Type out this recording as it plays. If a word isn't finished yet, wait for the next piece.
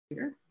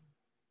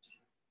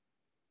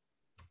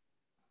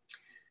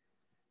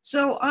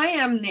So I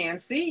am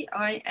Nancy.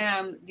 I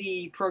am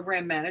the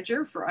program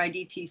manager for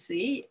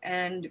IDTC.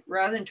 And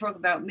rather than talk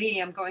about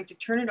me, I'm going to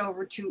turn it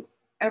over to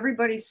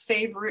everybody's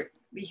favorite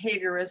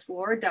behaviorist,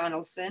 Laura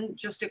Donaldson.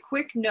 Just a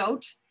quick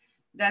note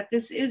that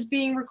this is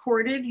being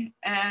recorded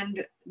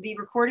and the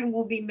recording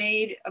will be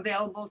made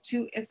available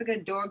to Ithaca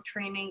Dog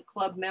Training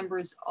Club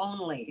members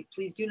only.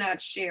 Please do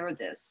not share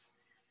this.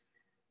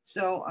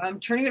 So I'm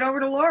turning it over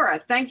to Laura.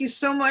 Thank you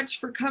so much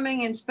for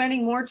coming and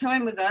spending more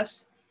time with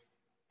us.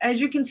 As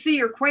you can see,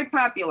 you're quite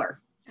popular.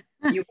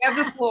 You have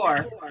the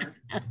floor.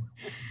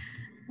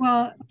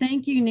 Well,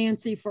 thank you,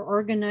 Nancy, for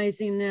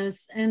organizing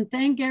this. And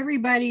thank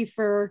everybody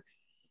for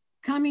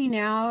coming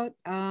out.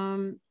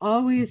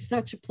 Always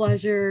such a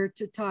pleasure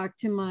to talk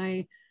to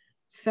my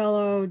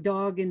fellow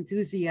dog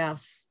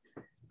enthusiasts.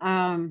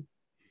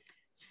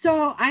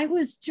 So I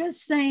was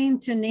just saying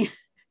to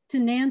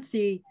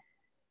Nancy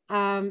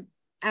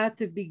at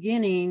the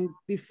beginning,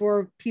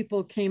 before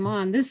people came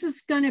on, this is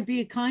going to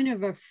be kind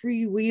of a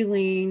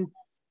freewheeling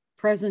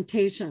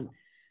presentation.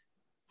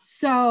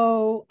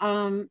 So,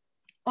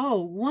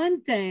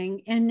 one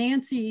thing, and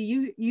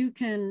Nancy, you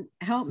can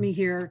help me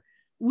here.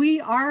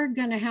 We are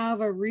going to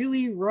have a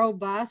really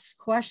robust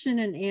question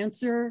and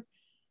answer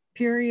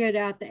period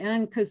at the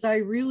end, because I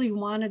really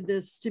wanted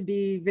this to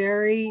be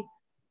very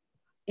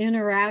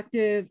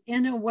interactive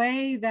in a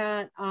way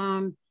that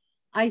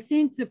I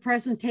think the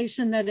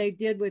presentation that I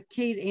did with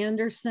Kate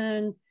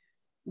Anderson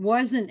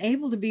wasn't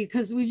able to be,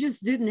 because we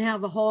just didn't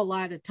have a whole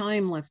lot of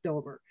time left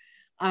over.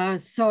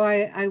 So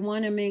I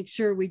want to make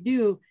sure we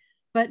do.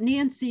 But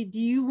Nancy, do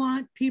you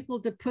want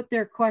people to put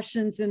their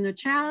questions in the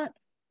chat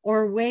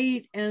or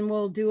wait and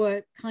we'll do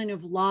it kind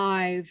of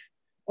live,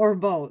 or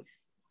both?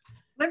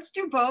 Let's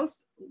do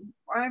both.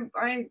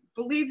 I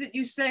believe that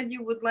you said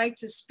you would like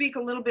to speak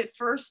a little bit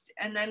first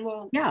and then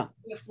we'll give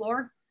the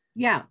floor.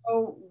 Yeah.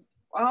 So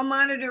I'll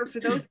monitor, for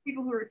those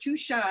people who are too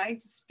shy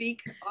to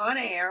speak on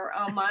air,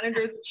 I'll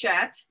monitor the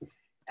chat.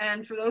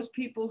 And for those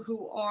people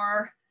who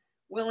are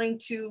willing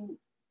to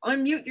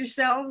unmute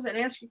yourselves and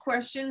ask a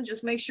question,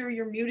 just make sure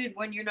you're muted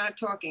when you're not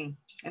talking.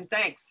 And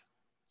thanks.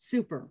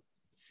 Super,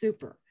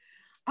 super.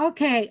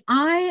 Okay,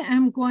 I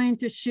am going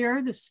to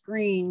share the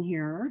screen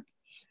here.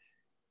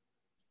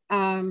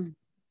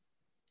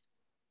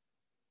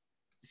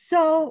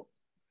 So,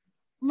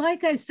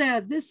 like I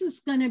said, this is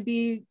going to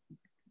be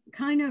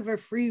kind of a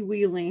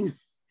freewheeling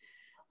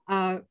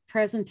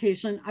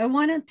presentation. I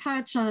want to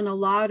touch on a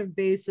lot of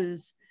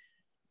bases,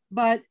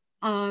 but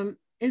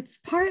it's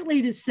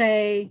partly to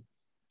say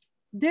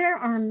there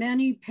are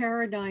many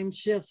paradigm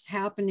shifts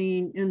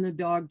happening in the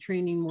dog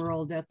training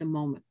world at the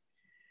moment.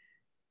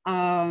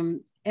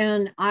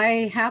 And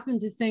I happen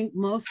to think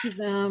most of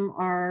them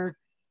are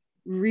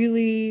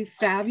really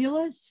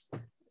fabulous.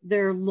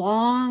 They're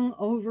long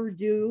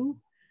overdue.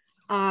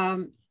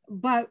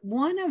 But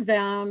one of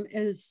them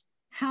is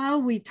how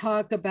we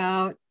talk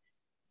about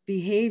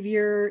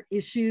behavior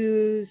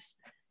issues,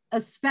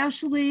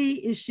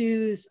 especially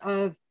issues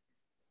of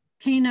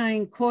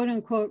canine quote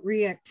unquote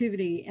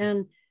reactivity.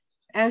 And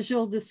as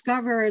you'll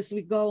discover as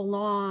we go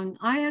along,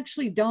 I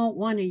actually don't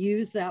want to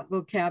use that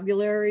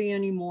vocabulary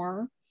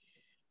anymore.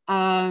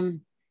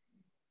 And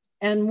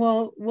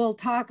we'll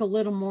talk a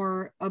little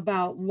more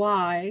about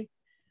why.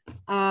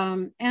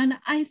 And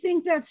I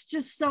think that's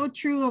just so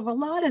true of a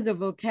lot of the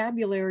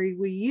vocabulary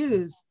we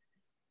use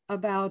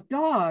about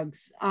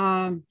dogs.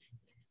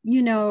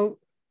 You know,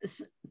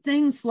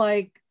 things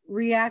like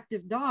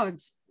reactive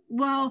dogs.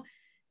 Well,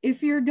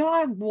 if your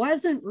dog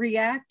wasn't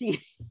reacting,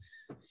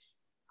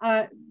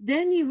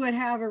 then you would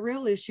have a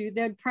real issue.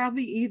 They'd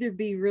probably either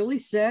be really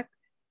sick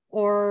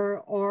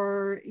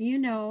or you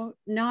know,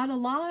 not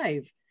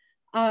alive.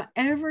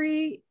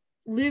 Every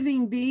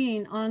living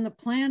being on the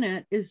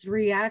planet is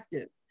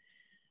reactive.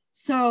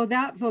 So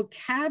that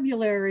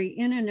vocabulary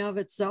in and of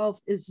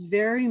itself is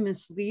very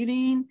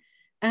misleading.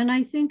 And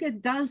I think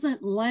it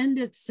doesn't lend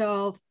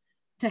itself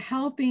to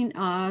helping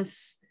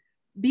us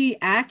be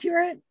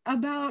accurate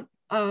about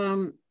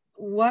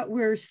what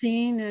we're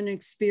seeing and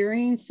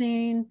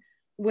experiencing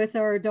with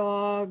our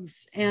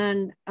dogs.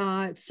 And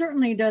it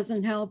certainly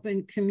doesn't help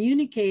in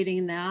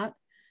communicating that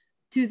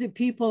to the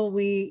people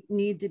we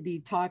need to be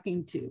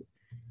talking to.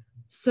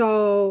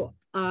 So,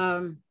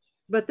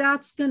 but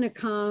that's going to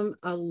come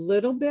a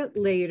little bit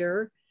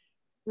later.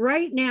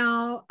 Right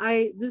now,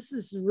 this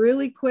is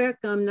really quick.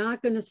 I'm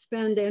not going to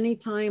spend any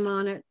time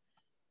on it.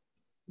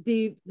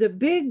 The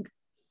big,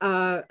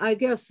 I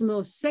guess,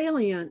 most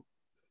salient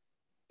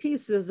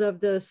pieces of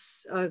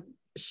this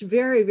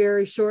very,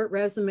 very short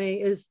resume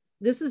is,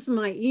 this is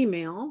my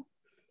email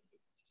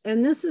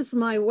and this is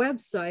my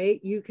website.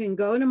 You can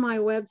go to my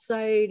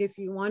website if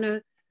you want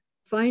to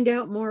find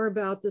out more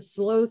about the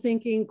slow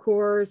thinking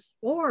course,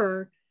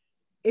 or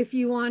if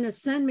you want to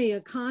send me a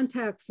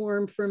contact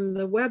form from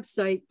the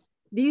website.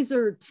 These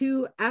are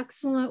two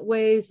excellent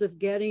ways of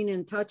getting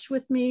in touch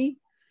with me.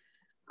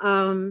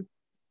 And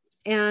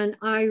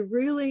I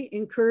really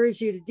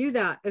encourage you to do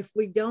that. If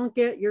we don't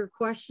get your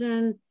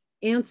question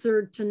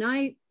answered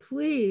tonight,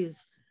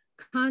 please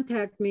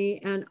contact me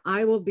and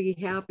I will be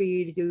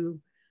happy to,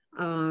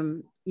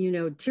 you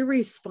know, to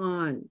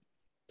respond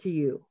to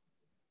you.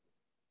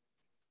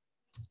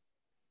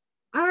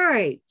 All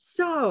right,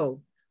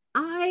 so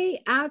I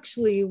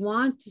actually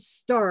want to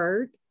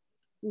start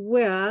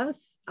with,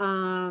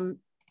 and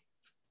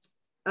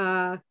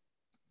let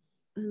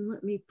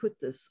me put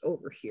this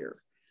over here.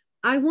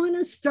 I want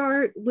to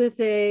start with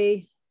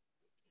a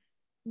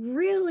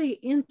really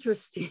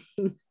interesting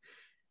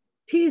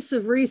piece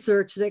of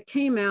research that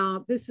came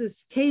out. This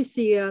is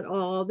Casey et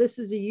al. This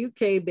is a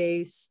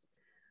UK-based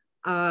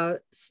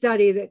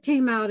study that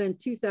came out in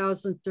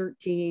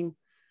 2013.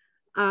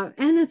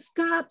 And it's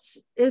got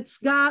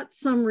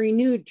some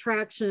renewed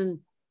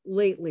traction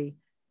lately.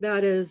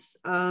 That is,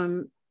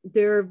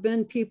 there have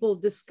been people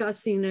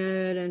discussing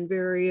it in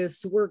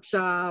various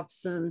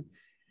workshops and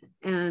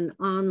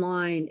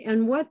online.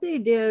 And what they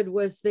did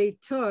was they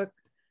took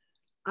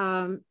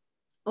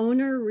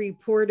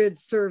owner-reported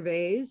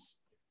surveys.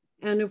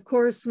 And of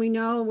course, we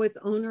know with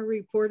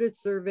owner-reported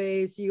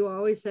surveys, you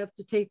always have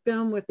to take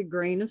them with a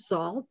grain of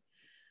salt.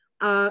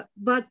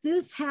 But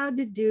this had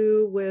to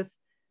do with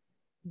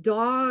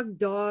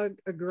dog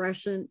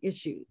aggression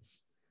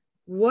issues.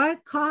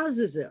 What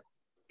causes it?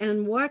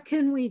 And what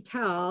can we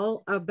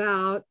tell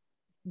about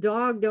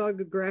dog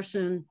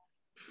aggression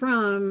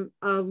from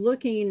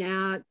looking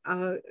at,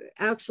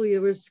 actually, it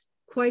was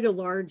quite a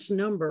large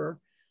number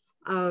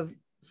of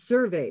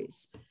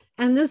surveys.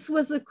 And this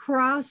was a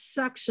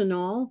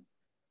cross-sectional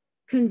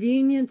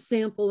convenient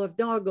sample of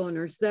dog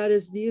owners. That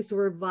is, these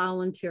were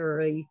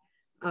voluntary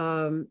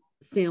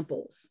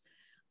samples.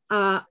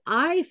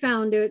 I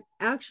found it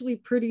actually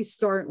pretty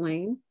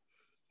startling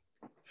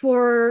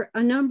for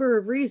a number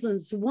of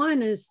reasons.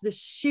 One is the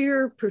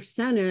sheer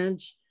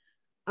percentage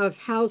of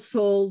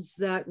households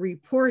that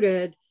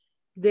reported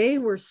they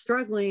were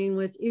struggling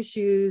with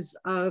issues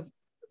of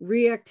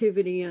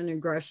reactivity and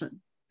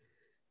aggression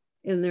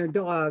in their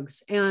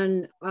dogs.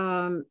 And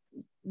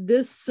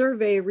this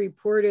survey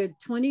reported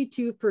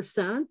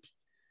 22%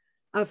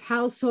 of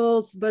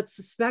households, but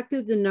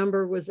suspected the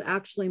number was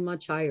actually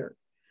much higher.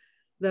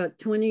 That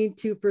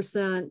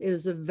 22%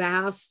 is a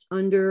vast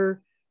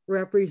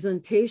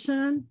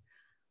underrepresentation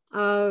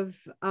of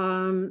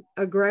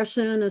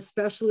aggression,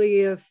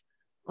 especially if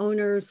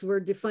owners were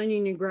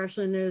defining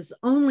aggression as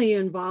only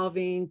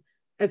involving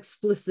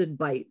explicit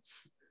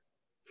bites,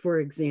 for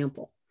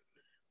example.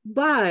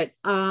 But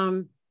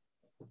the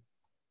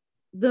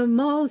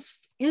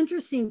most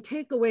interesting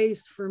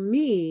takeaways for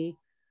me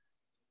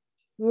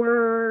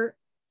were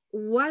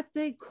what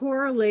they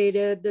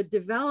correlated the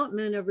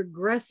development of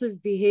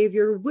aggressive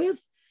behavior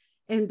with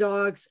in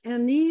dogs.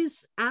 And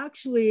these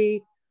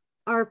actually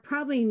are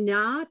probably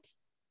not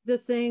the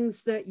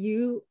things that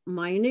you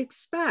might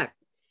expect.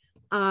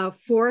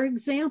 For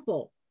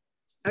example,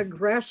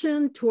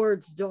 aggression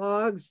towards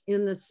dogs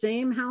in the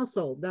same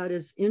household, that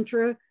is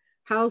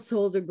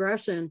intra-household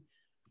aggression,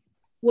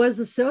 was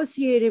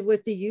associated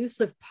with the use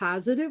of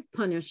positive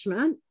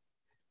punishment,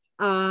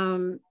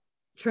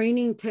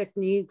 training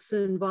techniques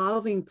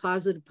involving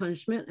positive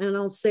punishment, and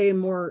I'll say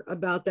more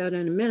about that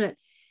in a minute,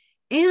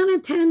 and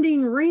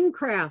attending ring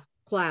craft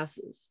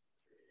classes.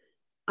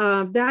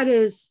 That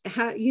is,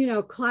 you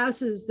know,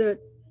 classes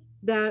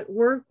that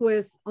work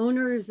with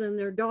owners and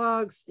their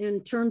dogs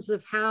in terms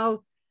of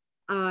how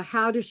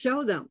to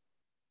show them.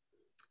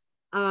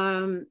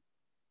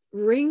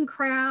 Ring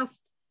craft.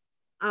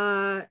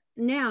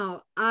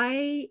 Now,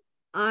 I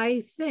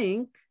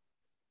think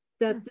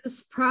that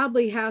this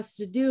probably has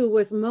to do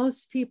with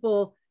most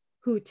people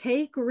who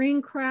take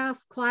ring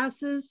craft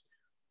classes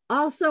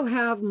also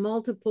have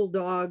multiple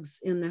dogs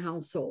in the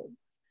household.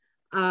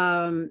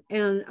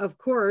 And of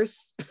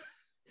course,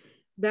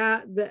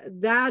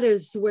 that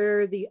is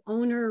where the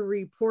owner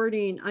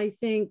reporting, I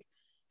think,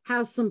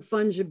 has some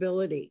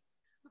fungibility.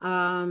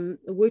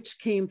 Which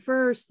came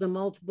first, the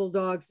multiple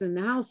dogs in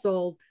the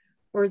household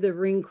or the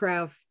ring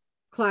craft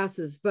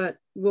classes? But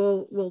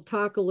we'll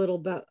talk a little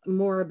bit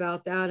more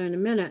about that in a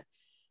minute.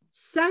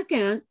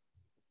 Second,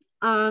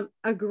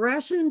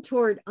 aggression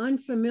toward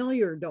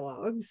unfamiliar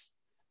dogs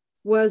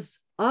was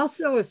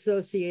also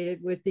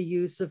associated with the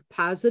use of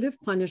positive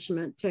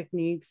punishment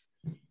techniques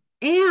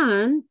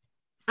and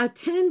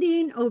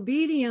attending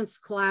obedience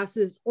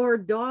classes or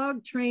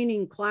dog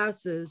training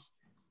classes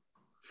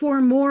for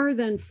more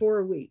than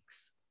 4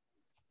 weeks.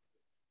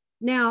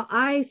 Now,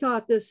 I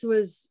thought this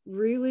was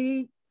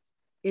really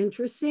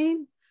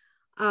interesting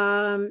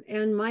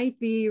and might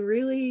be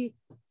really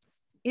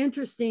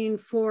interesting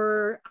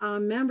for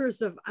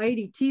members of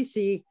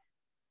IDTC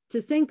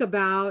to think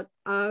about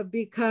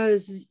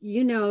because,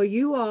 you know,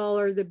 you all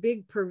are the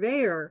big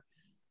purveyor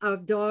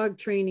of dog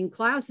training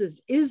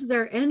classes. Is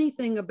there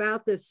anything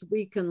about this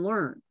we can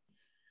learn?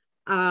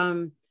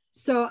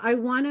 So I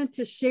wanted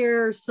to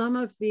share some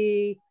of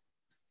the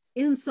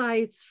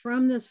insights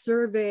from the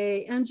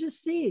survey and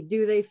just see,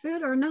 do they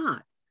fit or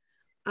not?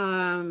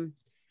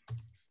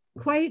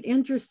 Quite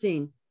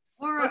interesting.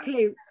 Laura,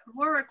 okay.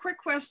 Laura, quick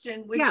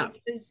question, which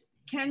is,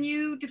 can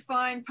you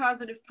define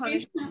positive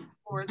punishment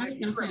for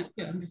the group.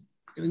 I'm just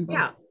doing both.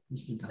 Yeah.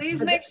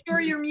 Please make sure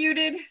you're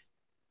muted.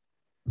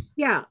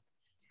 Yeah,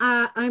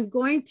 I'm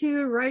going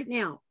to right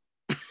now.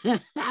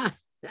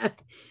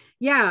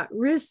 Yeah,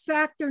 risk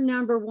factor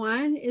number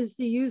one is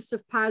the use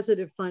of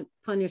positive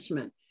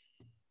punishment.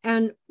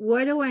 And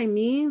what do I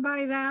mean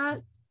by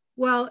that?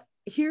 Well,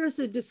 here's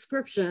a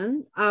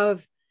description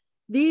of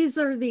these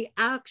are the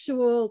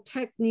actual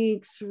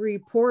techniques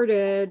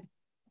reported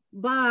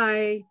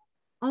by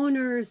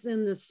owners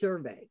in the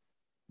survey,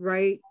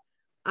 right?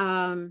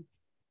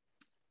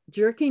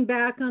 Jerking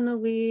back on the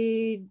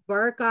lead,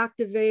 bark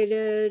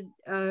activated,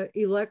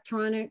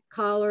 electronic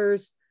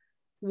collars,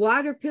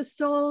 water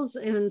pistols,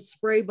 and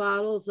spray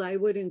bottles. I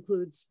would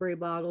include spray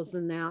bottles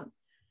in that.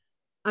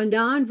 A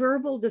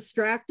nonverbal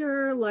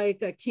distractor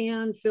like a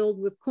can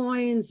filled with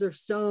coins or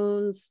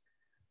stones,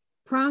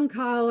 prong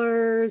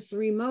collars,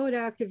 remote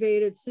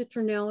activated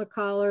citronella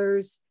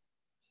collars,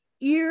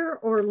 ear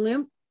or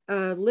lip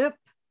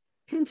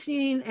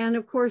pinching, and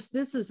of course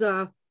this is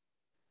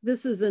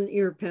an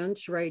ear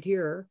pinch right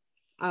here.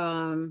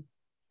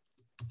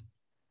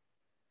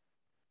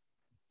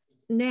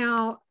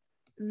 Now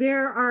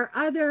there are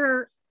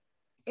other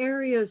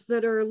areas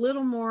that are a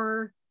little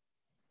more,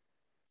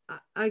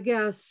 I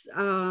guess,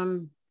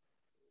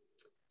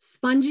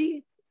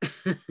 spongy.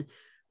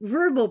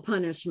 Verbal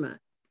punishment.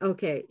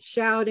 Okay,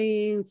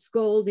 shouting,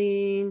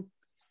 scolding.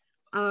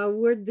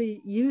 Would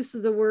the use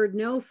of the word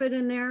no fit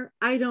in there?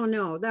 I don't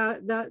know.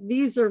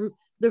 These are,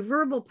 the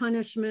verbal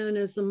punishment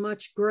is a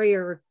much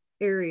grayer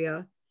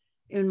area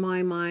in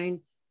my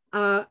mind.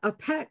 A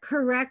pet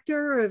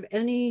corrector of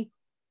any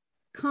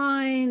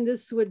kind,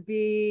 this would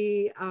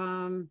be,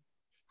 you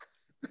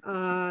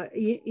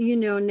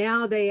know,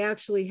 now they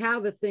actually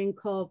have a thing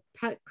called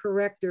pet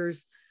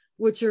correctors,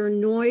 which are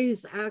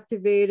noise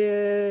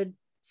activated,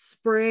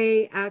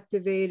 spray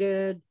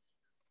activated.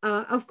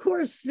 Of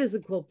course,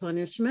 physical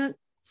punishment,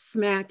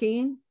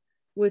 smacking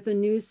with a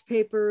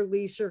newspaper,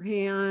 leash or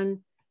hand,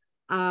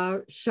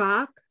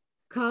 shock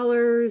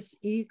collars,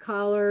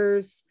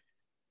 e-collars,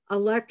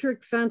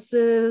 electric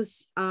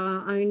fences.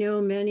 I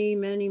know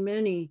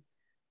many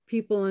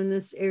people in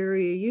this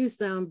area use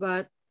them,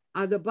 but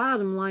the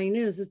bottom line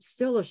is it's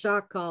still a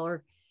shock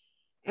collar.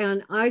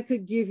 And I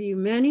could give you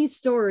many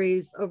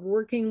stories of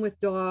working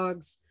with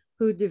dogs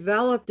who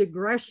developed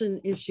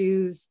aggression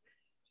issues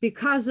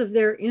because of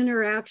their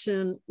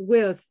interaction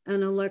with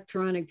an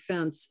electronic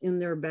fence in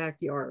their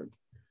backyard,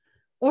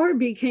 or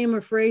became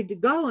afraid to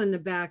go in the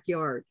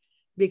backyard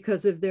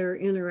because of their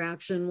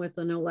interaction with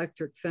an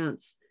electric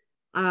fence.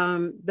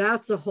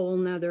 That's a whole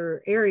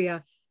nother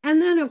area.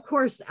 And then of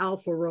course,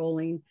 alpha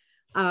rolling,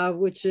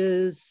 which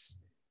is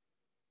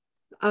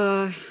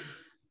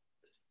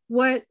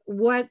what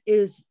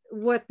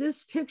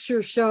this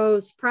picture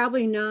shows,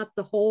 probably not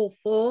the whole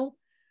full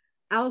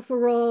alpha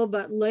roll,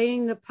 but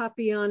laying the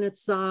puppy on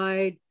its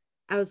side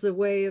as a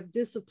way of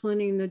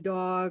disciplining the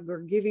dog or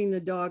giving the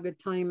dog a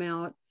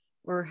timeout,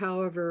 or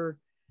however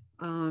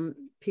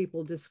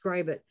people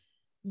describe it.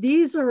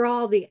 These are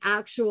all the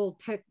actual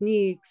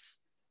techniques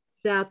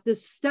that the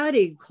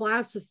study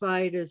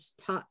classified as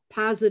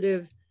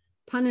positive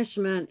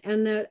punishment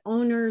and that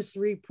owners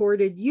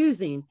reported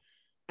using.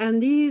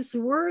 And these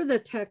were the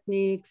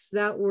techniques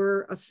that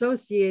were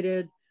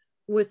associated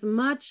with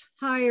much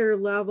higher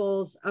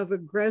levels of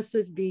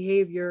aggressive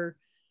behavior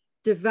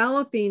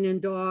developing in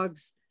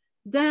dogs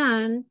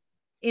than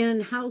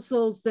in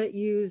households that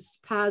use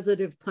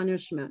positive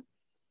punishment.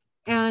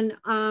 And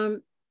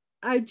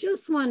I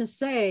just want to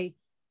say,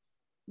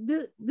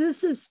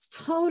 this is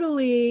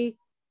totally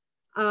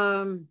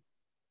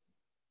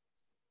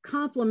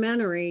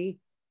complementary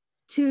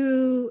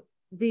to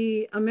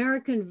the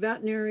American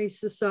Veterinary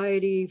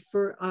Society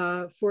for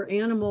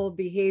Animal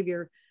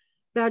Behavior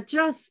that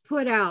just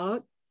put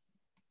out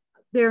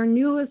their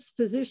newest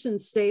position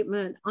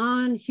statement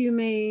on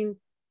humane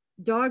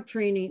dog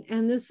training.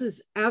 And this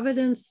is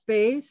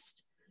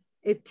evidence-based.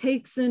 It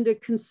takes into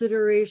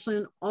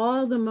consideration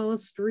all the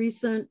most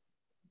recent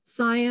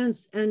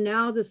science, and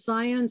now the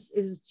science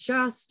is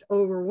just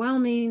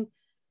overwhelming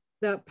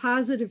that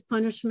positive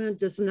punishment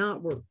does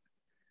not work.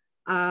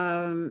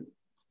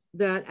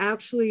 That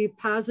actually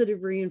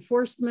positive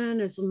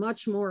reinforcement is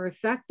much more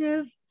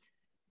effective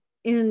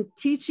in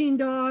teaching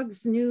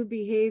dogs new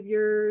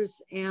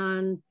behaviors,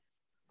 and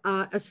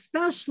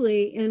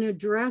especially in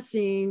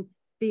addressing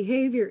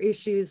behavior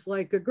issues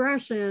like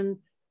aggression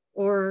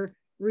or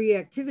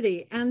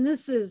reactivity. And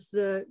this is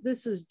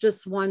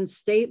just one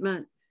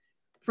statement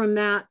from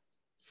that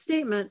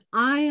statement.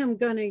 I am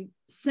going to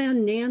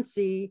send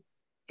Nancy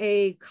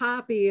a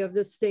copy of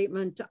this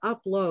statement to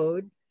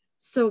upload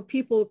so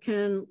people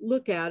can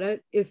look at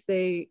it if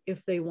they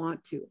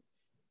want to.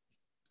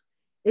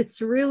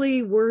 It's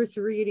really worth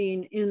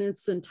reading in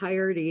its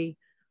entirety.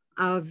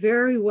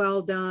 Very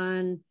well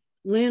done.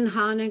 Lynn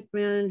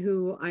Honigman,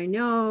 who I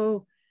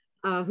know,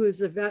 who's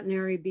a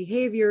veterinary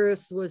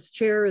behaviorist, was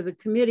chair of the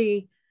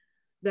committee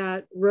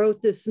that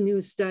wrote this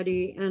new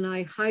study, and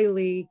I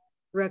highly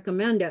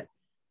recommend it.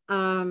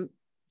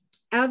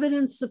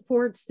 Evidence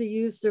supports the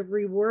use of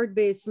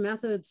reward-based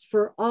methods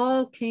for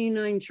all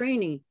canine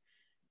training.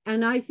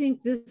 And I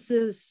think this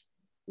is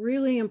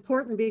really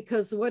important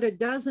because what it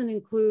doesn't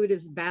include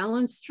is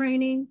balance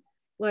training.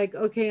 Like,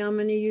 okay, I'm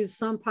going to use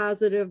some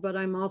positive, but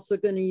I'm also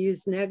going to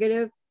use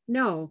negative.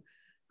 No,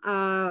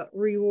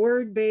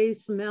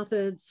 reward-based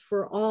methods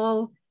for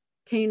all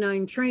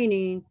canine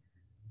training.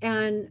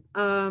 And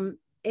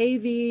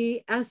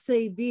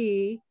SAB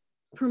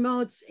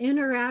promotes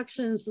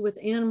interactions with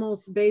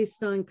animals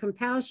based on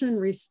compassion,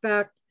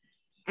 respect,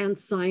 and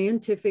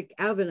scientific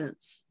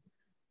evidence.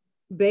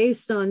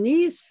 Based on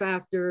these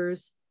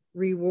factors,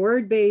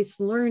 reward-based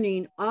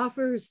learning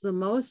offers the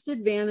most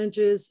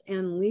advantages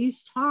and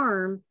least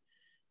harm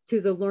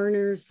to the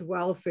learner's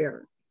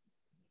welfare.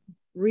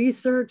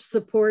 Research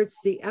supports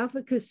the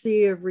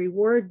efficacy of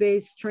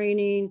reward-based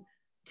training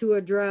to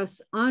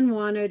address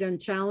unwanted and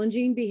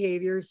challenging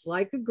behaviors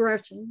like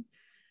aggression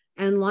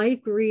and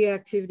like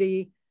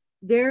reactivity.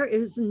 There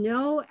is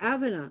no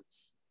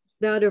evidence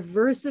that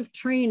aversive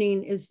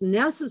training is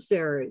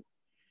necessary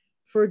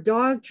for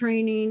dog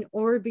training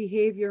or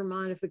behavior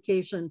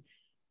modification.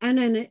 And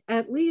in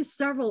at least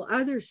several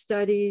other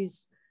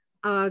studies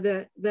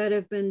that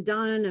have been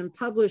done and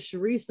published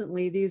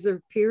recently, these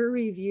are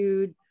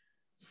peer-reviewed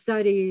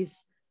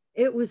studies,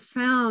 it was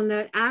found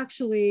that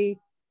actually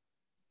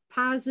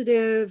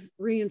positive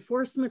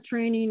reinforcement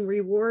training,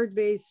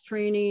 reward-based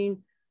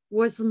training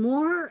was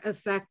more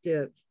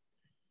effective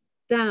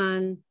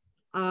than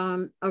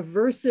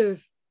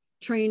aversive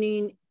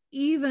training,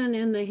 even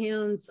in the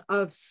hands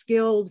of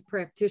skilled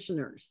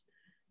practitioners.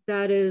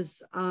 That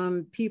is,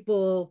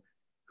 people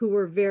who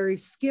were very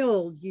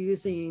skilled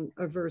using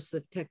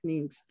aversive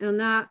techniques. And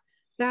that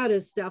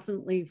is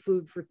definitely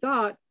food for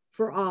thought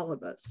for all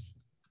of us.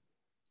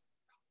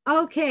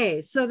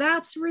 Okay, so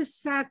that's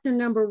risk factor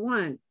number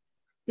one,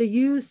 the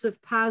use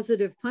of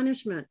positive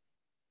punishment.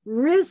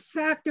 Risk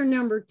factor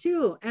number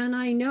two, and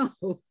I know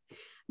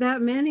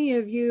that many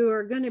of you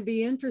are going to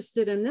be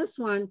interested in this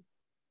one,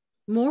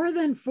 more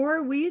than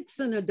 4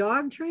 weeks in a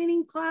dog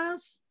training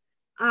class.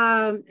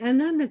 And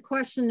then the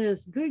question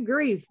is, good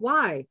grief,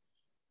 why?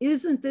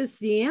 Isn't this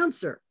the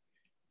answer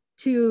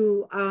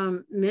to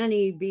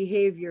many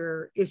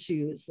behavior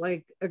issues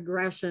like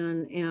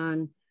aggression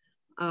and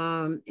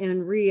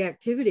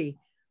reactivity?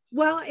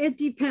 Well, it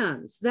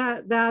depends.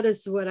 That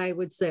is what I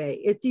would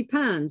say. It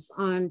depends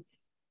on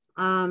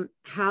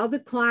how the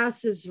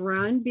class is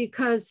run,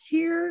 because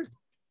here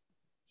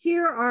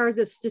are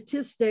the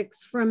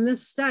statistics from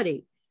this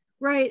study,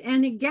 right?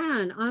 And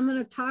again, I'm going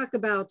to talk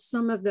about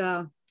some of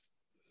the,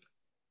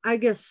 I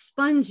guess,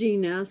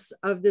 sponginess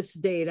of this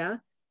data,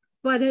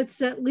 but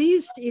it's at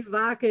least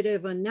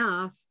evocative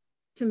enough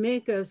to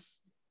make us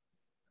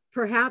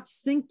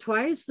perhaps think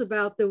twice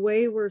about the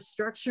way we're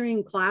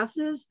structuring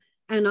classes.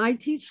 And I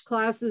teach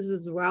classes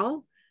as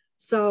well.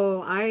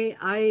 So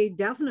I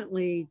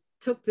definitely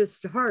took this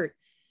to heart.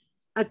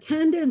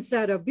 Attendance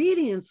at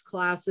obedience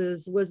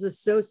classes was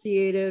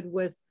associated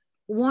with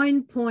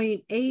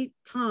 1.8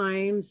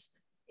 times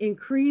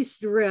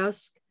increased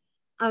risk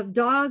of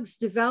dogs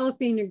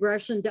developing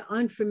aggression to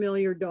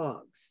unfamiliar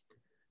dogs.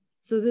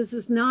 So this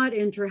is not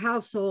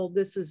intra-household,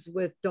 this is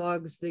with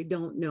dogs they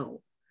don't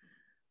know.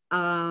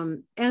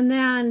 And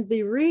then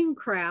the ring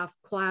craft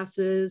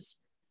classes,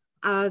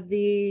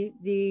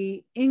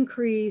 the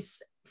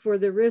increase for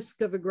the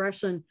risk of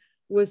aggression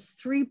was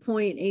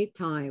 3.8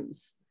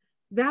 times.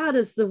 That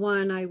is the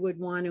one I would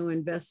want to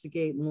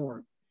investigate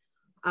more,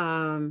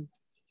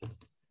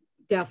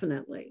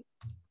 definitely.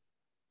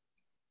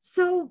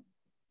 So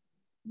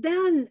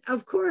then,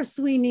 of course,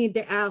 we need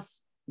to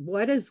ask,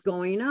 what is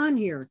going on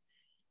here?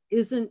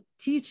 Isn't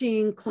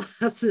teaching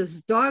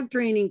classes, dog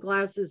training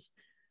classes,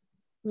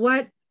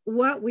 what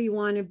we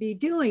want to be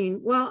doing?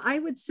 Well, I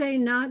would say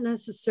not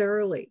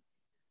necessarily.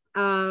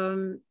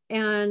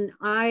 And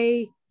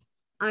I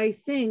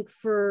think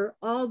for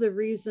all the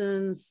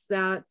reasons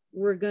that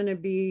we're going to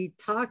be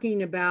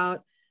talking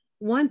about,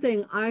 one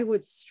thing I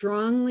would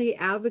strongly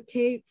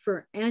advocate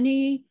for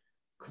any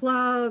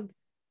club,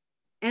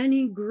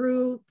 any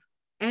group,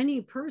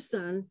 any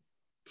person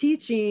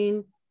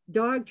teaching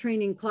dog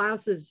training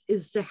classes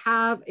is to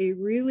have a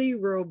really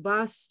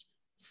robust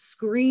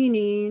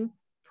screening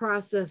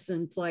process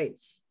in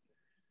place,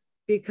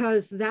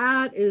 because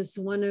that is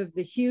one of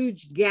the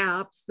huge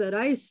gaps that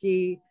I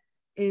see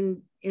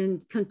in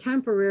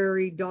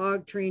contemporary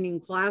dog training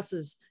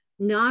classes.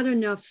 Not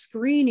enough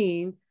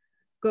screening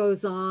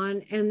goes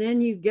on, and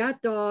then you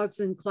get dogs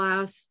in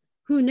class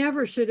who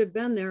never should have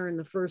been there in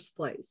the first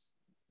place.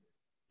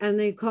 And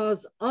they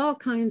cause all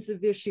kinds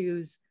of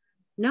issues,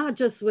 not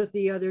just with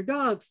the other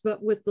dogs,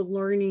 but with the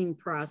learning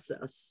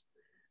process.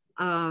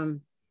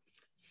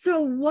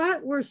 So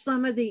what were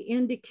some of the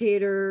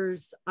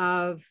indicators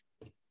of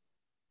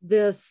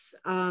this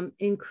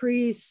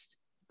increased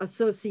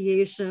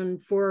association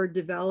for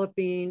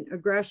developing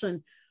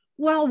aggression?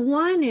 Well,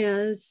 one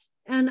is,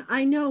 and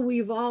I know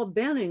we've all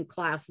been in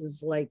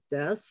classes like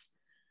this,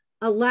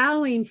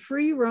 allowing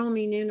free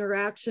roaming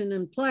interaction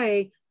and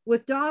play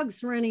with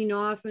dogs running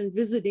off and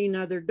visiting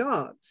other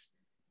dogs.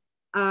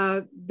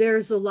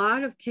 There's a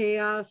lot of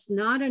chaos,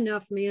 not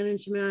enough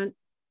management,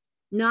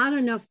 not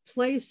enough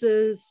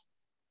places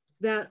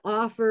that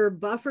offer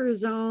buffer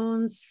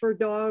zones for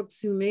dogs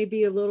who may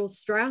be a little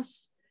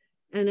stressed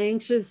and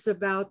anxious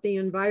about the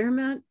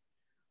environment.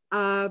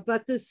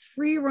 But this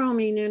free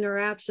roaming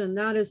interaction,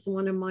 that is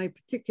one of my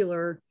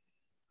particular,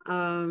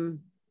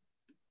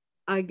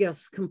 I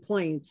guess,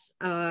 complaints.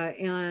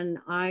 And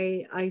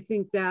I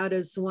think that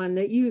is one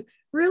that you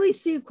really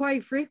see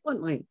quite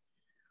frequently.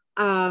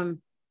 And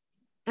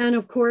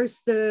of course,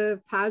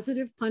 the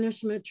positive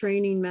punishment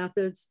training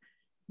methods,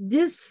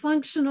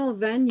 dysfunctional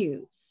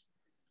venues.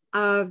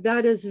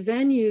 That is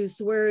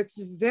venues where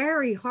it's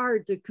very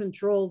hard to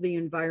control the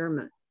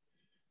environment.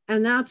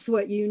 And that's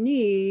what you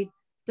need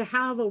to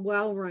have a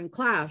well-run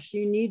class.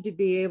 You need to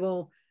be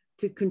able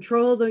to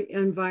control the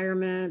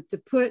environment, to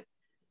put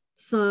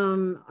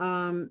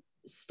some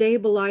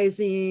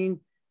stabilizing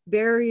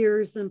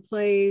barriers in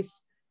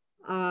place,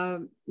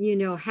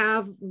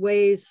 have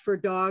ways for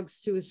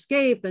dogs to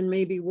escape and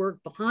maybe work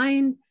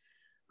behind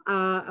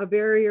a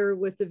barrier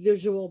with a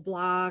visual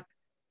block,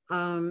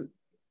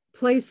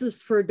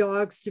 places for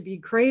dogs to be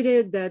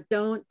created that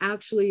don't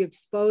actually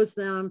expose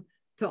them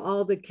to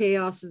all the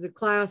chaos of the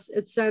class,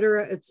 et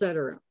cetera, et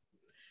cetera.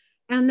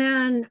 And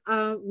then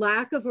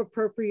lack of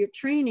appropriate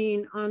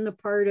training on the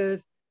part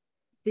of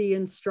the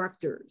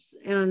instructors.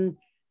 And,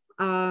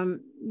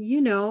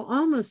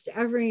 almost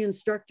every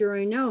instructor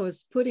I know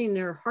is putting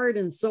their heart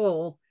and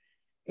soul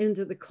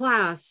into the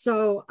class.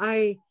 So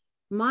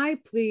my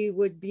plea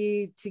would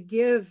be to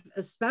give,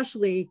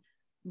 especially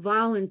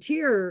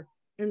volunteer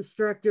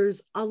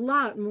instructors, a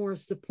lot more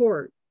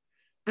support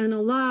and a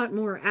lot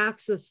more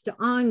access to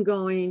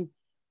ongoing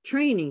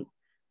training,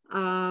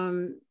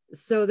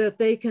 so that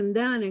they can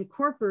then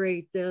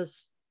incorporate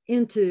this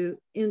into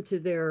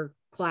their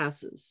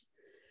classes.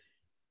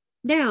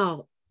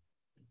 Now,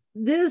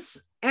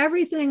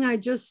 everything I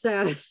just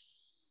said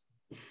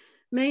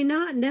may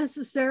not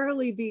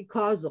necessarily be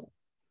causal.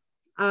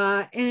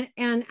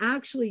 And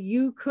actually,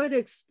 you could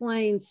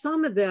explain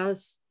some of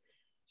this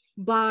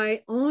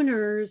by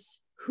owners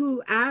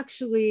who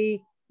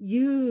actually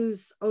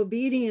use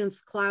obedience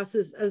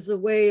classes as a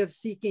way of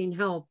seeking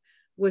help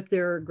with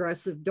their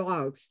aggressive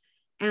dogs.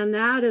 And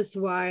that is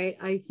why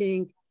I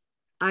think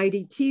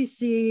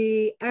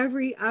IDTC,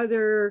 every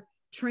other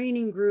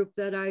training group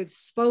that I've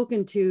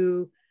spoken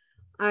to,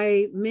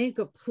 I make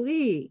a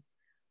plea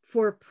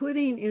for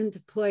putting into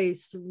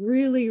place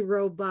really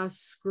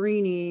robust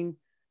screening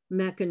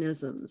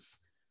mechanisms.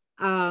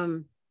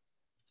 And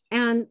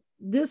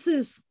this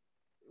is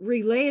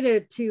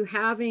related to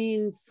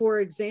having, for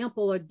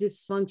example, a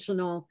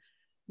dysfunctional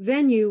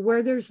venue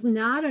where there's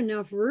not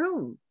enough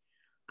room,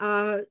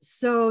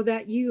 so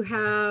that you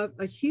have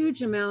a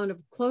huge amount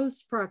of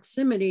close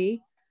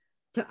proximity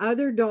to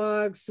other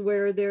dogs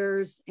where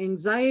there's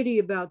anxiety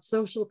about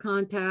social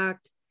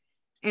contact.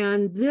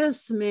 And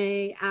this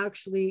may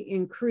actually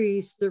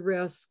increase the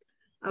risk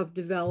of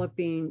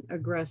developing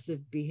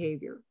aggressive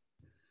behavior.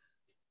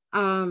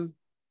 The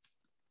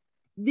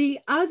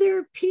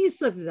other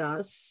piece of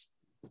this,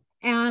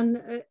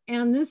 and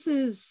this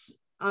is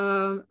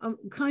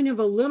kind of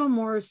a little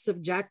more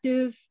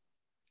subjective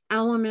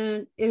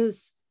element,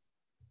 is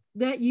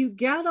that you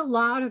get a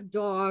lot of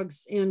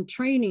dogs in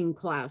training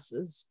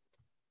classes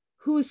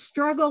who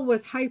struggle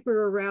with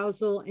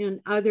hyperarousal in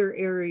other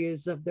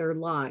areas of their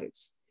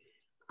lives.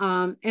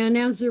 And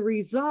as a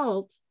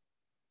result,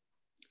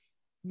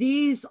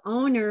 these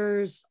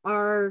owners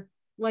are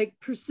like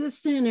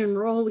persistent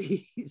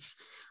enrollees.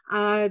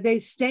 They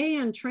stay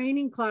in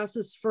training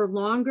classes for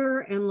longer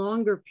and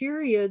longer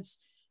periods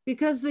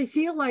because they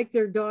feel like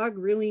their dog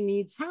really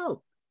needs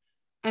help.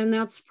 And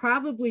that's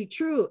probably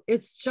true.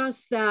 It's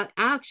just that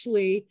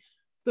actually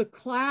the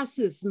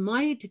classes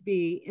might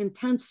be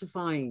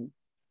intensifying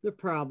the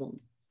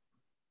problem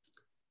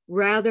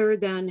rather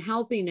than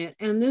helping it.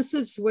 And this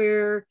is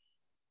where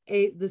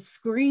the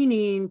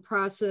screening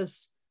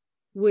process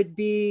would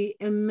be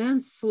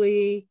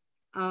immensely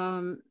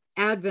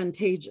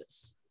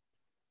advantageous,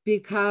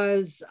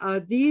 because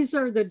these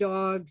are the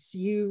dogs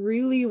you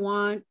really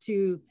want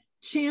to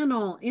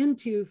channel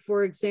into,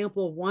 for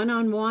example,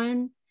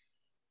 one-on-one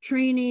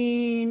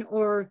training,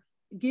 or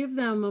give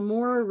them a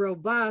more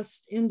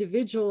robust,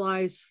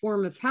 individualized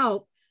form of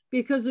help,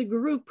 because a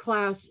group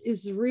class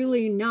is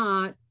really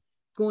not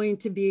going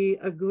to be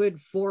a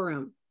good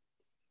forum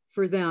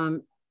for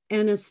them,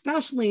 and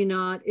especially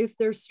not if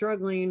they're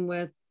struggling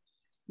with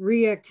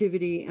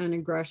reactivity and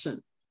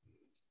aggression.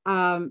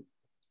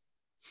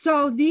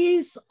 So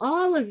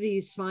all of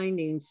these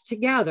findings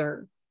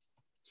together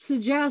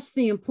suggest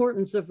the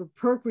importance of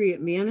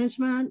appropriate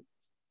management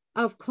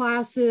of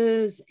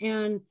classes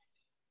and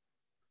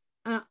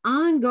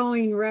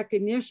ongoing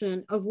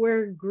recognition of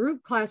where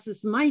group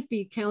classes might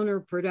be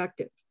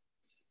counterproductive.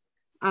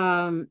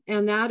 And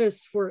that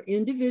is for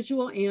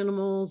individual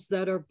animals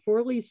that are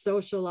poorly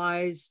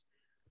socialized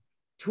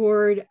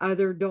toward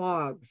other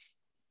dogs.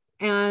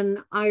 And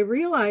I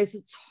realize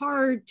it's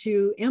hard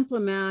to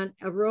implement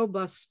a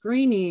robust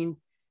screening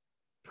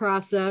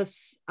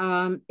process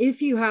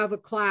if you have a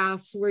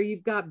class where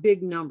you've got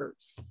big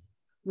numbers,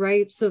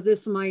 right? So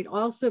this might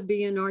also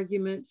be an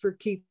argument for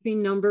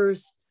keeping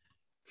numbers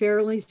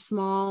fairly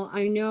small.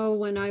 I know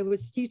when I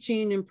was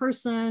teaching in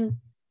person,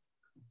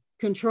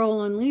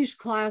 control and leash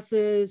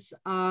classes,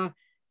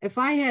 if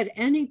I had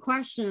any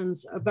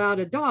questions about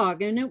a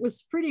dog, and it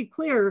was pretty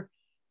clear,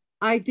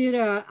 I did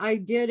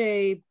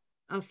a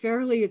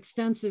fairly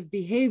extensive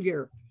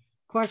behavior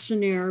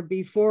questionnaire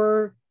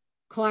before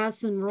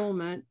class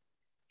enrollment.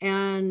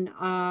 And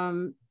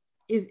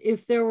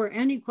if there were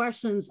any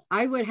questions,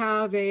 I would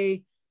have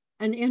an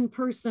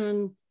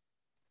in-person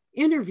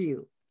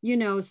interview,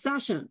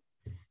 session.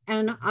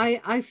 And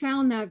I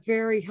found that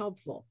very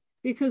helpful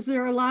because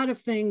there are a lot of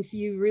things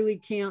you really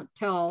can't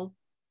tell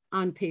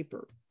on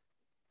paper.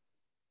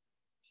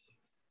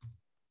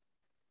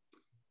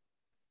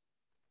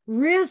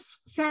 Risk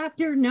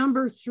factor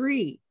number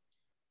 3.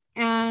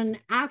 And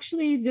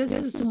actually, this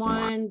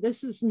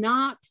is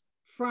not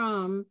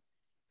from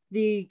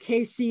the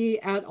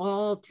Casey et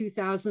al.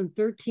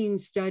 2013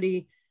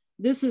 study.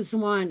 This is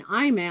one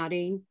I'm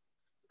adding.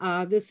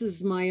 This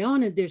is my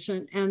own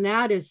addition, and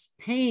that is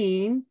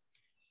pain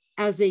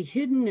as a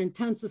hidden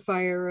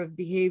intensifier of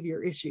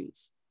behavior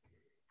issues.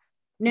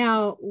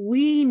 Now,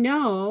 we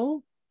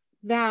know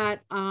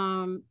that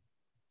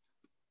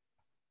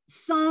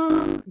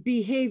some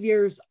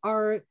behaviors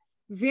are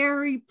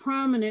very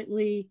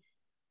prominently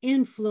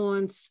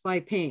influenced by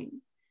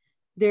pain.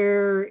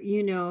 They're,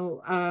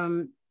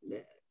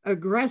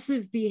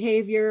 aggressive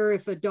behavior.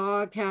 If a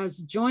dog has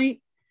joint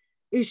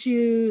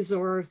issues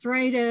or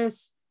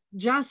arthritis,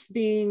 just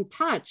being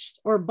touched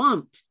or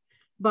bumped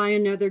by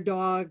another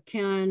dog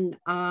can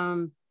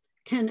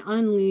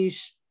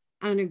unleash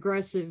an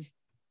aggressive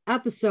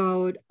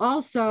episode.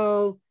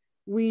 Also,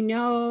 we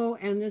know,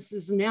 and this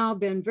has now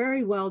been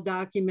very well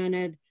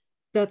documented,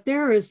 that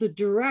there is a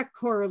direct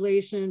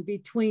correlation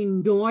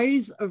between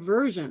noise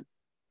aversion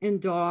in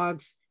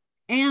dogs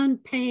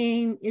and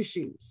pain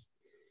issues.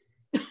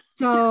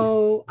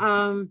 So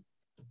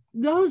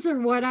those are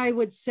what I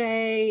would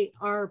say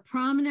are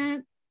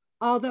prominent,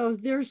 although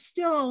there's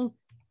still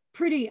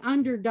pretty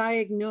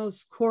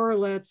underdiagnosed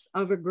correlates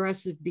of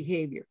aggressive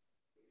behavior.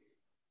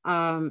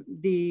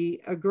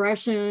 The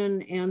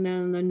aggression and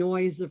then the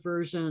noise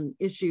aversion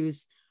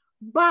issues.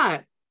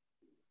 But,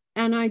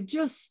 and I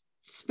just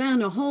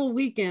spent a whole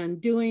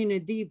weekend doing a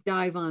deep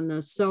dive on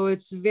this. So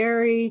it's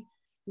very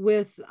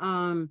with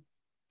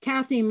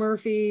Kathy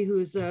Murphy,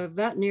 who's a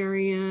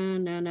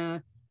veterinarian and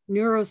a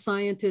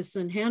neuroscientist,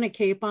 and Hannah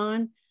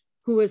Capon,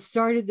 who has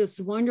started this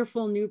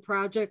wonderful new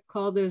project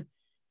called the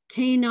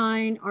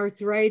Canine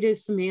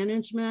Arthritis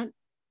Management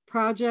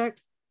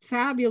Project.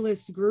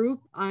 Fabulous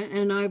group.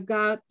 And I've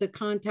got the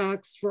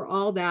contacts for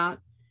all that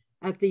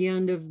at the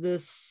end of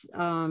this,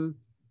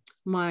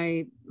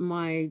 my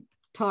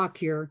talk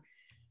here.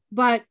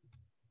 But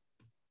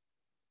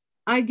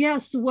I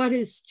guess what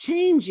is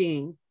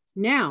changing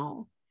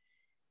now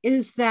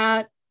is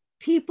that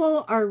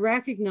people are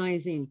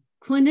recognizing,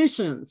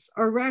 clinicians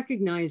are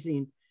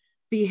recognizing,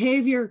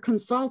 behavior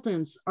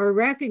consultants are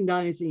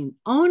recognizing,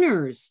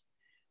 owners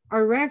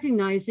are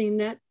recognizing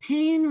that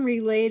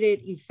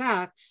pain-related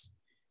effects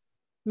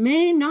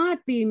may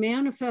not be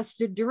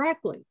manifested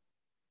directly.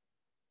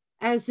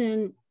 As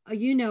in,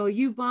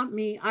 you bump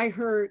me, I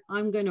hurt,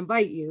 I'm going to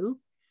bite you.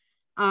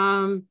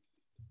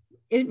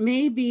 It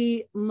may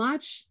be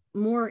much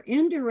more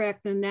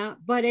indirect than that,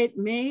 but it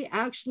may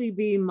actually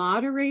be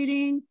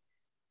moderating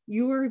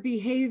your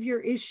behavior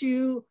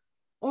issue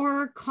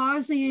or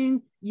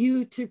causing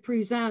you to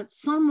present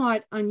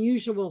somewhat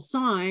unusual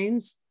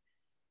signs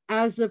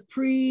as a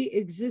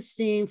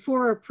pre-existing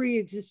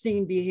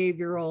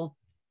behavioral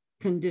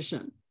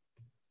condition.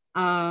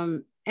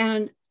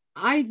 And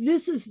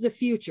this is the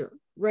future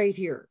right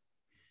here.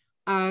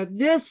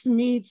 This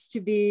needs to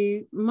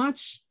be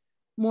much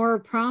more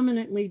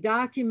prominently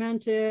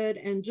documented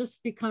and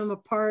just become a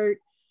part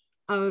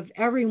of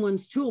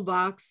everyone's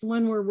toolbox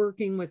when we're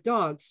working with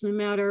dogs, no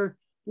matter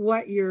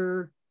what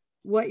your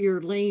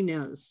lane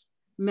is,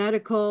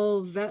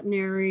 medical,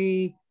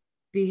 veterinary,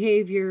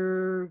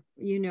 behavior,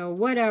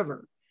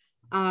 whatever.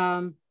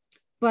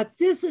 But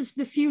this is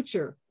the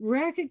future,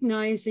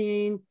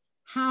 recognizing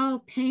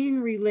how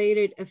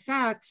pain-related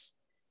effects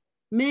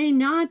may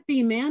not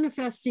be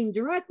manifesting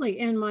directly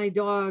in my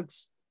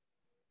dogs,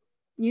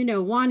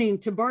 wanting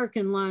to bark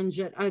and lunge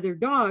at other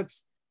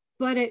dogs,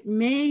 but it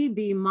may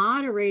be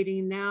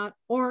moderating that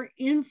or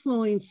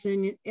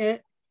influencing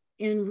it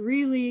in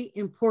really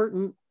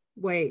important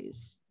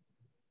ways.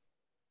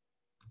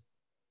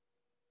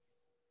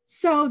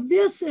 So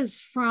this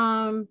is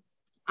from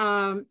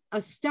a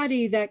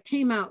study that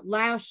came out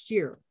last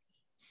year.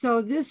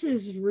 So this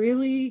is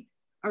really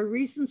a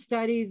recent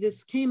study.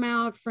 This came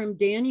out from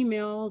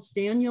Daniel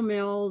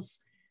Mills,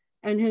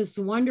 and his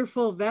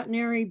wonderful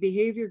veterinary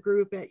behavior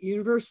group at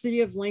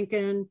University of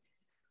Lincoln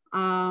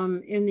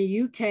in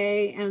the UK.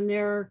 And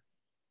their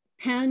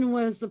Penn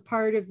was a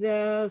part of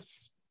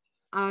this.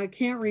 I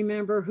can't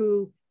remember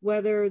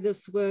whether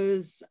this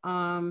was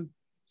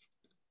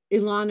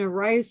Ilana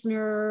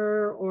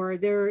Reisner, or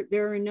there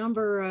are a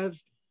number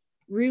of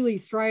really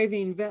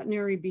thriving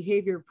veterinary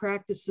behavior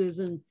practices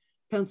in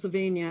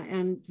Pennsylvania,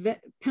 and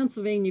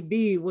Pennsylvania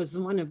B was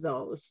one of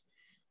those.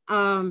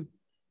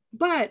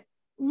 But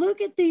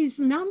look at these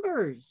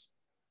numbers.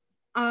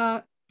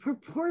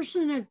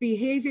 Proportion of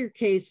behavior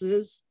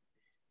cases,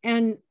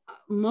 and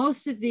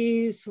most of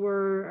these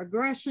were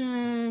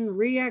aggression,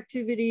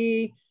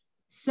 reactivity,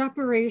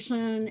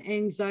 separation,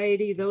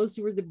 anxiety. Those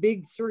were the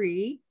big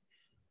three,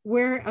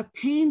 where a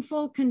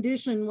painful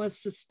condition was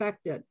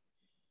suspected.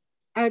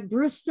 At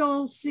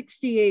Bristol,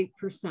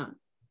 68%.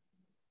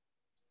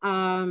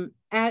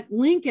 At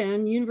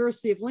Lincoln,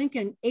 University of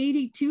Lincoln,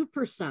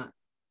 82%.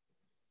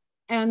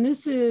 And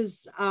this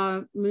is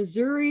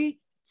Missouri,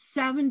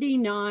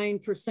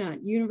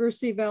 79%.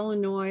 University of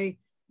Illinois,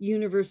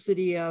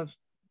 University of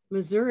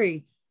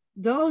Missouri.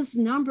 Those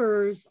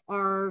numbers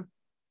are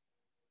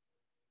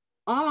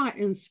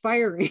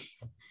awe-inspiring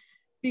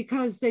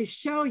because they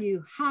show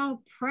you how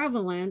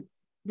prevalent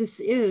this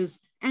is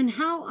and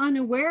how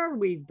unaware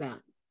we've been.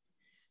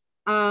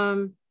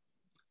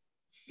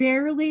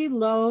 Fairly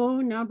low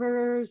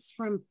numbers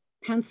from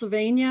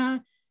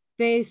Pennsylvania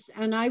based,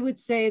 and I would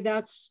say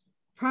that's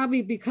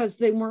probably because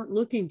they weren't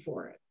looking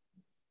for it.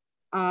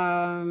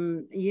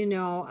 You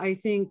know, I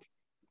think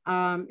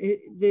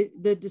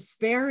the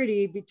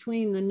disparity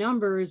between the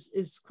numbers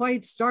is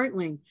quite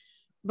startling.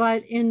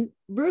 But in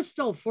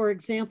Bristol, for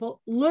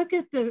example, look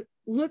at the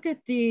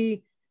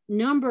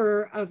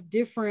number of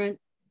different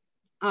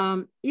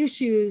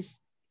issues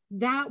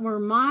that were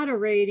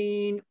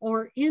moderating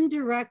or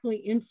indirectly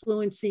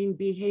influencing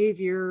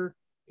behavior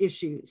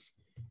issues.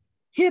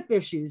 Hip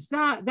issues,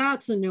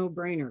 that's a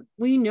no-brainer.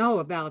 We know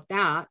about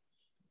that.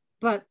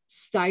 But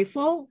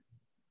stifle,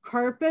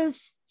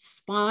 carpus,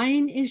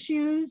 spine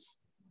issues,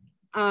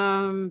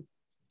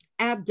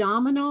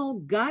 abdominal,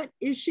 gut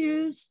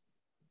issues,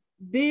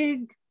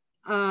 big,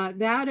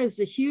 that is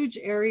a huge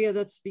area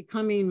that's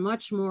becoming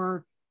much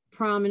more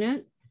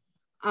prominent.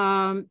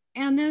 And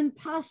then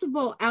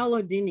possible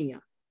allodynia.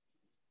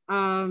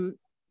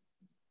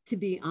 To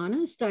be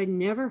honest, I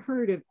never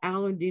heard of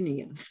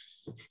allodynia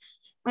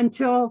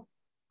until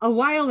a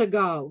while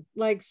ago,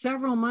 like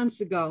several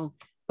months ago.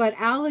 But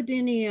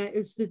allodynia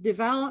is the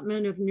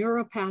development of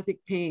neuropathic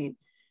pain.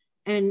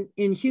 And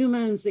in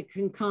humans, it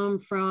can come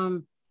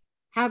from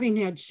having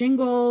had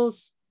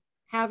shingles,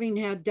 having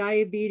had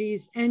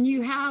diabetes, and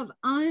you have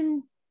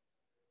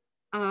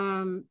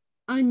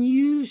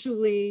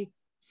unusually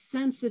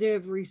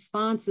sensitive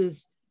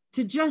responses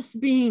to just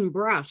being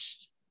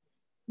brushed.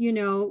 You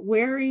know,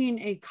 wearing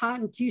a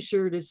cotton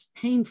t-shirt is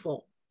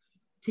painful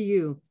to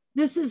you.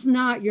 This is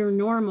not your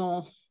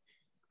normal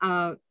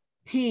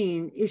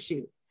pain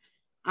issue.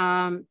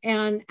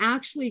 And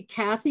actually,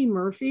 Kathy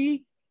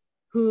Murphy,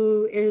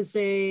 who is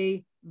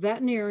a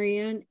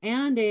veterinarian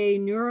and a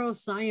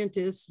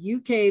neuroscientist,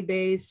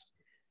 UK-based,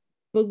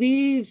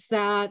 believes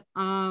that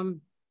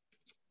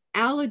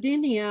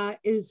allodynia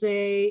is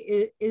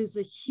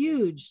a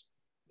huge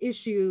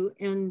issue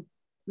in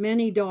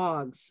many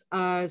dogs.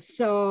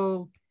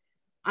 So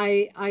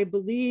I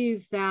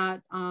believe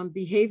that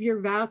Behavior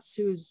Vets,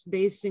 who's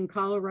based in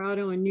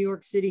Colorado and New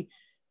York City,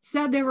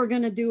 said they were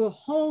going to do a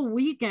whole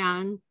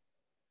weekend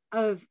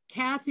of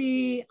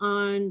Kathy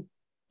on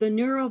the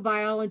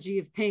neurobiology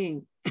of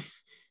pain.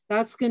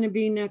 That's going to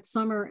be next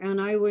summer, and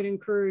I would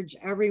encourage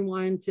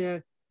everyone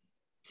to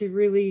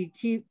really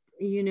keep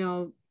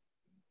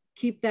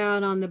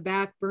that on the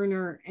back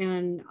burner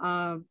and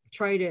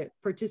try to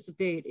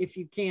participate if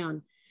you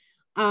can.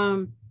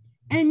 And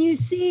you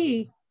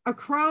see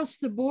across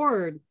the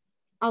board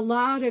a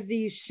lot of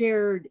these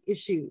shared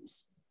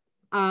issues.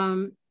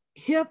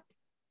 Hip,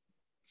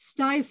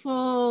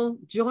 stifle,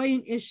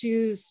 joint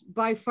issues,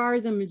 by far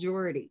the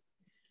majority.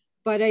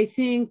 But I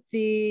think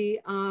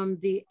the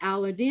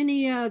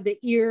allodynia, the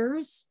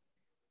ears,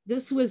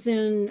 this was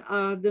in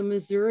the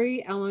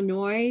Missouri,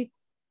 Illinois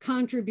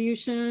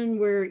contribution,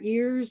 where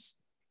ear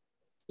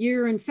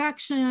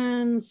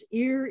infections,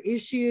 ear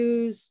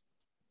issues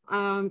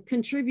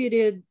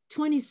contributed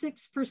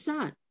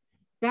 26%.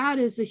 That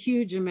is a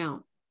huge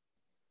amount.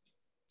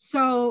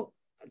 So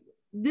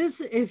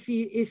this, if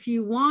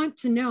you want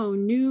to know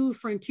new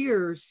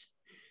frontiers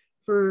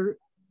for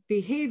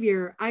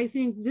behavior, I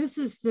think this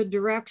is the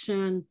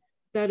direction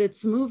that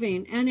it's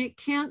moving, and it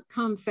can't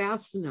come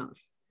fast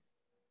enough,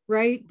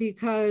 right?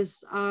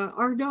 Because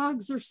our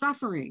dogs are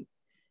suffering.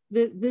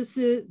 This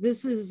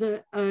is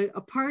a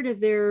part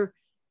of their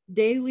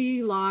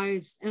daily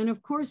lives, and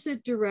of course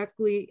it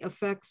directly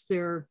affects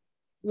their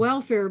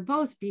welfare,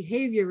 both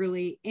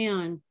behaviorally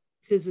and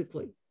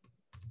physically.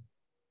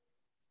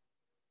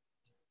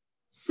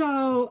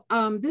 So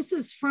this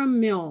is from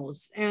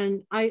Mills,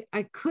 and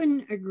I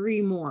couldn't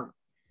agree more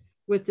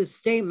with this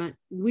statement.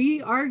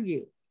 We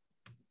argue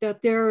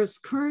that there is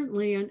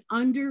currently an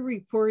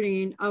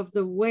underreporting of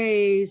the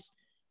ways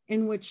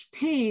in which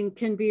pain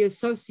can be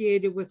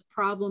associated with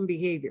problem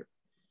behavior.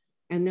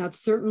 And that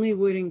certainly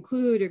would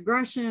include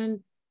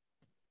aggression,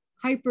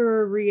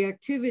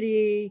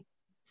 hyperreactivity,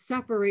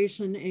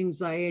 separation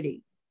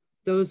anxiety.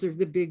 Those are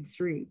the big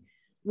three,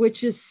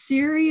 which is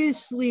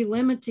seriously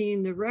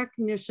limiting the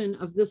recognition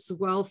of this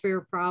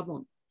welfare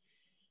problem.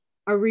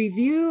 A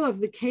review of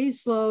the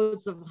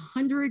caseloads of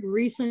 100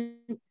 recent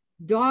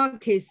dog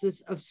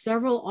cases of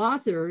several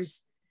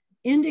authors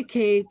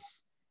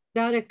indicates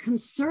that a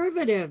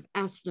conservative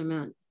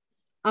estimate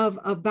of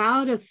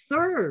about a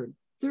third,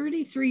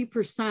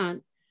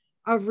 33%,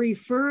 of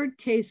referred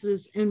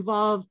cases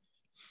involve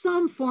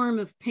some form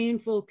of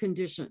painful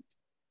condition.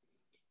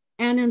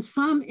 And in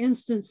some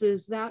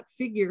instances, that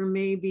figure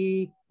may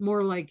be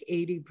more like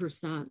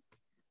 80%.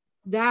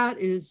 That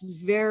is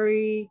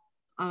very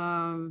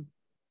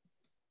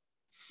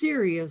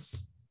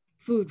serious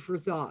food for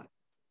thought.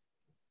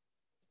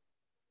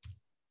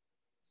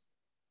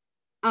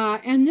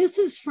 And this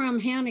is from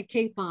Hannah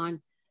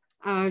Capon.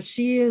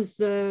 She is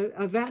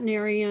a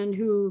veterinarian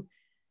who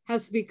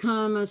has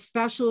become a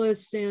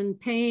specialist in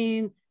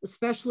pain,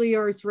 especially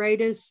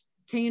arthritis,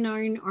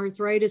 canine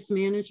arthritis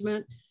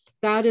management.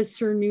 That is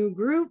her new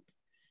group.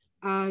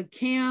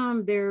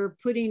 CAM, they're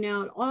putting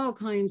out all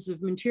kinds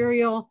of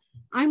material.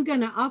 I'm going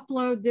to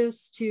upload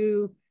this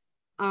to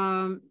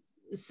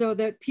so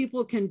that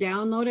people can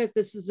download it.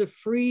 This is a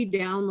free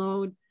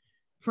download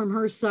from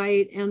her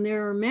site, and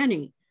there are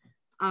many.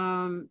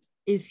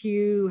 If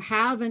you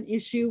have an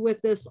issue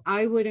with this,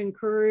 I would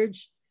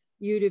encourage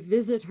you to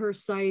visit her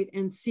site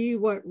and see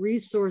what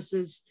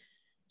resources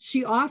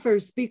she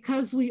offers,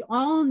 because we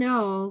all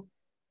know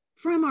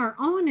from our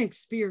own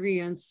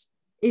experience,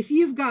 if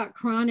you've got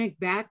chronic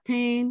back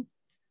pain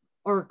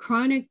or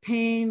chronic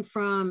pain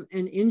from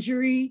an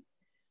injury,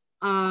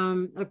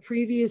 a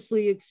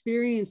previously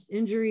experienced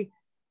injury,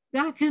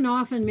 that can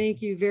often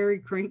make you very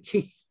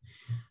cranky.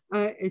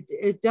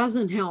 It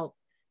doesn't help.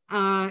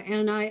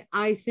 And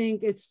I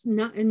think it's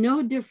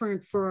no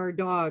different for our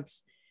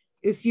dogs.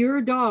 If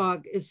your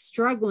dog is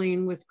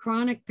struggling with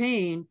chronic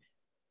pain,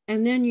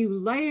 and then you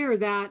layer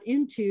that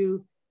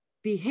into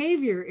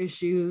behavior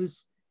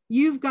issues,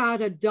 you've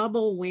got a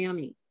double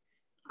whammy.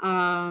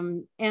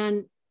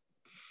 And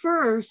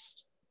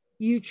first,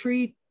 you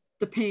treat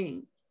the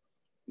pain.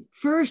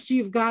 First,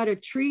 you've got to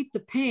treat the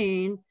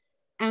pain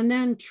and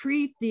then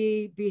treat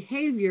the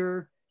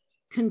behavior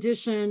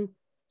condition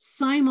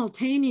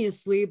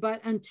simultaneously.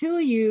 But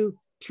until you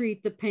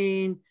treat the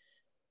pain,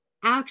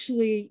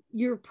 actually,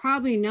 you're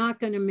probably not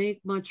going to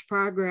make much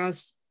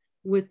progress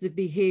with the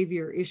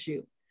behavior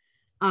issue.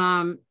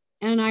 And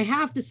I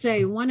have to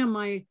say, one of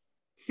my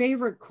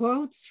favorite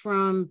quotes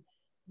from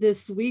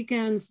this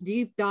weekend's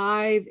deep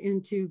dive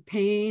into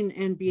pain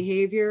and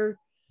behavior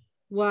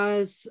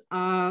was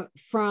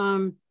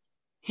from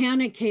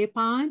Hannah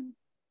Capon,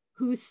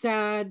 who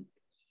said,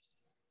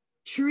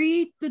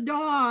 "Treat the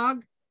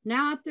dog,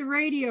 not the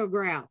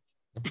radiograph."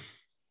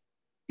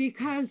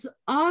 Because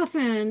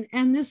often,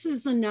 and this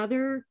is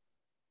another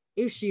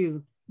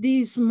issue,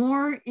 these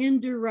more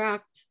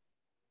indirect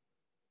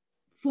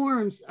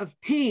forms of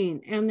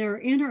pain and their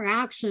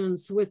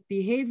interactions with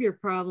behavior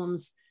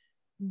problems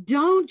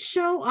don't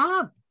show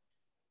up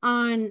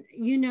on,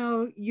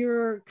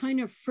 your kind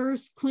of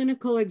first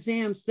clinical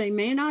exams. They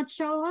may not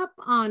show up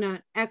on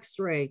an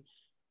X-ray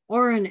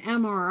or an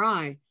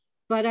MRI,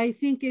 but I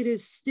think it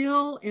is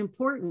still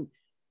important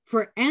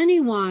for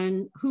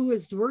anyone who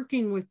is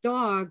working with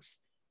dogs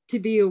to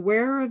be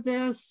aware of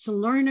this, to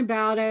learn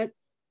about it,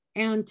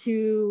 and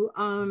to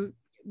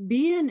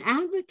be an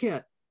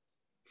advocate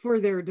for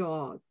their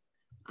dog.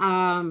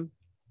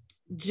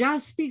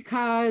 Just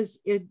because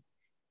it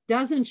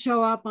doesn't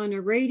show up on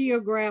a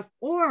radiograph,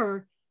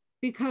 or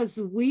because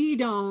we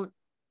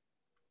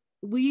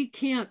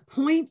can't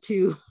point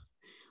to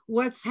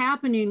what's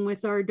happening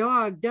with our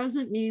dog,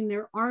 doesn't mean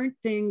there aren't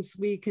things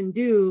we can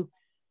do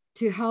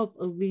to help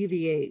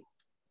alleviate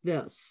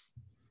this.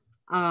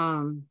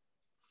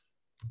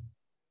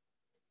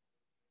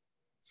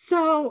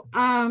 So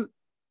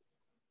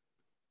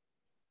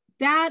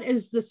that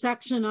is the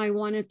section I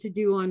wanted to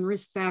do on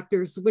risk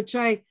factors, which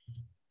I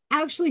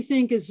actually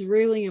think is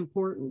really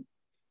important,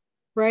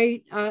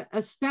 right?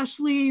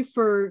 Especially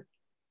for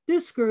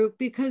this group,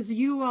 because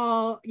you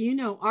all,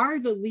 are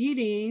the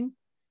leading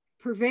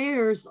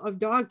purveyors of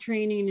dog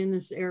training in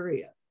this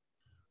area.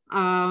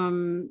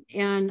 And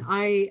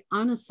I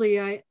honestly,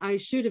 I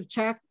should have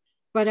checked,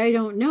 but I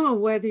don't know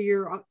whether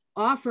you're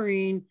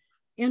offering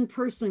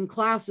in-person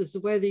classes,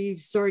 whether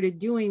you've started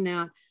doing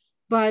that.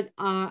 But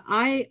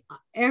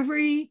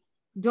every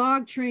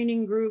dog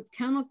training group,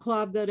 kennel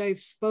club that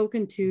I've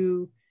spoken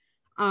to,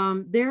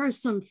 there are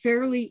some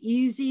fairly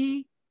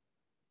easy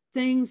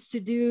things to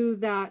do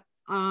that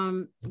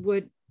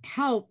would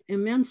help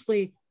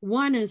immensely.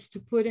 One is to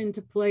put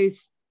into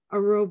place a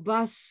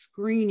robust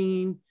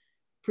screening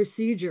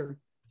procedure.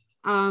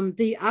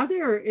 The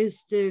other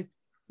is to,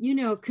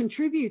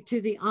 contribute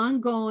to the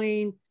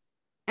ongoing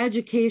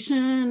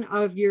education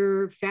of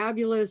your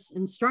fabulous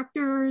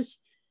instructors,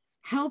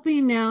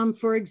 helping them,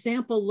 for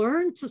example,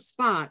 learn to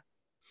spot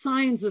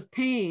signs of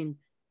pain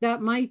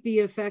that might be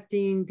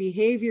affecting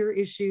behavior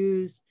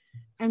issues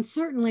and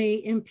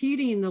certainly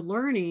impeding the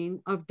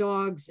learning of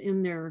dogs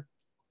in their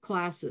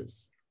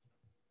classes.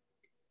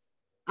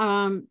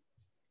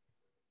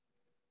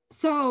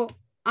 So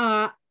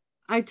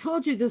I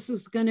told you this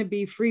was going to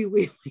be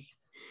freewheeling.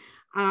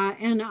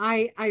 And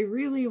I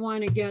really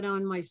want to get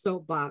on my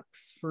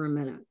soapbox for a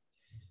minute.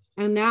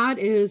 And that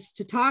is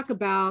to talk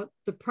about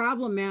the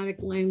problematic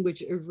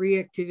language of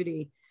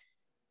reactivity.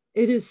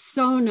 It is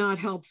so not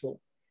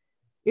helpful.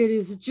 It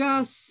is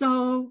just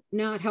so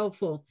not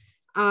helpful.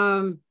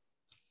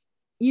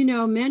 You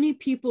know, many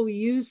people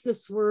use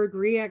this word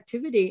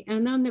reactivity,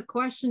 and then the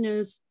question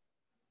is,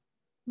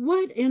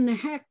 what in the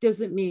heck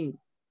does it mean?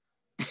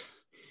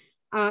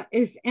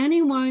 If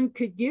anyone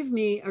could give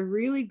me a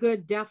really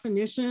good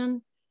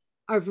definition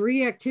of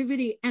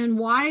reactivity and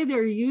why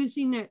they're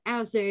using it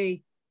as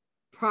a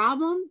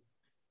problem,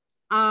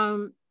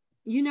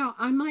 you know,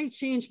 I might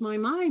change my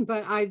mind,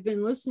 but I've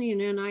been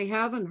listening and I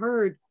haven't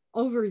heard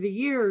over the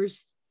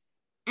years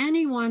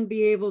anyone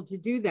be able to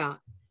do that,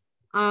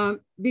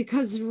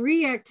 because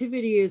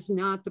reactivity is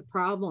not the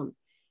problem.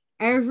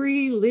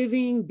 Every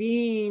living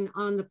being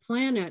on the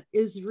planet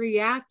is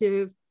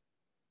reactive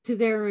to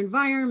their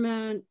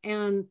environment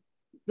and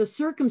the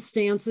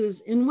circumstances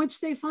in which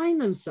they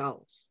find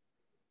themselves.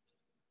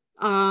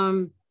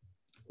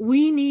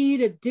 We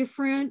need a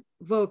different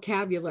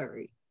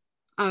vocabulary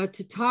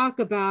to talk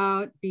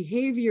about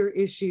behavior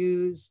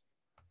issues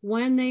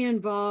when they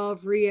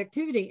involve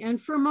reactivity.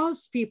 And for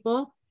most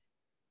people,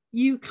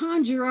 you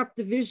conjure up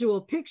the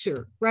visual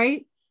picture,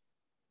 right?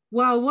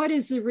 Well, what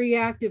is a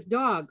reactive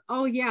dog?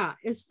 Oh yeah,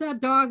 it's that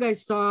dog I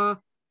saw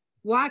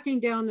walking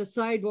down the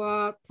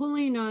sidewalk,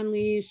 pulling on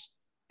leash,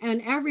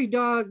 and every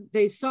dog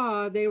they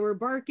saw, they were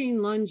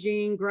barking,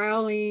 lunging,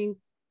 growling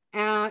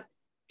at,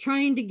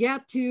 trying to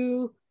get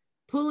to,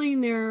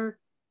 pulling their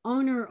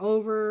owner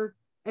over,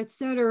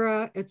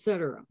 etc.,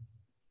 etc.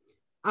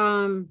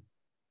 I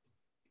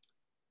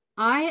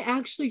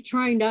actually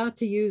try not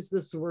to use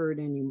this word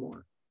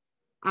anymore.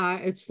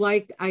 It's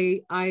like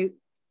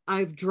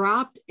I've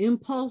dropped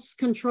impulse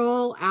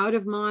control out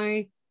of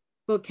my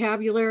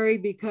vocabulary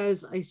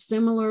because I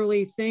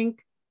similarly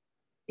think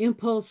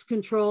impulse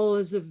control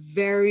is a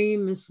very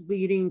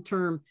misleading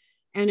term.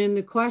 And in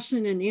the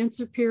question and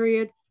answer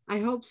period, I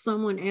hope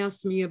someone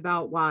asks me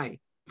about why.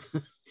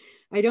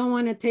 I don't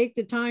want to take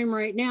the time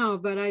right now,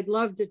 but I'd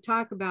love to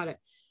talk about it.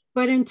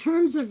 But in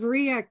terms of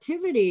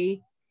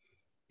reactivity,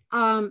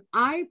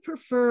 I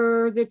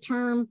prefer the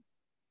term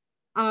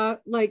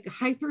like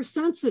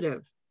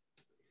hypersensitive.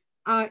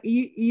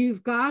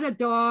 You've got a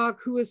dog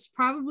who is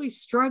probably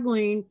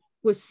struggling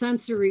with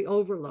sensory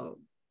overload,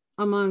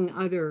 among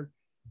other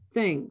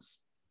things.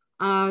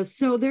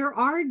 So there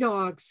are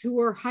dogs who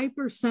are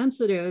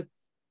hypersensitive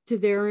to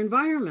their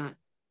environment.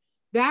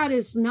 That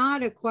is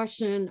not a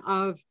question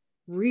of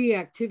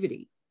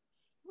reactivity.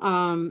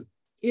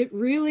 It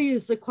really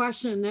is a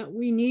question that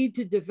we need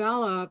to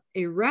develop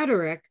a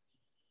rhetoric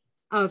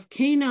of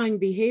canine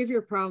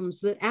behavior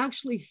problems that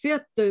actually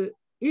fit the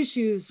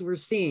issues we're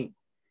seeing.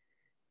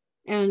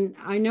 And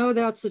I know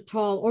that's a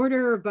tall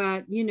order,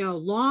 but you know,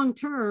 long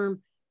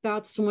term,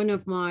 that's one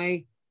of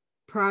my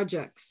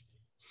projects.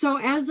 So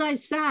as I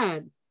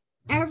said,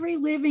 every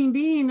living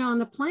being on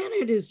the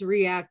planet is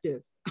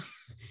reactive.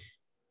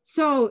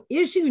 So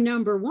issue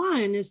number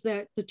one is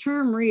that the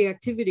term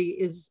reactivity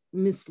is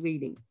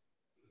misleading.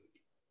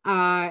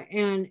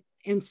 And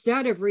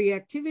instead of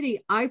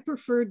reactivity, I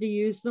prefer to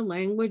use the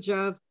language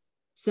of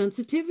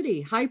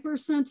sensitivity,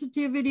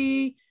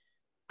 hypersensitivity.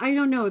 I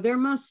don't know, there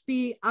must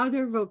be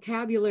other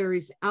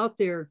vocabularies out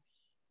there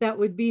that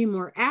would be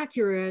more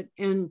accurate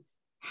and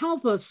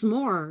help us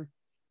more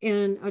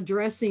in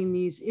addressing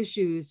these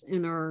issues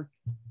in our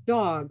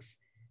dogs.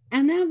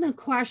 And then the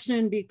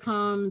question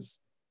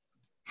becomes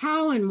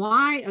how and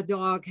why a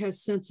dog has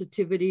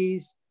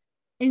sensitivities,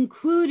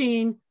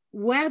 including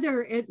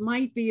whether it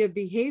might be a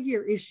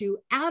behavior issue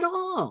at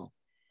all.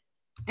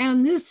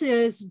 And this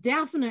is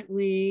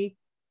definitely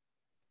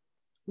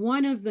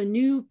one of the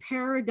new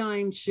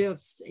paradigm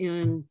shifts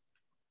in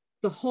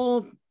the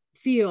whole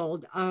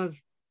field of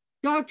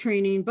dog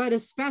training, but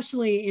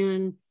especially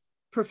in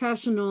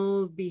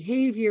professional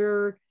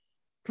behavior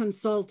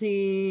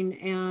consulting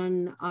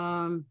and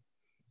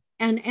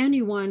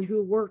anyone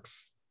who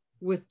works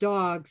with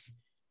dogs,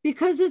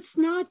 because it's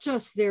not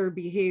just their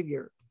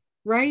behavior,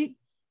 right?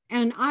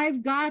 And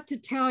I've got to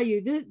tell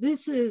you,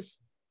 this is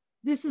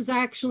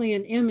actually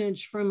an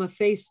image from a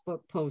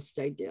Facebook post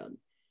I did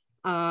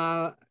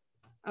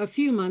a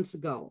few months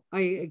ago.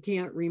 I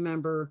can't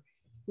remember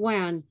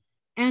when.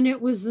 And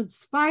it was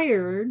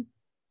inspired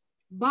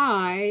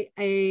by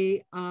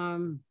a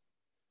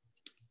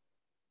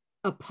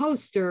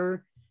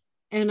poster,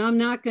 and I'm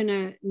not going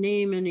to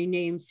name any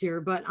names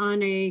here, but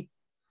on a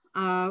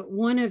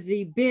one of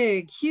the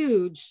big,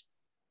 huge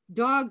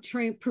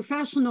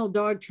professional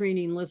dog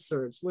training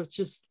listservs, let's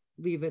just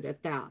leave it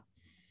at that,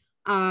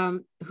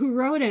 who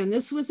wrote in,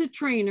 this was a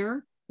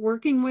trainer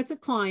working with a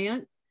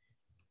client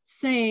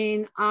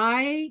saying,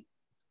 I'm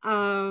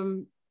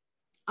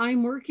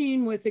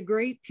working with a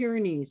Great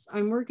Pyrenees.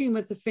 I'm working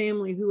with a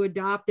family who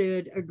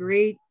adopted a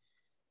Great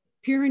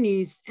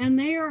Pyrenees, and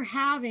they are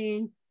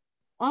having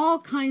all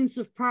kinds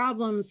of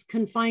problems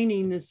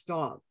confining this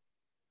dog.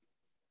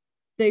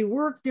 They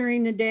work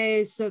during the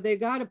day, so they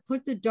got to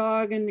put the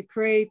dog in the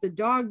crate. The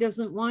dog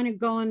doesn't want to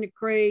go in the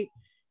crate.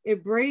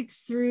 It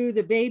breaks through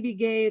the baby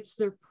gates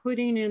they're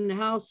putting in the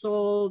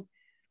household.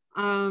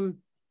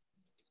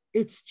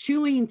 It's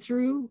chewing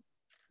through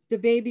the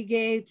baby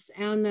gates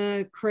and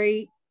the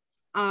crate.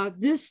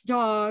 This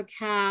dog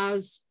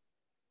has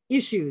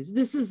issues.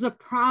 This is a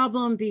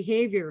problem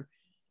behavior,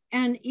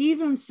 and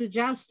even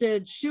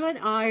suggested, should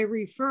I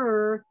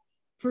refer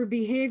for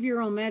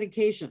behavioral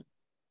medication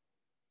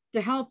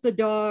to help the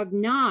dog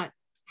not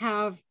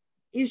have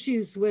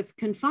issues with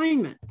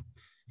confinement?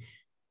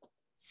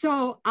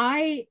 So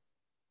I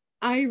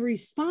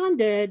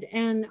responded,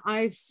 and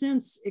I've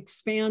since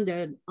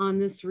expanded on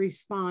this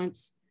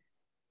response.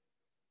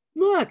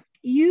 Look,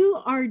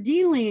 you are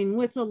dealing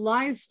with a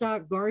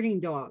livestock guarding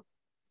dog.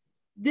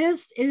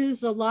 This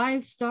is a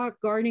livestock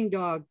guarding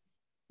dog.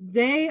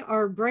 They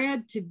are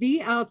bred to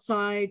be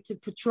outside, to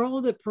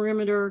patrol the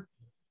perimeter,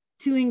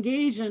 to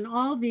engage in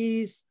all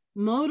these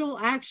modal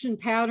action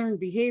pattern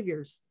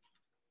behaviors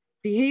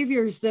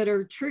that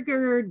are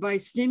triggered by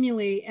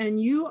stimuli, and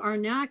you are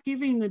not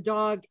giving the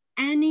dog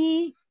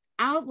any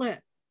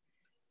outlet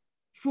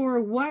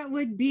for what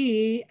would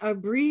be a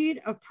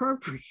breed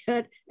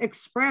appropriate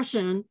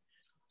expression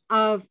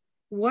of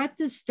what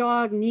this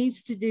dog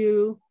needs to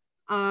do,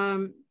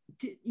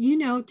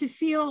 to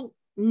feel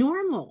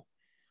normal,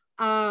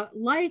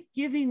 like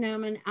giving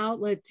them an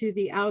outlet to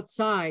the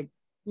outside,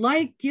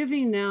 like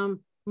giving them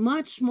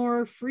much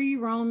more free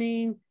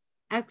roaming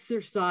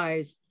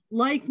exercise,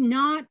 like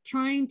not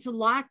trying to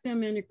lock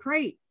them in a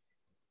crate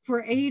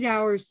for 8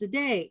 hours a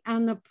day.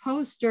 And the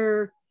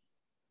poster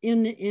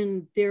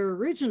in their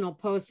original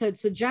post had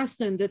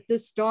suggested that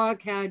this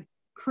dog had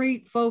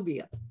crate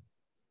phobia,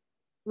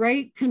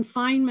 right?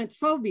 Confinement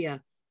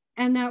phobia,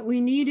 and that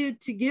we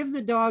needed to give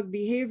the dog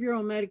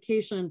behavioral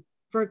medication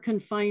for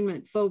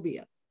confinement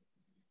phobia.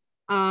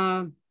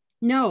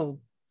 No,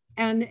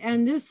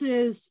 and this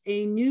is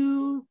a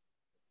new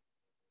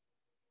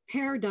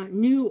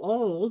paradigm,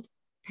 old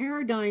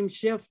paradigm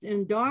shift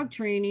in dog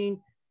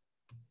training.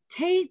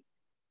 Take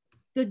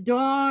the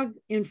dog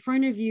in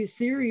front of you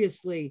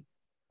seriously.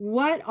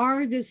 What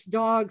are this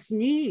dog's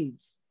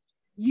needs?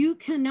 You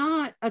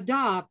cannot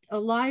adopt a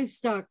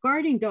livestock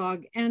guarding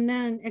dog and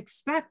then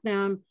expect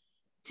them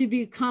to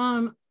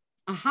become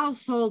a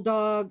household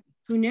dog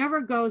who never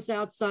goes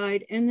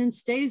outside and then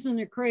stays in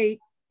a crate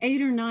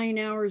 8 or 9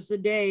 hours a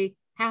day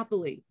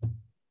happily.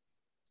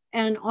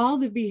 And all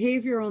the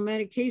behavioral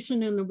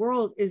medication in the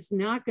world is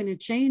not going to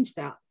change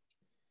that.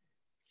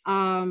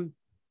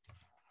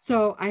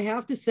 So I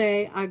have to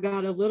say, I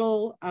got a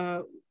little,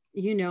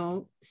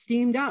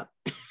 steamed up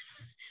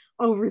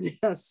over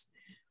this.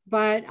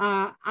 But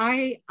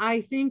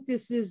I think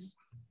this is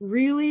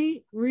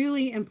really,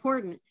 really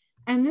important.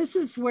 And this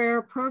is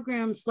where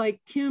programs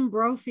like Kim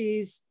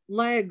Brophy's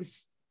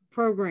LEGS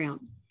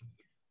program,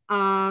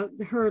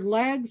 her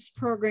LEGS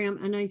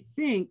program, and I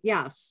think,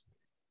 yes,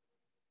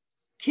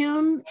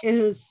 Kim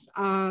is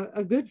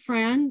a good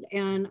friend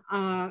and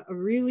a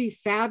really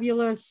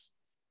fabulous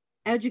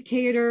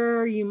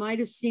educator. You might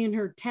have seen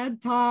her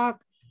TED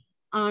Talk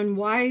on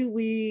why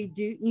we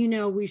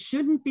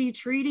shouldn't be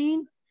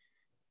treating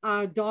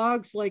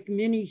dogs like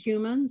mini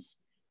humans.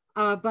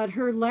 But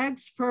her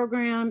LEGS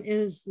program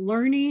is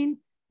learning,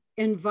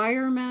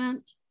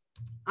 environment,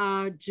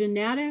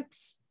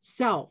 genetics,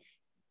 self.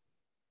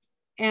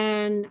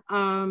 And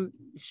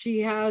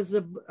she has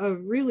a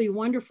really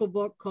wonderful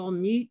book called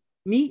Meet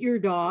Your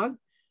Dog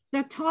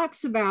that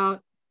talks about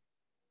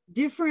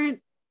different,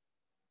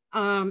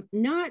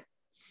 not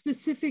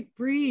specific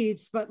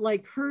breeds, but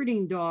like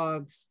herding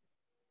dogs,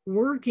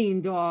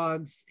 working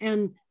dogs,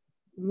 and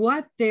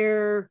what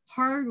their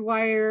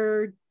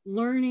hardwired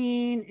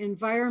learning,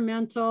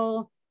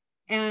 environmental,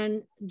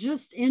 and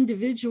just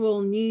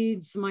individual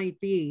needs might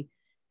be,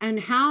 and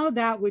how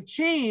that would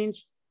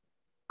change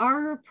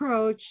our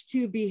approach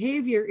to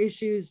behavior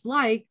issues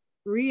like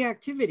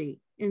reactivity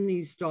in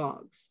these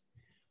dogs.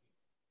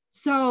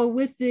 So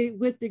with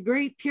the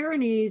Great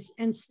Pyrenees,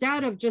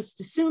 instead of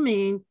just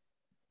assuming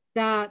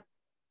that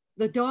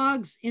the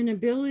dog's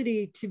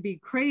inability to be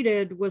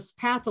crated was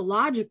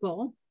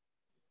pathological,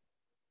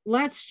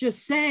 let's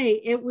just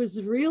say it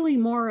was really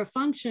more a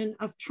function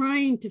of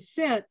trying to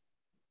fit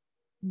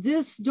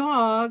this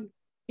dog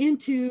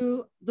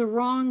into the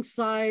wrong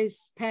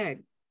size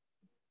peg.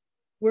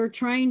 We're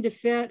trying to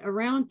fit a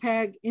round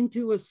peg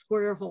into a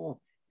square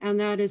hole, and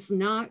that is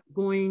not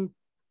going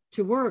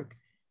to work.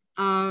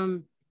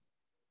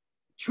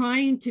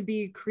 Trying to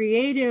be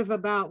creative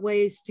about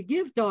ways to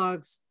give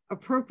dogs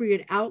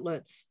appropriate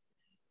outlets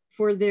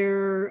for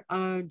their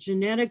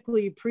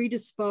genetically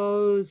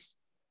predisposed,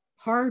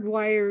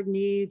 hardwired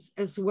needs,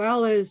 as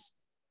well as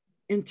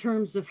in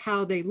terms of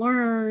how they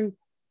learn,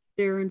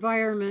 their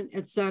environment,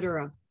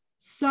 etc.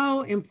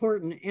 So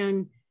important.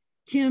 And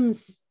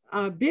Kim's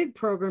big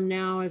program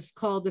now is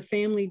called the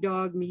Family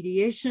Dog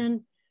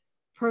Mediation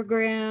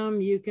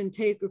Program. You can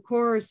take a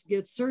course,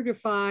 get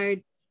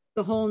certified,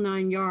 the whole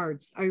 9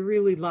 yards. I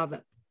really love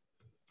it.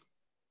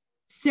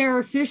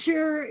 Sarah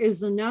Fisher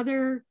is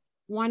another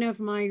one of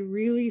my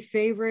really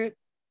favorite,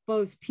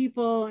 both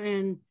people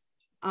and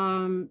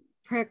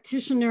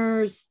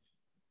practitioners.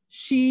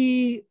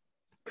 She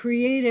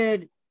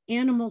created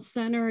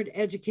animal-centered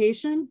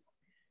education,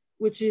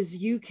 which is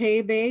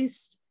UK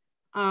based.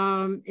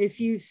 If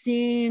you've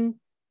seen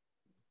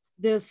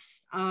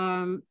this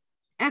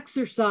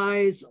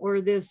exercise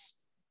or this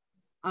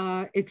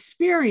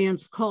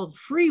experience called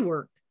free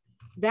work,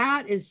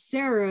 that is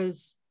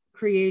Sarah's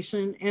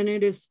creation, and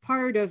it is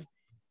part of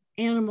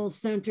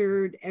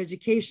animal-centered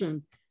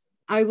education.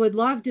 I would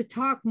love to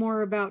talk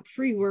more about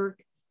free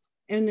work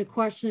in the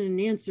question and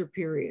answer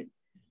period,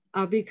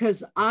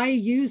 because I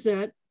use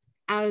it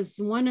as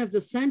one of the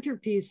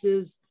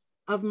centerpieces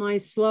of my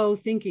slow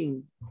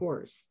thinking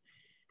course.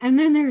 And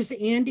then there's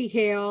Andy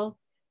Hale,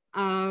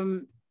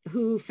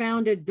 who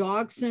founded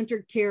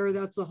Dog-Centered Care.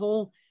 That's a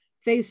whole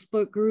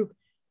Facebook group,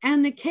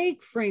 and the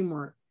CAKE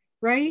framework,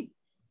 right?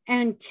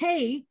 And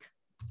CAKE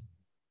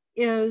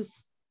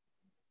is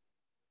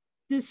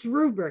this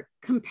rubric: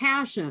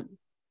 compassion,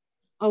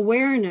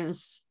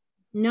 awareness,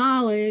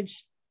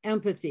 knowledge,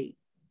 empathy.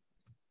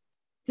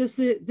 This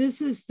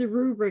is the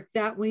rubric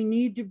that we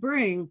need to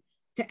bring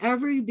to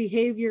every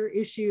behavior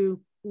issue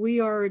we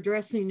are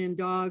addressing in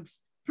dogs,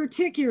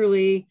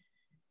 particularly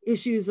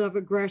issues of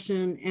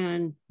aggression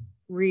and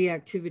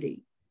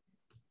reactivity.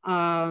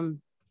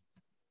 And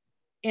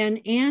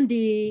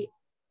Andy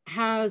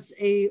has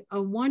a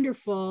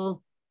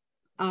wonderful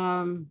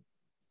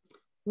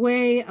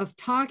way of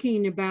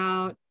talking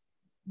about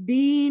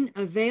being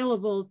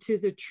available to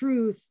the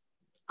truth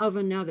of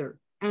another.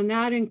 And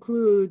that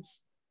includes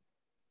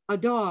a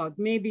dog,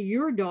 maybe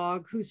your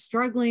dog who's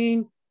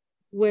struggling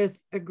with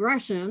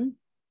aggression.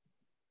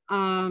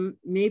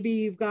 Maybe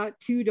you've got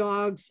 2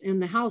 dogs in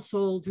the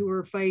household who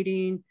are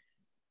fighting.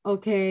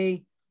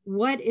 Okay,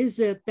 what is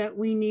it that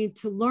we need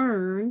to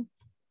learn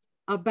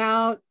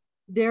about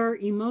their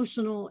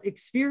emotional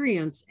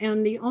experience?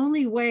 And the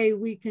only way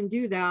we can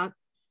do that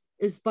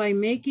is by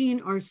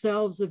making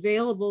ourselves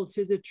available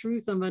to the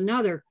truth of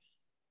another,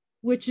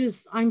 which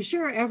is, I'm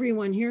sure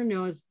everyone here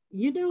knows,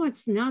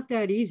 it's not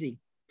that easy.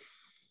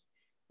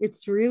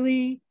 It's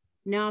really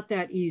not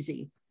that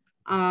easy.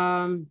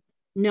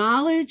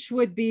 Knowledge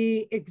would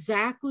be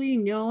exactly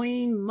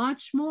knowing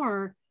much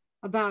more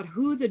about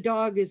who the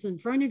dog is in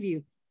front of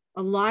you.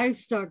 A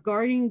livestock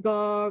guarding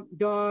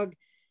dog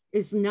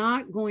is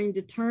not going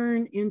to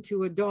turn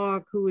into a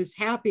dog who is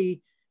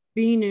happy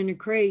being in a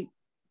crate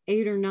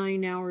 8 or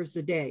 9 hours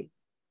a day.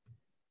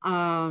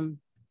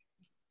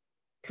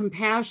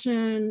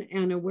 Compassion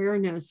and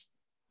awareness,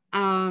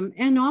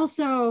 and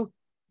also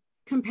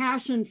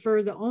compassion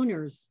for the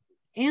owners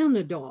and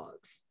the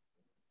dogs,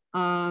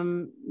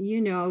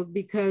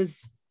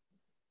 because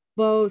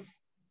both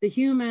the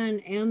human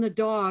and the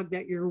dog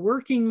that you're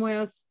working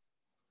with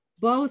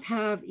both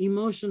have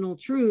emotional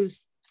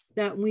truths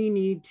that we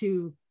need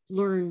to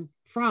learn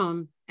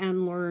from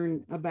and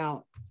learn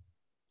about.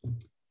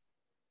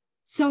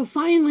 So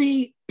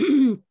finally,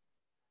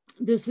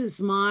 this is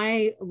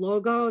my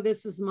logo.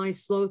 This is my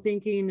Slow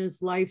Thinking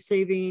is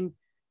Life-Saving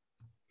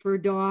for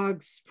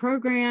Dogs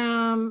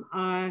program.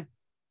 I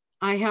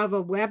have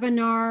a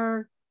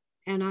webinar,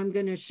 and I'm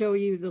going to show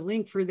you the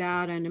link for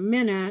that in a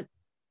minute.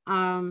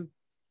 I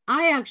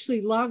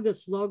actually love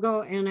this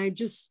logo, and I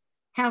just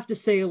have to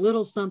say a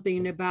little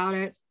something about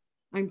it.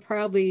 I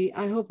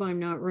hope I'm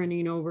not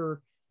running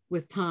over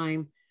with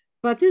time,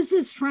 but this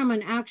is from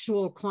an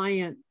actual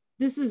client.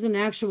 This is an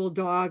actual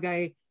dog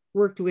I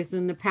worked with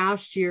in the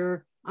past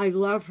year. I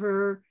love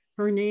her.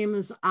 Her name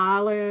is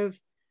Olive.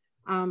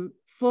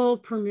 Full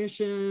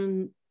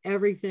permission,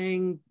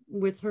 everything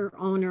with her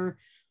owner.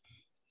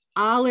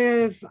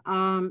 Olive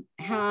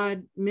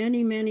had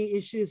many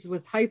issues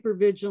with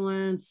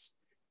hypervigilance,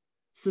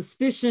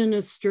 suspicion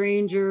of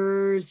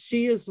strangers.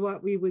 She is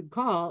what we would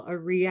call a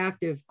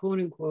reactive, quote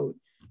unquote,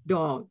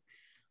 dog.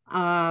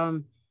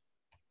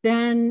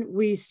 Then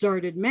we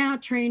started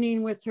mat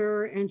training with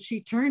her, and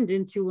she turned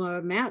into a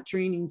mat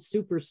training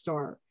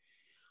superstar.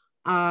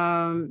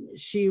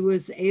 She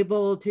was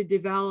able to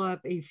develop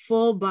a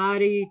full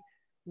body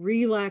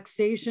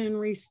relaxation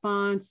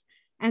response.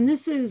 And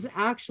this is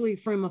actually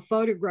from a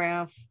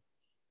photograph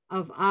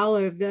of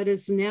Olive that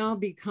has now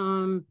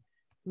become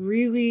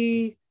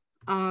really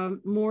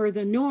more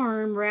the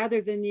norm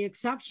rather than the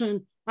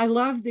exception. I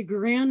love the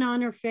grin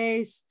on her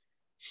face.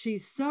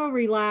 She's so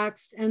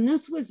relaxed. And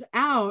this was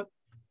out.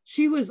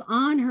 She was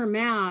on her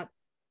mat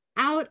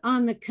out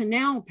on the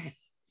canal path,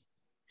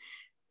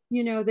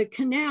 the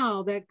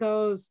canal that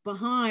goes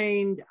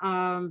behind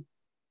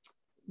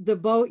the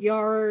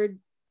boatyard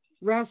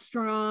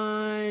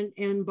restaurant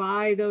and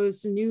by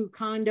those new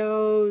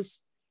condos.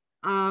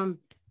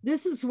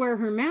 This is where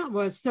her mat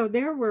was. So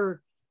there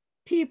were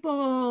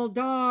people,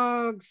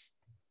 dogs,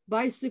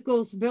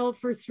 bicycles built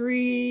for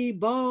 3,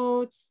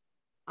 boats.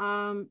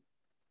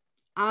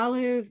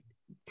 Olive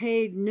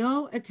paid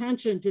no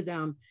attention to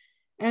them.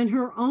 And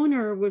her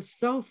owner was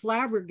so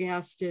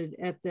flabbergasted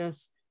at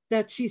this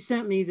that she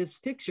sent me this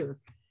picture.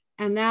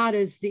 And that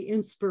is the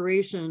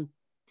inspiration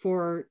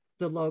for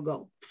the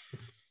logo.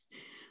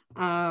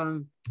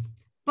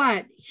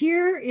 But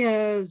here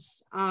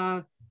is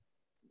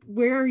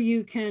where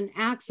you can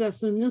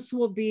access, and this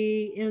will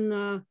be in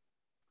the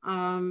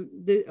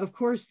of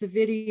course, the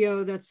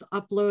video that's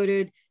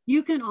uploaded.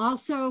 You can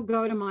also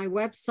go to my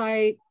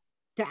website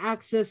to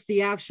access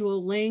the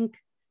actual link,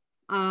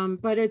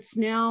 but it's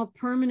now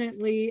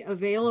permanently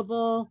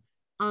available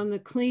on the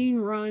Clean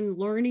Run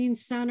Learning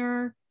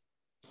Center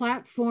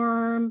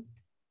platform.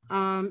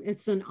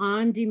 It's an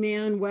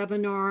on-demand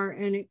webinar,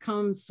 and it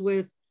comes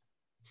with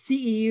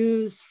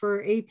CEUs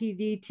for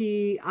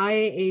APDT,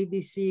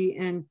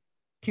 IAABC, and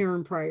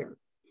Karen Pryor.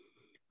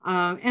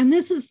 And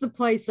this is the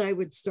place I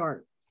would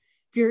start.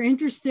 If you're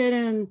interested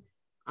in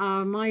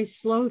my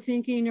slow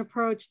thinking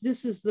approach,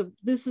 this is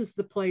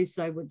the place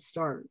I would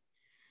start.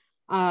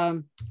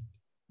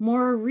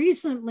 More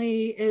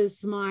recently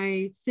is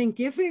my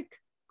Thinkific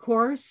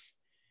course.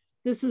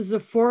 This is a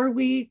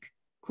 4-week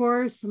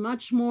course,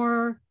 much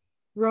more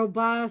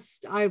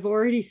robust. I've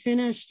already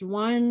finished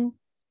one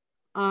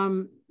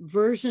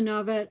version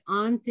of it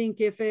on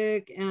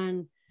Thinkific,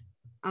 and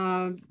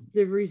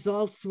the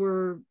results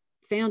were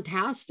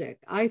fantastic.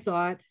 I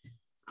thought,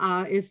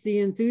 if the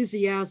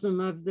enthusiasm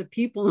of the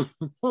people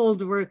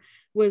involved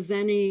was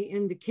any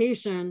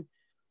indication.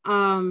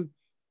 And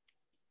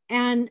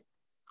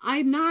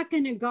I'm not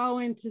going to go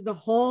into the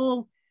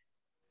whole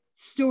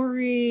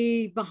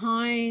story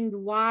behind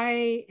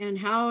why and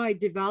how I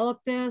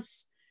developed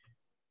this.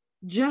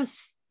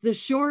 Just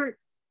the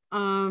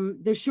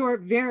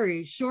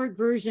very short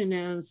version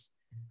is,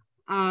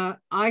 I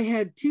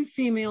had 2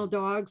 female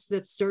dogs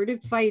that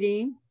started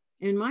fighting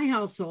in my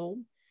household.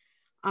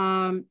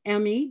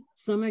 Emmy,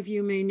 some of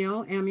you may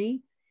know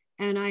Emmy,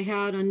 and I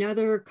had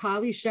another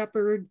Collie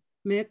Shepherd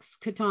mix,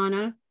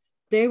 Katana.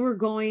 They were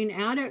going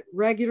at it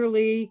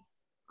regularly,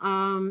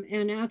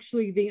 and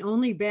actually the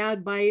only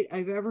bad bite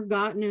I've ever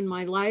gotten in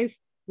my life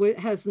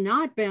has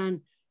not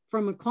been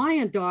from a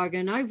client dog,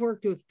 and I've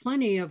worked with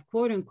plenty of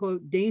quote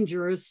unquote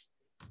dangerous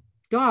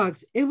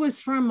dogs. It was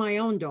from my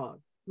own dog,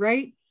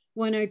 right?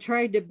 When I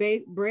tried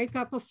to break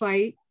up a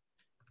fight,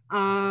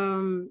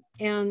 and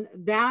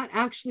that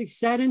actually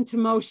set into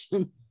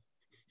motion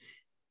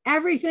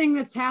everything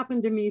that's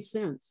happened to me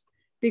since,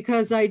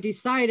 because I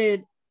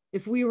decided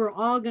if we were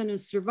all going to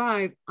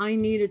survive, I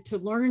needed to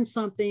learn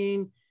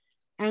something,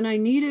 and I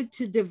needed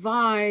to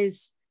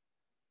devise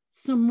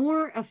some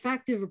more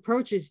effective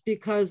approaches,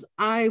 because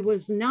I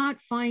was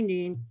not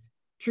finding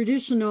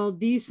traditional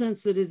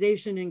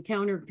desensitization and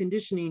counter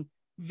conditioning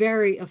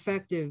very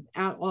effective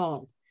at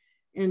all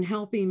in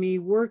helping me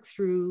work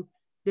through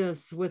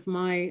this with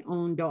my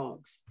own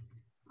dogs.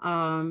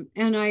 And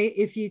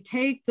if you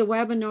take the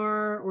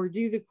webinar or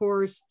do the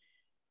course,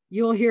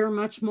 you'll hear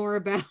much more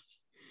about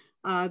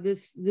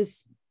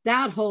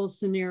that whole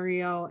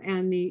scenario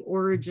and the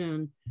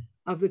origin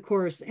of the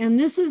course. And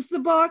this is the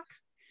book.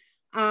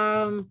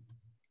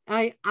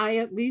 I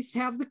at least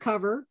have the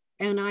cover,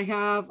 and I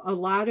have a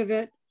lot of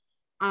it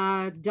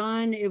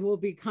done. It will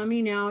be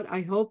coming out,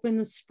 I hope, in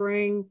the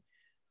spring.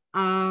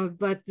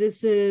 But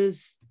this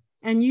is,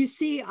 and you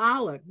see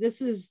Olive,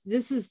 this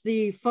is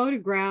the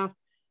photograph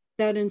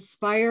that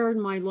inspired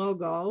my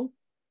logo.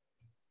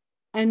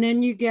 And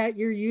then you get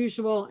your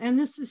usual, and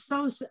this is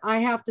so, I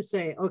have to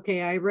say,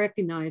 okay, I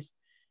recognize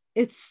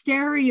it's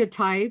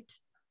stereotyped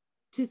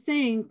to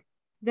think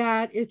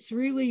that it's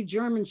really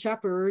German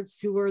Shepherds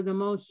who are the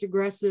most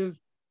aggressive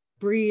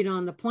breed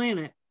on the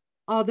planet.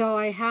 Although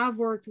I have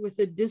worked with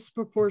a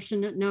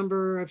disproportionate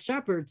number of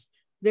Shepherds,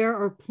 there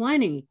are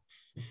plenty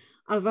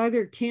of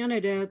other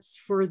candidates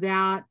for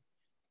that,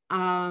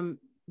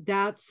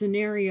 that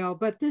scenario.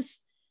 But this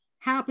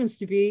happens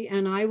to be,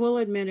 and I will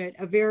admit it,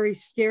 a very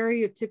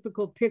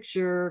stereotypical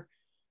picture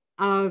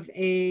of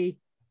a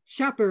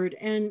Shepherd.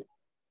 And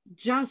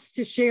just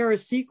to share a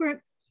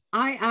secret,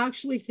 I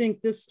actually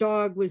think this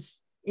dog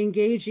was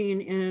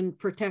engaging in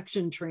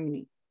protection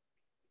training.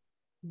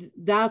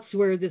 That's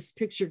where this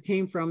picture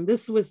came from.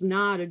 This was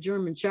not a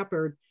German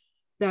Shepherd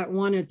that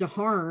wanted to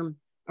harm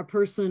a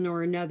person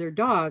or another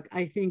dog.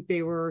 I think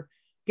they were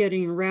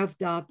getting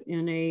revved up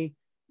in a,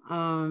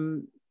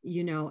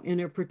 in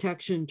a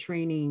protection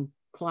training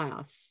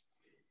class.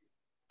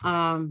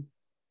 And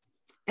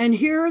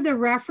here are the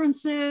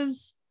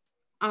references.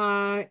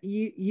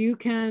 You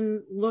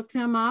can look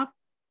them up.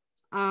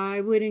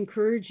 I would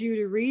encourage you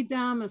to read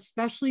them,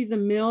 especially the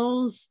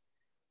Mills,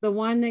 the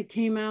one that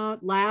came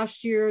out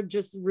last year,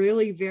 just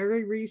really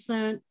very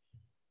recent,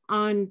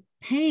 on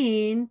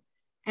pain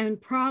and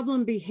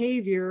problem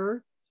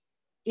behavior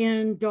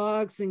in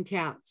dogs and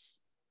cats.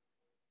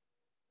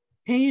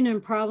 Pain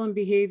and problem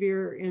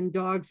behavior in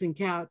dogs and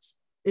cats.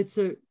 It's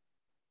a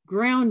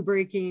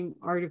groundbreaking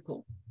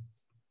article.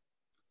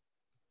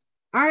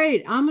 All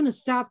right, I'm going to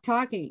stop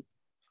talking.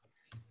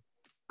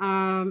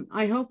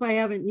 I hope I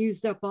haven't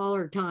used up all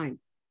our time.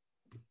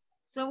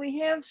 So we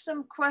have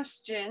some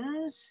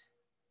questions.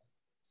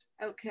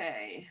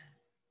 Okay.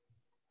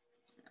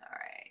 All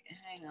right,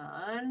 hang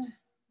on.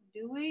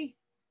 Do we?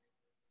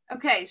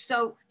 Okay,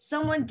 so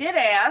someone did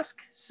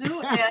ask,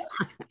 Sue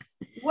asked,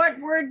 what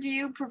word do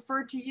you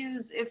prefer to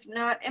use if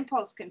not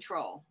impulse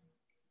control?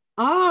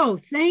 Oh,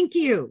 thank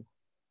you.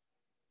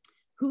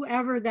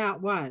 Whoever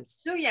that was.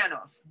 Sue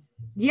Yanov.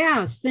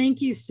 Yes,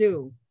 thank you,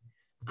 Sue.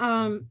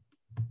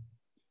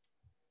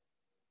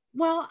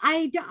 Well,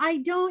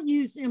 I don't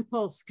use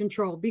impulse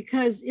control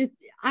because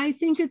I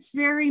think it's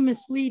very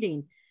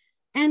misleading.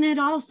 And it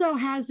also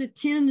has a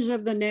tinge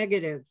of the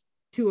negative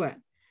to it.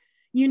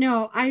 You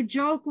know, I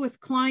joke with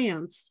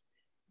clients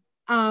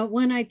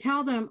when I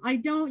tell them I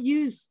don't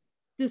use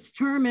this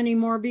term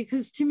anymore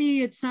because to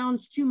me it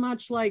sounds too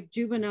much like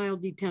juvenile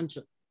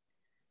detention.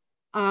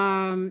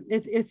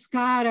 It's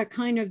got a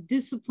kind of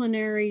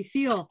disciplinary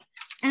feel.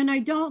 And I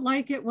don't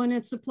like it when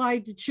it's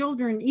applied to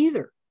children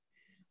either,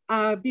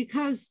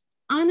 because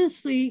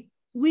honestly,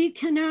 we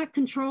cannot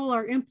control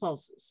our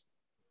impulses.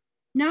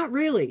 Not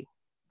really.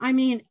 I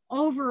mean,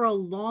 over a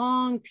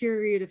long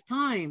period of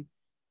time,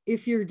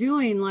 if you're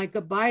doing like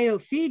a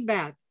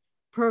biofeedback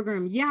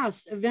program,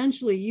 yes,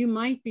 eventually you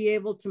might be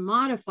able to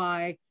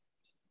modify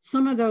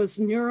some of those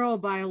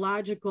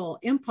neurobiological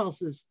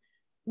impulses.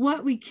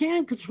 What we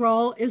can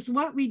control is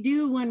what we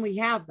do when we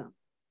have them.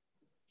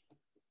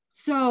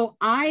 So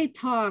I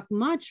talk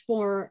much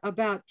more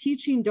about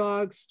teaching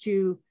dogs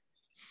to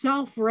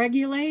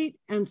self-regulate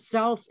and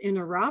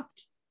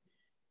self-interrupt,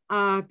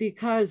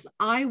 because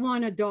I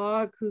want a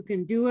dog who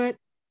can do it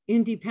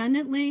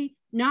independently,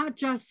 not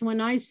just when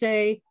I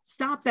say,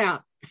 stop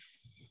that.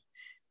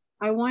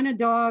 I want a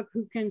dog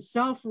who can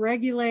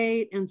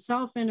self-regulate and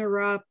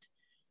self-interrupt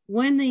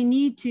when they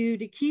need to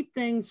keep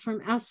things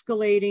from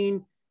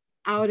escalating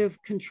out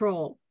of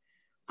control.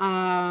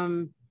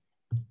 So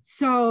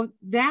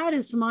that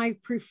is my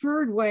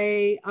preferred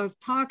way of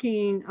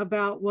talking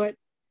about what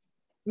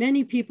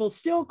many people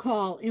still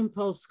call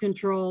impulse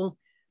control.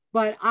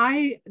 But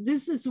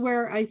this is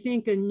where I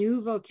think a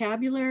new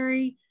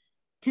vocabulary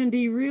can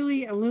be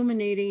really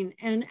illuminating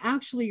and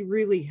actually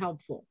really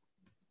helpful.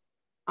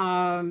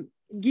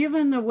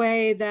 Given the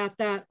way that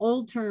that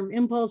old term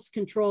impulse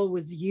control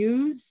was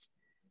used,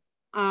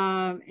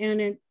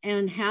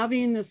 and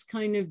having this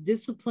kind of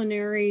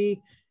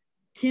disciplinary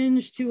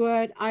tinge to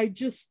it, I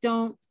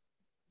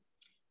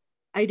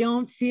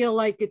don't feel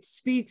like it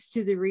speaks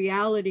to the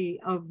reality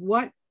of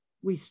what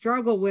we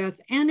struggle with,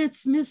 and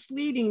it's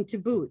misleading to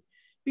boot.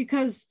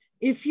 Because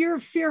if you're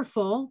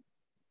fearful,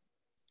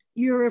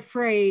 you're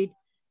afraid,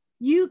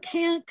 you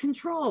can't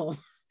control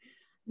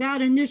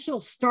that initial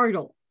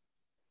startle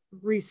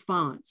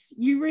response.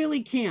 You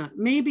really can't.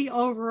 Maybe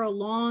over a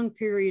long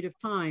period of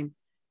time,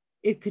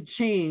 it could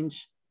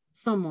change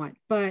somewhat.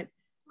 But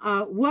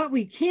what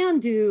we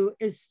can do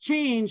is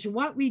change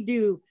what we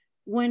do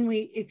when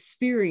we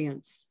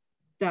experience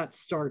that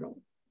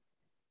startle.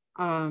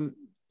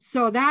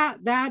 So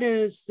that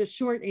is the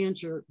short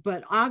answer.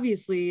 But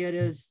obviously,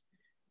 it's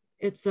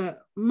a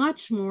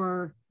much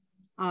more,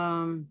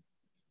 I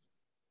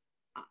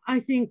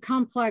think,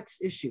 complex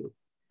issue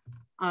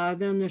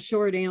than the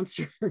short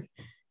answer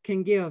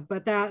can give.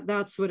 But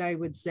that's what I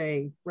would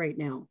say right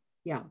now.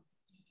 Yeah.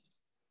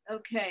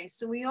 Okay,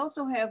 so we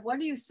also have, what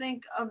do you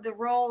think of the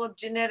role of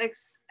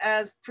genetics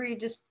as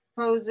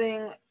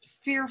predisposing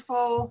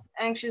fearful,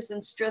 anxious,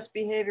 and stressed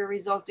behavior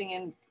resulting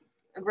in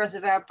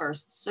aggressive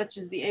outbursts, such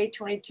as the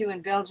A22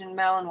 and Belgian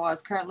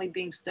Malinois currently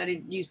being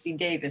studied at UC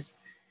Davis?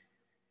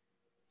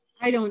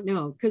 I don't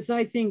know, because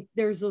I think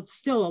there's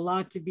still a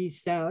lot to be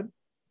said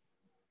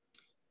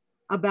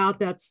about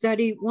that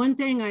study. One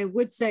thing I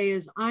would say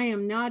is I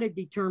am not a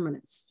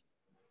determinist,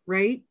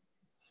 right?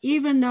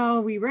 Even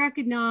though we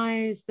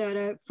recognize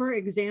that, for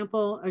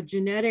example, a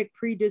genetic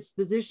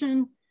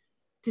predisposition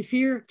to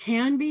fear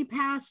can be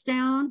passed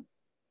down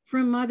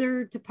from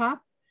mother to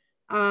pup,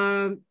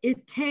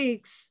 it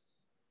takes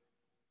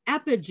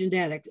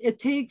epigenetics. It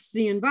takes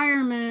the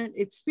environment,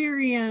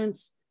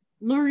 experience,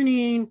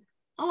 learning,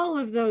 all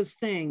of those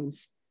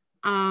things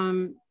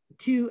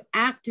to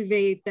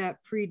activate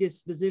that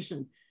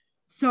predisposition.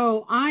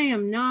 So I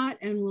am not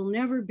and will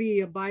never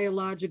be a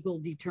biological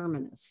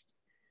determinist.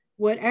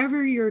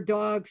 Whatever your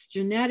dog's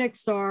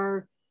genetics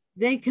are,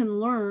 they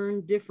can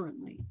learn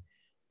differently.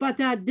 But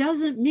that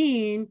doesn't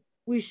mean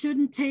we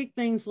shouldn't take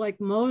things like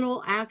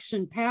modal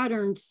action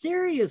patterns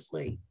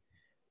seriously.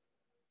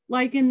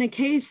 Like in the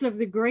case of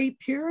the Great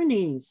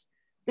Pyrenees,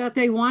 that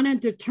they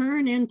wanted to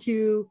turn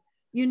into,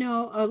 you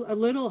know, a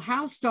little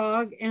house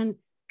dog and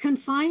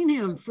confine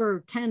him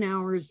for 10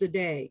 hours a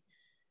day.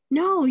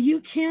 No, you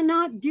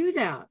cannot do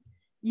that.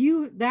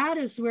 That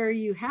is where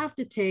you have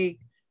to take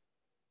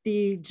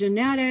the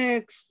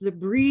genetics, the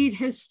breed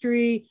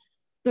history,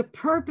 the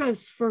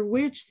purpose for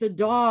which the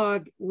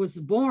dog was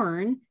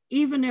born,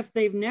 even if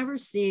they've never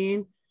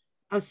seen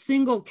a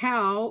single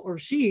cow or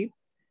sheep,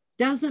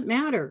 doesn't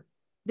matter.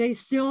 They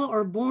still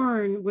are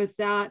born with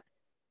that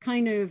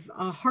kind of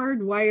a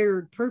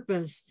hardwired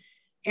purpose.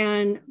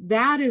 And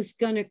that is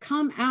going to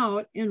come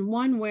out in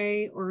one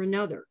way or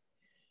another.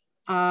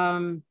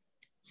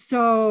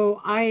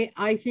 So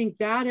I think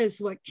that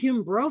is what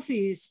Kim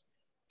Brophy's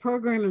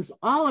program is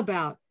all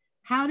about.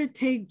 how to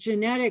take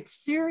genetics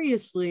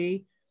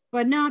seriously,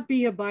 but not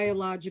be a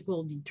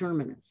biological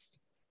determinist.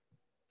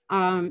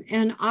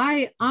 And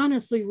I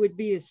honestly would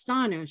be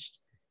astonished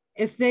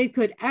if they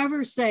could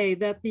ever say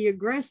that the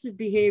aggressive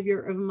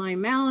behavior of my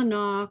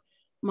Malinois,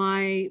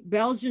 my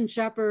Belgian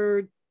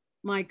Shepherd,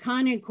 my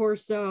Cane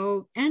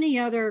Corso, any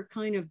other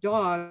kind of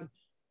dog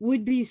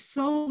would be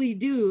solely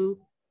due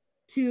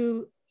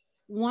to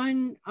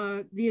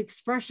the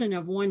expression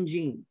of one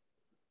gene.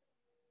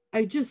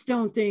 I just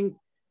don't think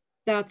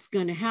that's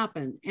going to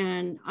happen.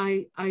 And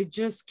I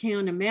just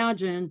can't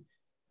imagine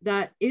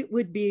that it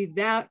would be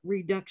that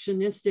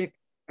reductionistic.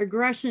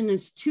 Aggression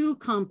is too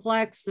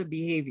complex a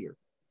behavior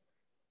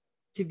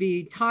to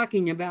be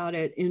talking about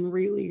it in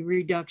really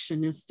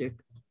reductionistic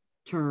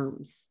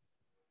terms.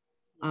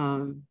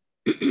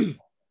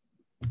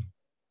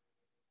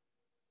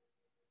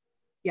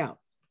 Yeah.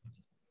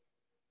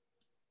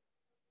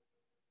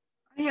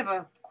 I have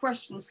a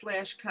question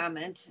 /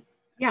 comment.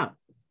 Yeah.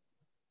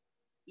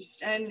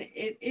 And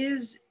it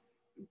is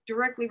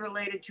directly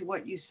related to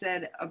what you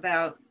said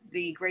about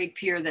the Great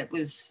Pyr that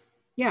was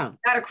not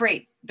a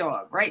crate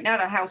dog, right?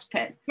 Not a house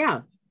pet.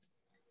 Yeah.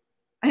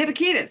 I have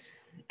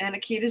Akitas, and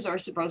Akitas are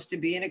supposed to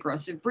be an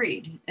aggressive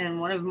breed. And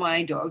one of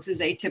my dogs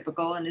is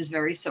atypical and is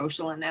very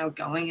social and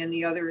outgoing, and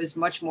the other is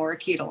much more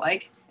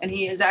Akita-like. And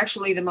he is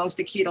actually the most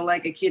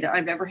Akita-like Akita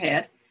I've ever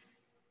had.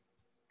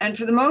 And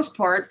for the most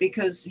part,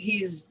 because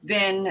he's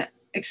been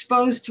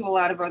exposed to a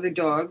lot of other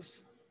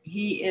dogs,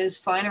 he is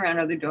fine around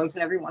other dogs,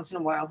 and every once in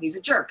a while he's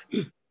a jerk.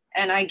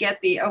 And I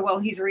get the, oh, well,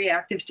 he's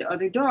reactive to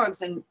other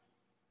dogs. And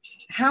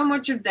how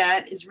much of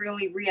that is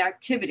really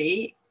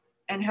reactivity,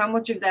 and how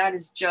much of that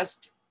is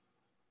just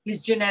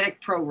his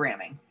genetic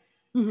programming?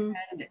 Mm-hmm.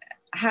 And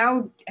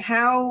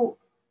how,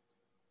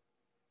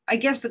 I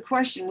guess the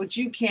question, which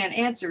you can't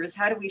answer, is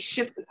how do we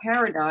shift the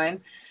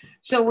paradigm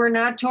so we're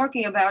not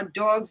talking about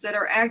dogs that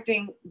are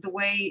acting the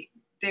way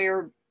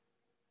they're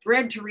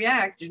bred to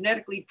react,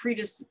 genetically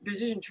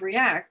predispositioned to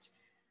react?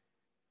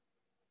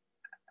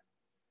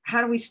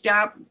 How do we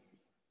stop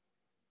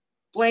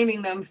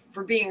blaming them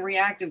for being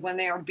reactive when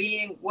they are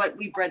being what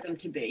we bred them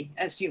to be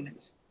as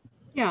humans?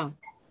 Yeah.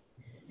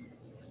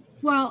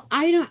 Well,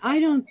 I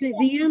don't think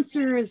the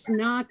answer is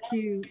not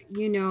to,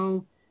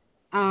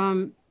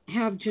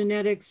 have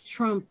genetics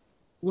trump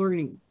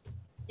learning.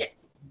 Yeah.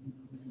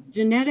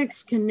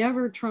 Genetics can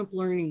never trump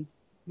learning.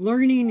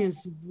 Learning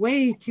is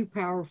way too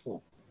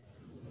powerful.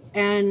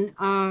 And,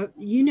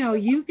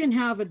 you can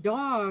have a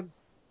dog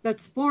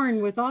that's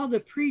born with all the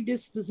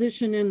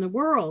predisposition in the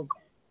world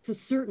to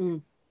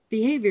certain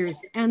behaviors,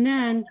 and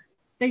then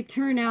they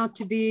turn out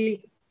to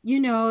be,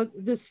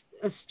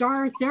 a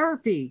star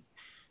therapy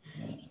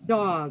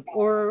dog,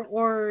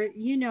 or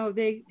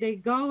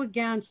they go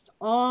against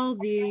all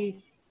the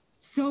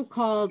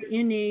so-called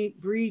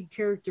innate breed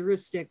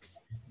characteristics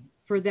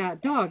for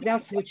that dog.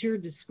 That's what you're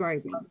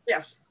describing.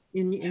 Yes.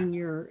 In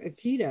your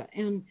Akita.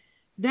 And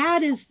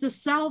that is the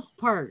self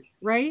part,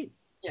 right?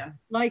 Yeah.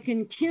 Like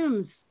in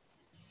Kim's,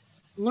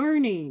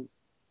 learning,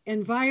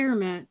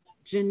 environment,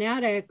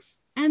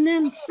 genetics, and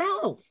then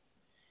self,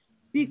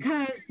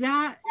 because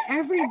that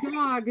every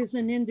dog is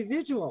an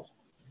individual.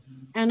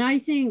 And I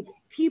think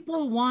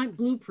people want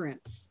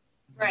blueprints.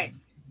 Right.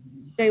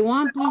 They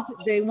want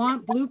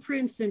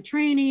blueprints in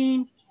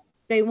training.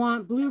 They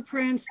want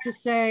blueprints to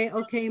say,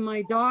 okay,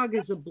 my dog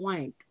is a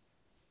blank.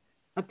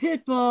 A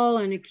pit bull,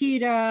 an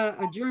Akita,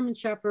 a German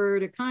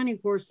Shepherd, a Cane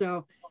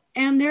Corso,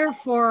 and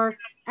therefore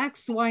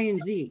X, Y,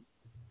 and Z.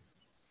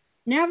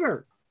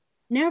 Never,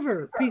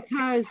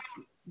 because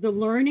the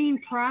learning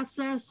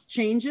process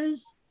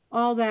changes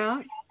all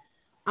that.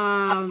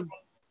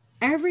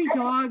 Every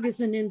dog is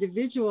an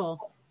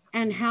individual,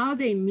 and how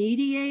they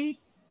mediate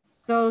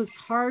those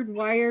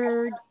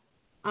hardwired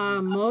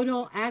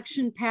modal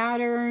action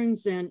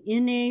patterns and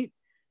innate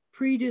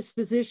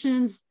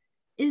predispositions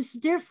is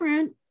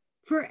different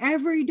for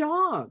every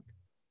dog.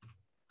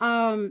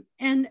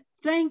 And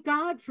thank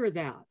God for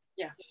that.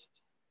 Yeah.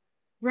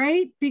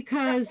 Right?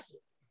 Because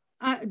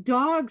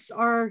dogs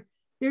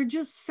they're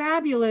just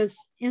fabulous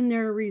in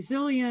their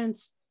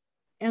resilience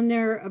and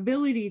their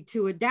ability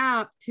to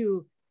adapt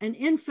to an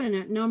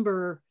infinite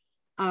number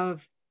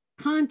of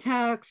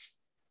contexts,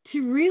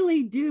 to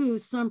really do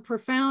some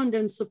profound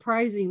and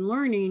surprising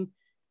learning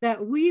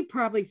that we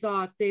probably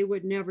thought they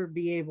would never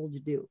be able to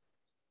do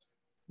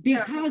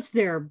because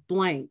they're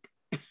blank.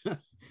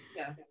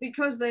 Yeah,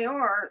 because they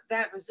are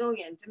that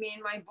resilient. I mean,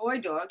 my boy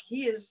dog,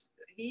 he is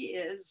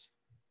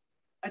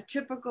a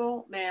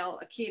typical male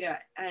Akita,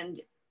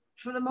 and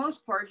for the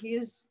most part, he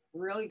is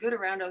really good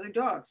around other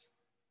dogs.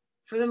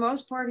 For the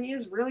most part, he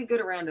is really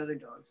good around other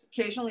dogs.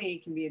 Occasionally, he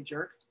can be a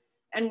jerk,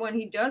 and when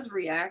he does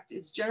react,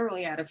 it's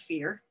generally out of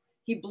fear.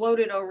 He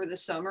bloated over the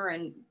summer,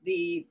 and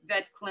the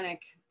vet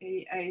clinic,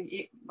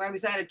 I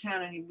was out of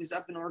town, and he was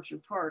up in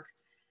Orchard Park,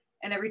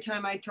 and every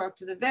time I talked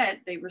to the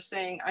vet, they were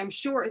saying, I'm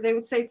sure, they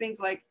would say things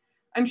like,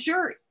 I'm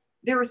sure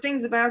there were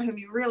things about him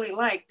you really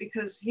liked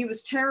because he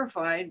was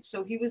terrified,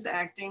 so he was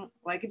acting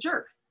like a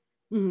jerk.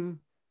 Mm-hmm.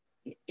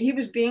 He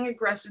was being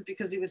aggressive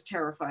because he was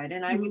terrified.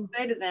 And I would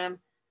say to them,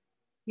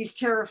 He's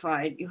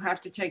terrified. You have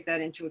to take that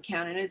into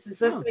account. And it's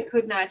as if Oh. they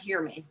could not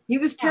hear me. He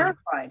was Yeah.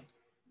 terrified.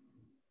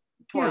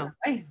 Poor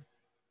guy.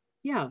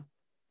 Yeah.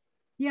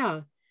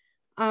 Yeah.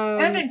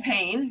 And in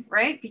pain,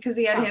 right? Because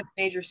he had to Yeah. have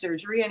major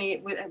surgery, and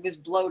he was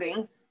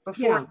bloating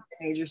before Yeah. he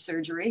had major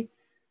surgery.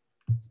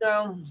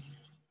 So,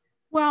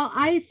 Well,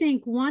 I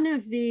think one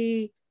of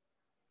the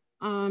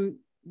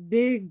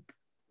big,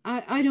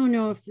 I don't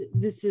know if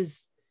this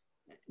is,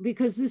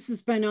 because this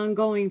has been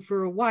ongoing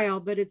for a while,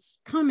 but it's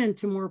come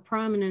into more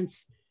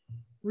prominence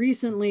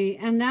recently,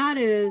 and that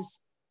is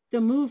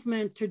the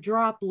movement to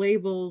drop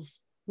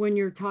labels when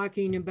you're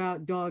talking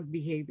about dog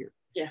behavior.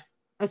 Yeah.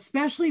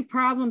 Especially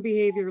problem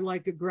behavior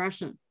like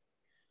aggression.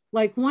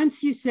 Like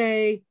once you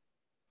say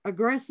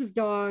aggressive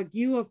dog,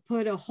 you have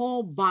put a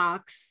whole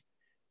box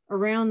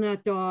around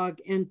that dog,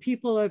 and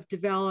people have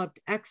developed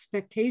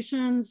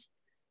expectations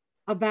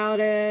about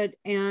it,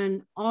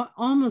 and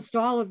almost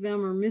all of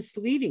them are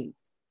misleading.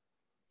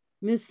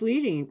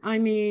 I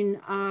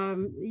mean,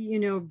 you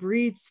know,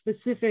 breed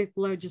specific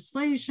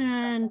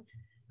legislation,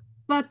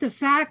 but the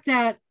fact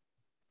that,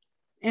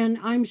 and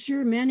I'm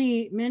sure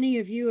many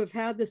of you have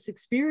had this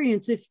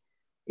experience,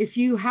 if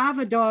you have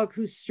a dog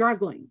who's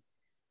struggling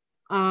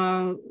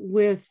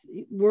with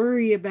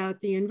worry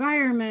about the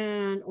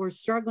environment or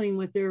struggling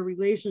with their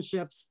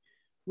relationships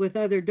with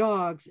other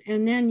dogs,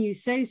 and then you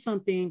say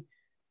something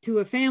to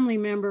a family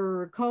member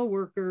or a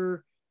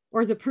coworker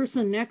or the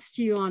person next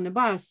to you on the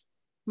bus,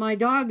 my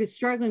dog is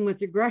struggling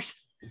with aggression,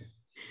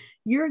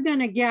 you're going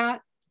to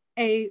get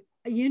a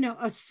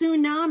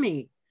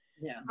tsunami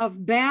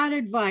of bad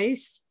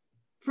advice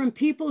from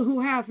people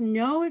who have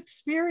no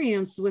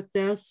experience with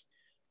this,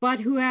 but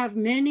who have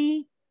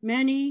many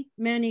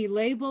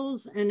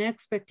labels and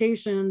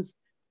expectations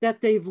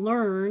that they've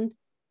learned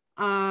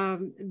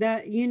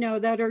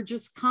that are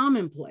just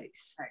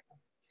commonplace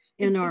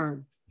in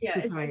our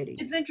society.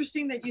 It's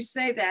interesting that you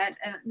say that,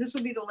 and this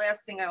will be the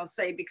last thing I'll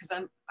say because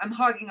I'm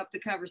hogging up the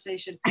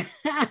conversation.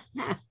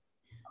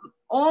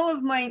 all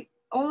of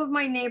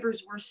my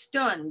neighbors were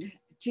stunned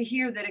to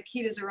hear that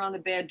Akitas are on the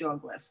bad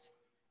dog list,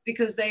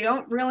 because they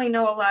don't really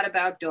know a lot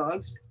about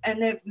dogs,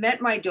 and they've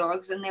met my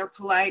dogs, and they're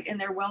polite and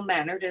they're well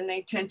mannered and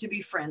they tend to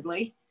be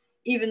friendly.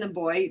 Even the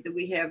boy that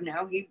we have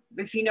now,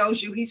 if he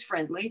knows you, he's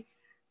friendly.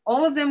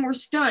 All of them were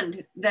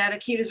stunned that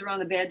Akitas are on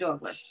the bad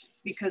dog list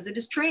because it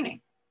is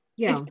training.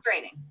 Yeah. It's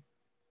training.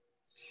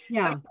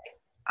 Yeah. Okay.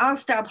 I'll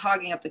stop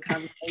hogging up the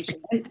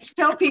conversation and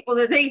tell people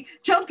that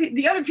tell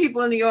the other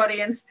people in the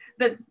audience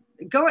that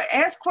go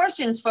ask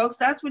questions, folks.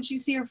 That's what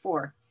she's here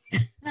for.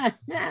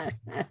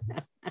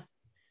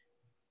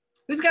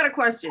 Who's got a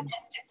question?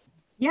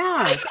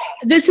 Yeah.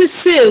 This is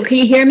Sue. Can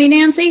you hear me,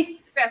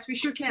 Nancy? Yes, we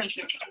sure can,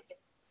 Sue.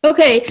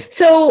 Okay,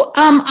 so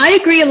I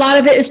agree a lot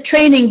of it is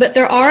training, but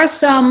there are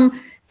some,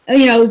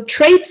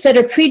 traits that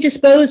are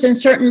predisposed in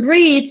certain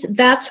breeds.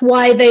 That's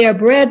why they are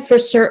bred for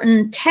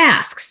certain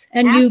tasks.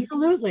 And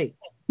absolutely.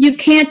 You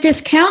can't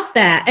discount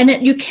that.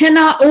 And you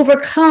cannot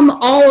overcome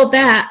all of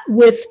that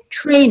with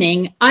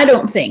training. I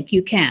don't think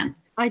you can.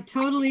 I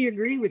totally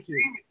agree with you.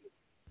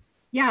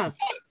 Yes.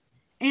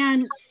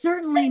 And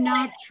certainly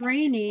not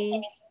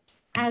training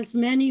as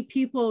many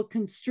people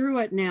construe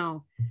it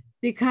now,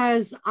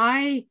 because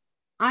I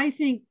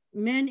think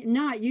many,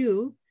 not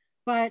you,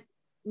 but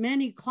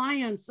many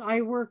clients I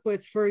work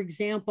with, for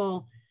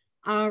example,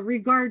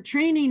 regard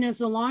training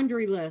as a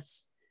laundry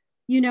list.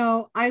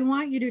 I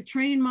want you to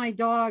train my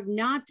dog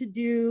not to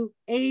do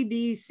A,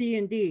 B, C,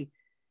 and D.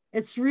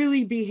 It's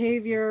really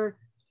behavior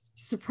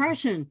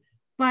suppression.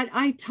 But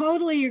I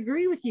totally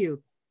agree with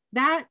you.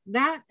 That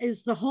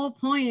is the whole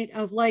point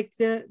of like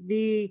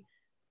the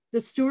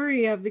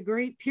story of the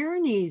Great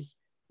Pyrenees.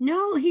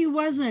 No, he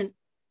wasn't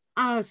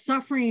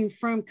suffering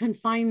from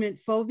confinement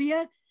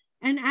phobia,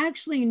 and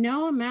actually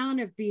no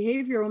amount of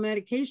behavioral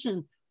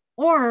medication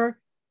or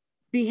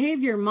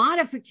behavior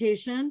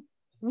modification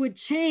would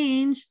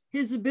change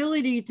his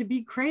ability to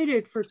be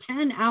crated for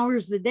 10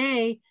 hours a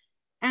day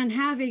and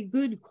have a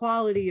good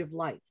quality of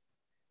life.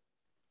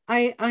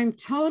 I'm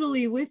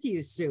totally with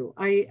you, Sue.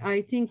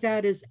 I think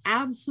that is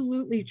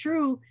absolutely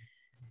true,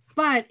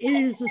 but it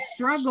is a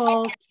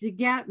struggle to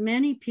get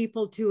many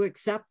people to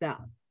accept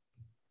that.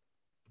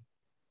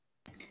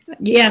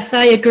 Yes,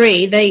 I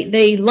agree.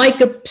 They like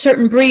a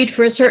certain breed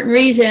for a certain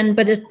reason,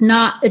 but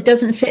it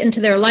doesn't fit into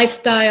their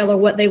lifestyle or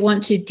what they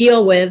want to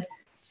deal with.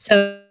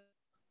 So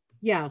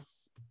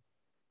yes.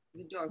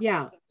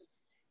 Yeah.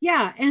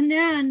 And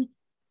then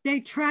they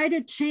try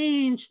to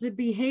change the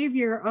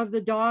behavior of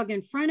the dog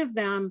in front of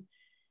them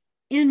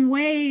in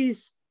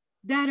ways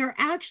that are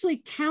actually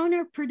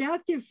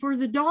counterproductive for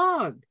the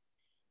dog.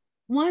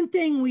 One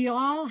thing we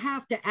all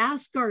have to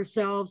ask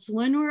ourselves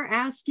when we're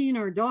asking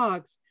our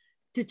dogs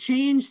to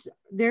change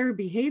their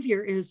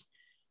behavior is,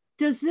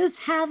 does this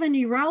have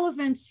any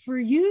relevance for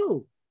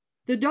you,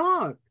 the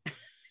dog?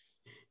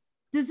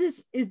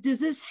 Does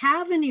this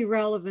have any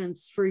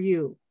relevance for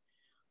you?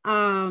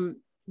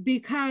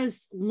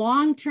 Because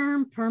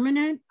long-term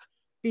permanent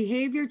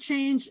behavior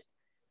change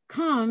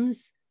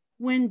comes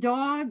when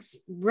dogs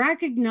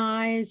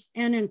recognize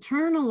and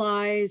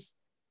internalize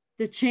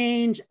the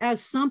change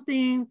as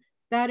something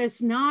that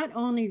is not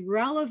only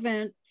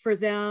relevant for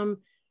them,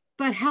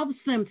 but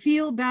helps them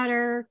feel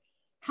better,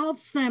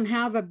 helps them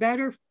have a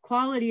better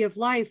quality of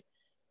life,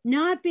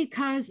 not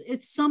because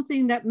it's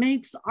something that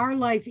makes our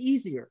life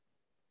easier,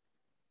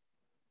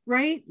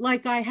 right?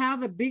 Like I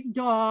have a big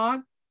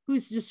dog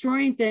who's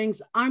destroying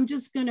things. I'm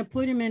just going to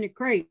put him in a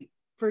crate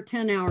for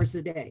 10 hours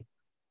a day.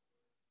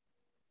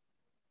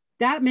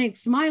 That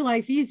makes my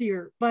life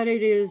easier, but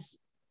it is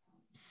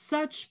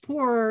such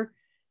poor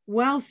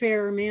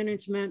welfare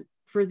management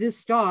for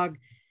this dog,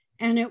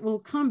 and it will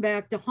come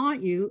back to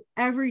haunt you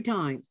every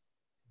time.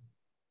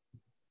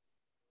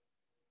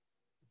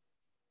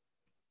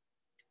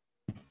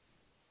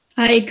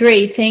 I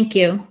agree. Thank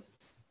you.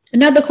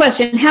 Another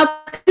question. How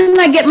can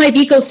I get my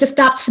beagles to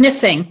stop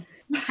sniffing?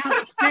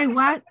 Say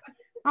what?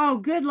 Oh,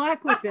 good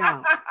luck with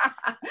that.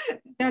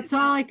 That's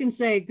all I can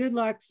say. Good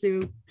luck,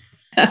 Sue.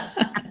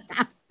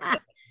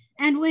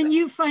 And when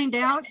you find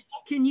out,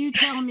 can you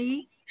tell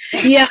me?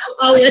 Yeah,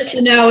 I'll let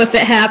you know if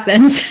it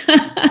happens.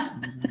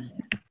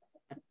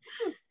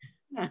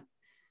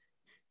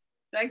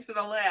 Thanks for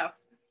the laugh.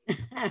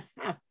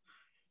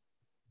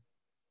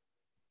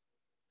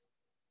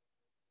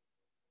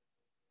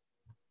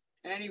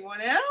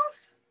 Anyone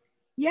else?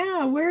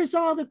 Yeah, where's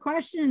all the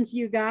questions,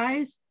 you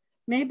guys?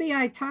 Maybe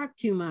I talk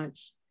too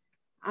much.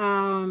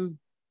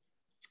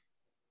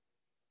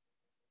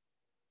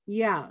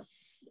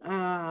 Yes,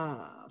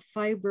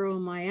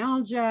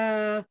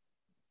 fibromyalgia.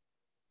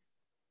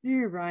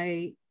 You're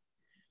right.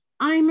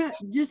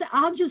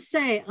 I'll just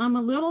say, I'm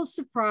a little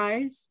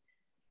surprised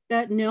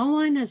that no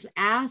one has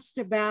asked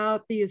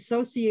about the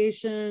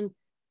association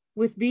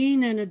with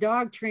being in a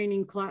dog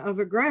training class of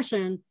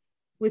aggression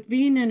with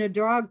being in a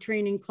dog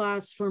training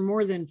class for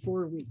more than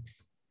 4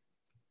 weeks.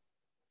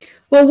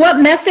 Well, what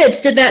methods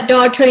did that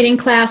dog training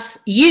class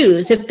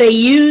use? If they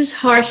use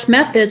harsh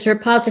methods or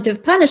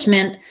positive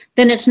punishment,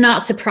 then it's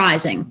not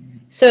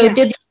surprising. So yeah.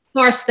 Did they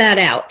parse that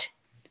out?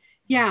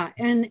 Yeah,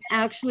 and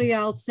actually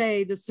I'll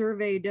say the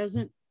survey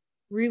doesn't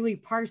really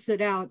parse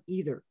it out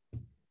either.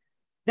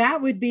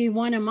 That would be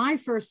one of my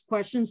first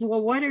questions.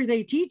 Well, what are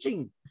they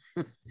teaching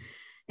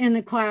in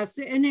the class?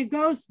 And it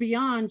goes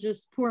beyond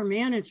just poor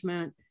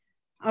management.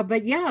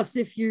 But yes,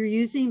 if you're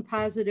using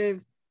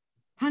positive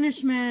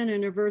punishment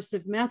and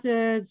aversive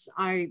methods,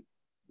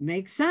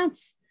 makes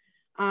sense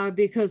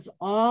because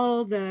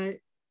all the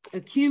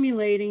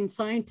accumulating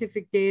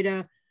scientific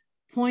data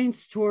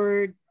points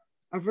toward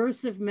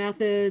aversive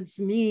methods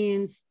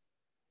means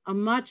a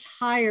much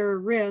higher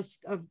risk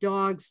of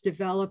dogs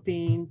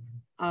developing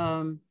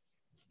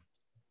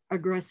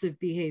aggressive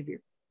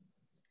behavior.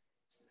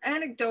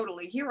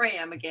 Anecdotally, here I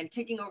am again,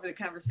 taking over the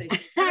conversation.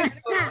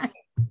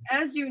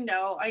 As you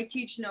know, I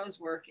teach nose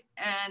work,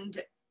 and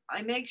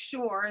I make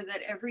sure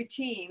that every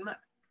team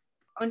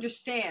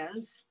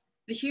understands,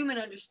 the human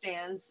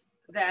understands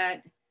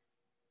that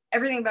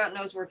everything about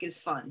nose work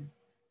is fun.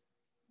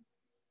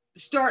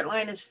 The start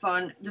line is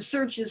fun, the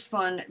search is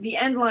fun, the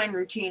end line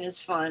routine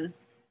is fun.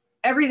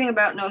 Everything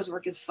about nose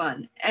work is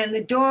fun. And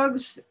the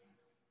dogs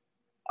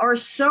are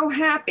so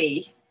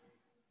happy.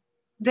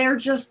 They're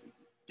just,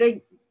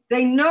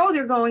 they know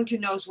they're going to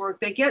nose work.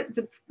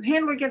 The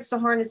handler gets the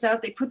harness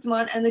out, they put them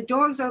on, and the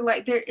dogs are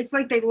like, it's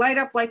like they light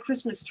up like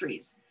Christmas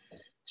trees.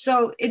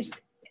 So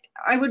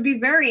I would be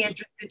very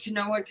interested to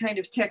know what kind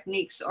of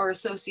techniques are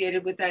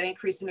associated with that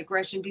increase in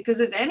aggression, because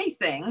if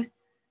anything,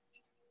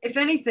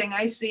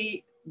 I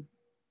see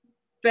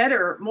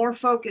better, more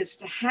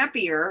focused,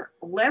 happier,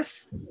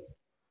 less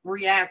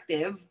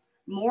reactive,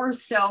 more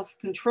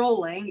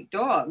self-controlling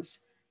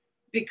dogs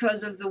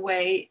because of the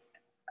way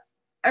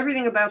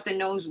everything about the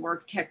nose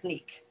work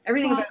technique,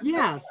 everything about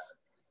yes,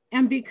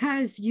 and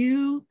because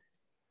you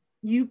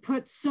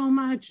put so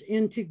much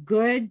into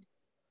good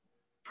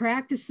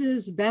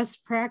practices,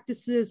 best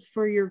practices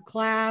for your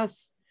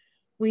class.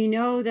 We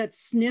know that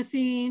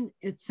sniffing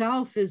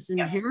itself is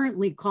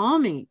inherently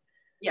calming.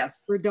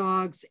 Yes, for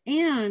dogs,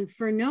 and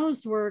for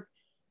nose work,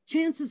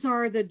 chances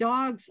are the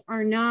dogs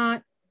are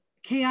not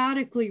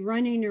chaotically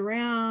running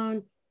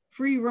around,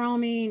 free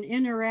roaming,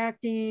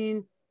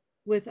 interacting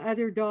with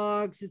other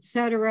dogs,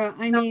 etc.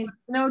 I mean,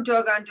 no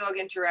dog on dog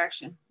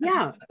interaction.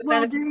 Yeah,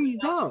 well, there you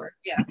go.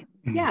 Yeah,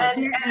 yeah,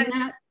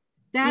 and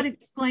that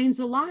explains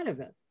a lot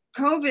of it.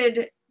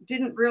 COVID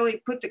didn't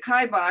really put the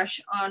kibosh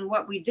on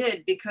what we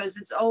did, because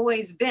it's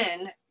always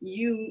been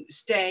you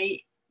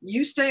stay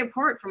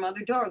apart from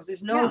other dogs.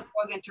 There's no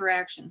dog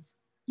interactions.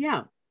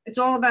 Yeah. It's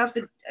all about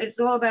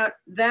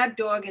that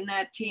dog and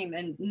that team,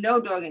 and no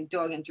dog and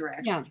dog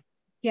interaction. Yeah.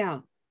 Yeah.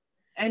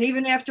 And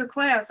even after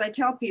class, I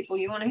tell people,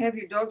 you want to have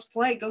your dogs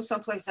play, go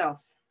someplace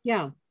else.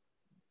 Yeah.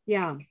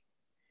 Yeah.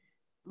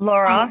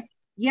 Laura?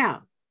 Yeah.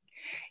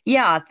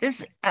 Yeah,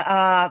 this,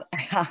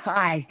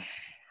 hi.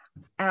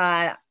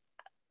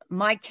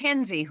 Mike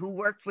Kenzie, who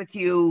worked with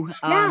you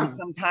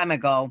some time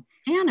ago,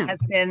 Anna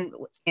has been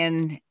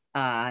in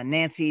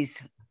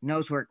Nancy's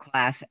nosework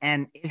class,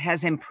 and it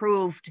has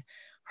improved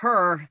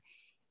her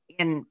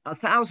in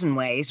 1,000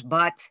 ways.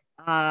 But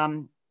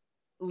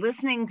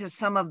listening to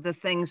some of the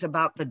things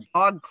about the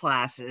dog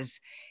classes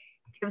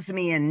gives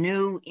me a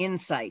new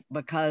insight,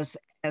 because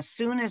as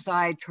soon as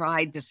I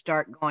tried to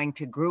start going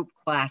to group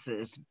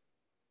classes,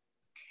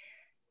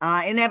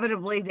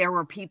 inevitably there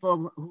were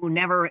people who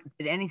never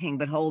did anything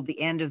but hold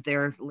the end of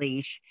their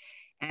leash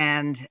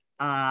and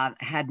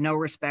had no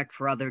respect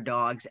for other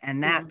dogs.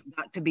 And that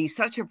got to be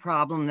such a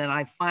problem that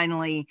I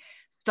finally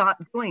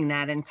stopped doing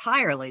that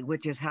entirely,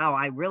 which is how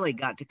I really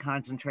got to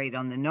concentrate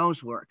on the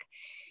nose work.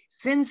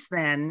 Since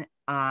then,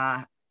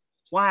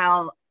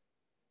 while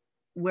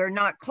we're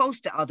not close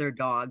to other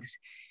dogs,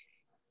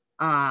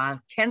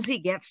 Kenzie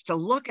gets to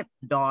look at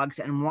the dogs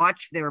and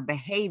watch their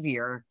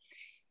behavior,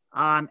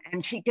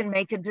 and she can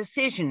make a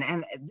decision.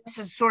 And this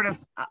is sort of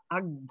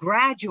a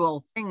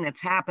gradual thing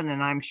that's happened,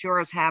 and I'm sure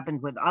it's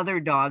happened with other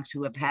dogs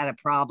who have had a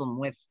problem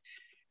with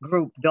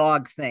group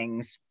dog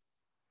things,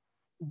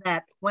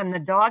 that when the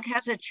dog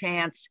has a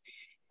chance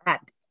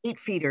at 8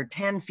 feet or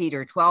 10 feet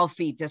or 12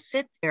 feet to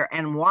sit there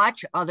and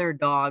watch other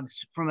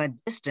dogs from a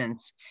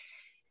distance,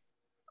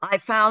 I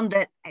found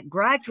that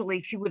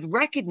gradually she would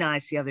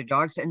recognize the other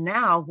dogs. And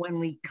now when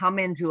we come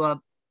into a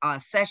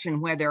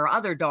session where there are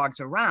other dogs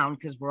around,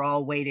 because we're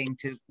all waiting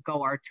to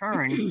go our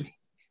turn,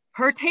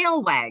 her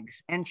tail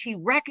wags and she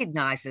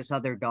recognizes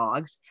other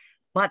dogs.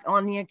 But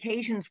on the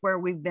occasions where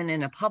we've been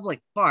in a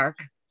public park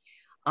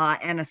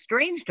and a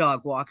strange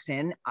dog walks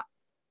in,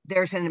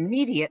 there's an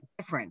immediate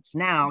difference.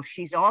 Now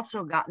she's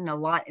also gotten a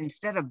lot,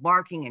 instead of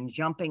barking and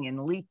jumping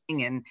and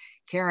leaping and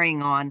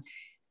carrying on,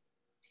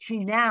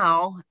 she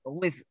now,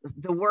 with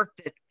the work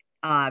that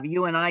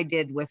you and I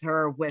did with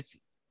her, with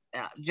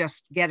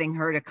just getting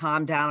her to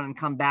calm down and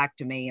come back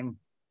to me and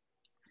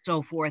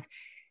so forth,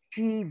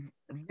 she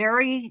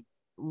very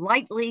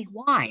lightly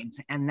whines,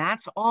 and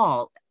that's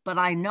all. But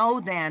I know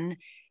then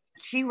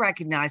she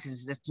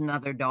recognizes it's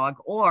another dog,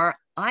 or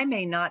I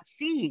may not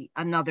see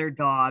another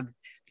dog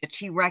that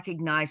she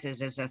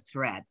recognizes as a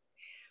threat.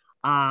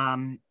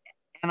 And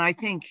I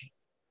think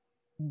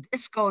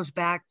this goes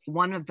back to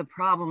one of the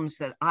problems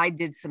that I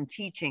did some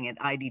teaching at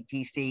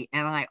IDTC,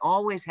 and I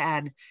always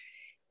had,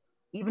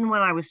 even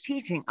when I was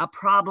teaching, a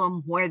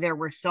problem where there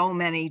were so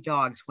many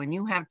dogs. When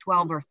you have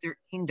 12 or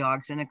 13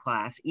 dogs in a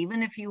class,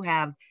 even if you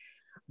have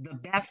the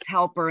best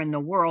helper in the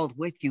world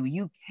with you,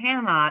 you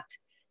cannot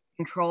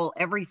control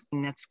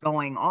everything that's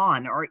going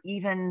on or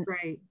even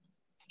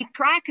keep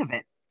track of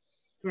it.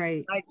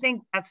 Right. I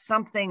think that's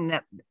something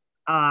that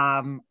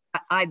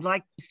I'd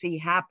like to see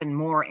happen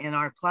more in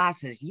our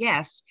classes.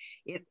 Yes,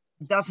 it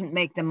doesn't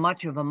make them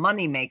much of a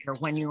moneymaker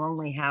when you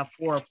only have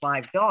 4 or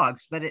 5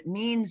 dogs, but it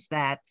means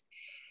that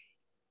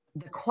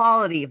the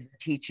quality of the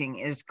teaching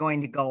is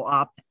going to go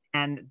up,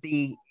 and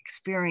the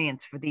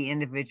experience for the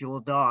individual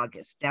dog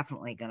is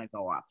definitely going to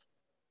go up.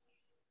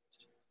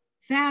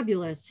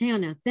 Fabulous,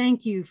 Hannah.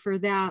 Thank you for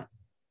that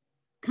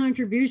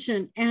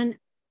contribution. And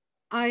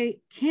I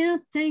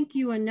can't thank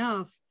you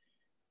enough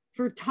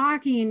for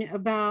talking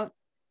about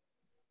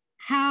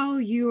how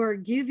you are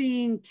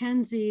giving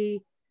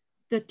Kenzie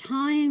the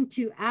time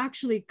to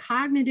actually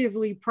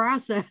cognitively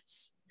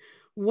process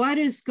what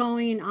is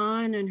going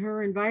on in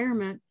her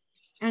environment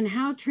and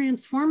how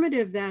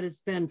transformative that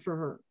has been for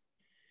her.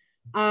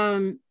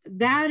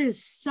 That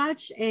is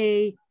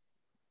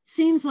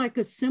seems like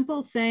a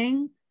simple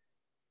thing,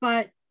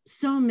 but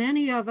so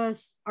many of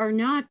us are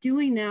not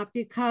doing that,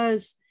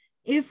 because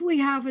if we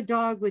have a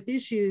dog with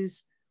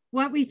issues,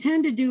 what we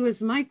tend to do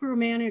is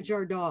micromanage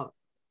our dog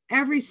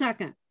every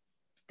second.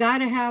 Got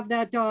to have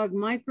that dog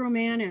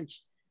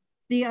micromanaged.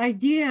 The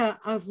idea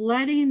of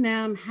letting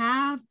them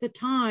have the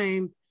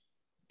time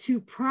to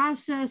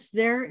process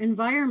their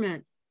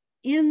environment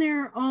in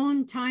their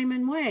own time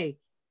and way,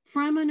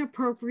 from an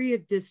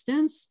appropriate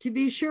distance, to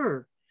be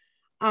sure,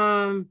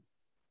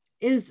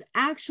 is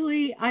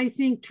actually, I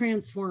think,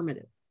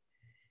 transformative.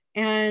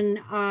 And,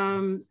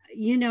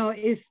 you know,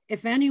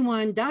 if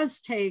anyone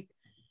does take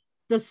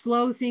the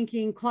slow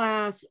thinking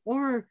class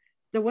or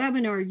the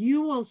webinar,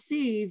 you will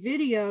see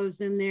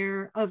videos in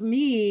there of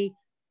me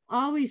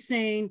always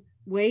saying,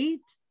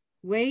 wait,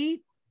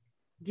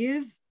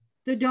 give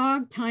the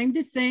dog time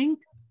to think,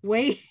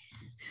 wait.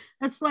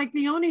 That's like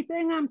the only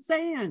thing I'm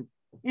saying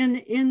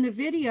in the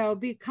video,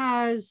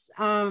 because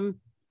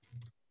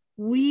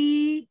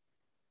we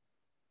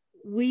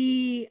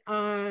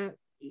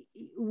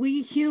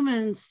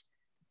humans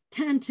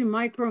tend to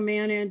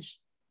micromanage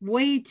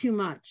way too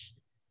much.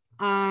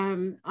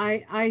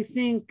 I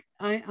think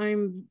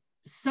I'm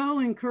so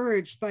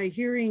encouraged by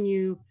hearing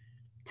you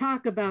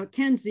talk about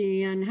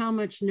Kenzie and how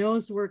much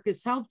nose work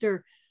has helped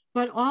her,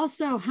 but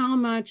also how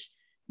much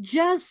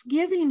just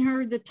giving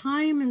her the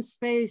time and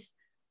space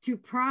to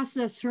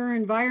process her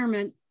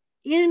environment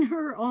in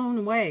her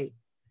own way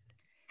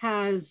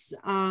has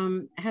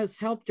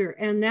helped her.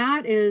 And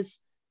that is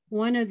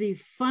one of the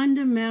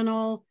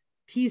fundamental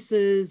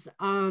pieces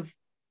of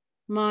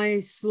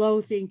my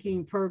slow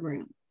thinking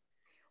program.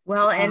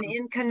 Well, and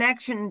in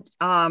connection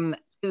to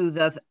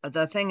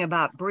the thing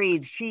about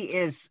breeds, she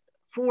is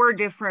 5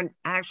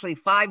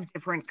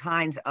 different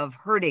kinds of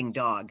herding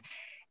dog.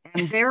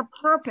 And their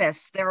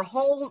purpose, their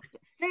whole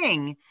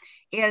thing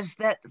is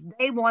that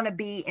they want to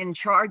be in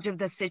charge of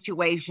the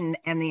situation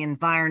and the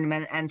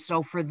environment. And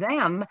so for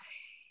them,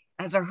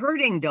 as a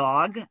herding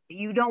dog,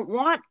 you don't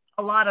want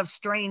a lot of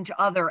strange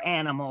other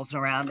animals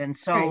around. And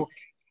so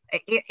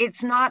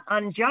it's not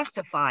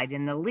unjustified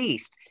in the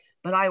least.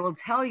 But I will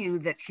tell you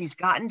that she's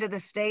gotten to the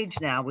stage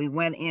now. We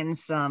went in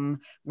some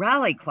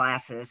rally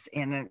classes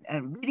in an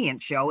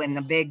obedience show in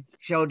the big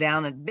show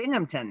down at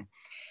Binghamton.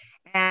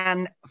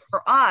 And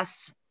for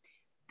us,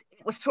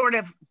 it was sort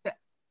of,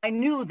 I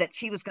knew that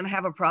she was going to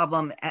have a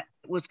problem. It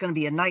was going to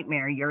be a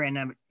nightmare. You're in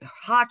a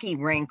hockey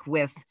rink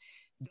with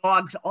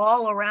dogs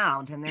all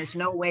around, and there's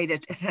no way to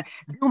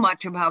do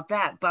much about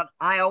that. But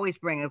I always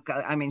bring up,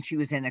 I mean, she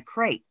was in a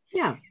crate.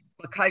 Yeah.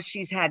 Because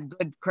she's had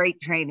good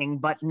crate training,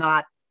 but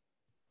not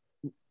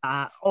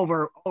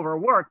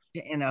overworked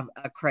in a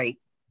crate.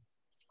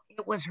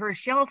 It was her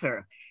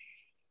shelter.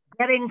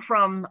 Getting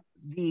from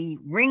the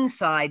ring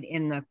side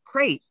in the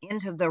crate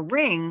into the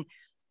ring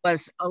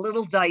was a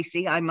little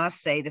dicey, I must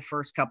say, the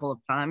first couple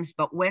of times.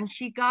 But when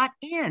she got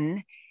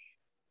in,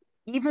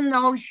 even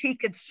though she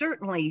could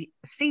certainly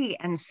see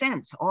and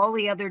sense all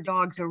the other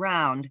dogs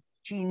around,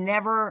 she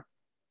never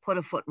put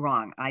a foot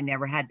wrong. I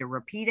never had to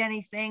repeat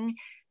anything.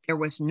 There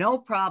was no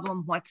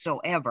problem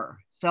whatsoever.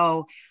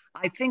 So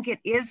I think it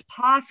is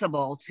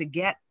possible to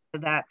get to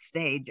that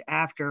stage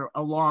after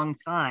a long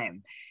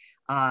time.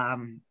 But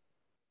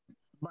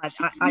as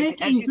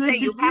you say,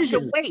 you have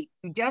to wait.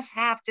 You just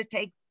have to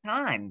take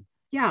time.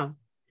 Yeah.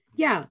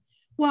 Yeah.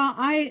 Well,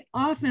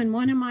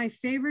 one of my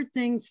favorite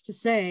things to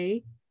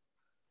say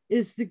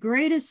is the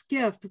greatest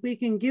gift we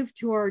can give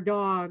to our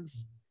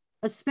dogs,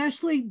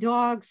 especially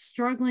dogs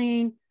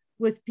struggling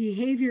with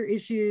behavior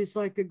issues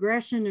like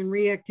aggression and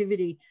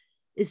reactivity,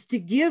 is to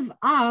give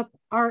up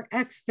our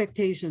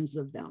expectations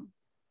of them.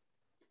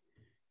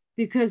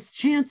 Because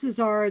chances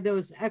are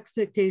those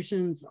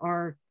expectations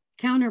are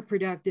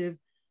counterproductive,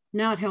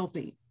 not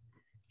helping.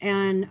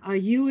 And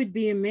you would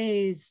be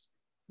amazed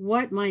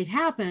what might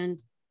happen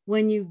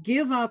when you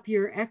give up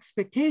your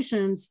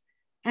expectations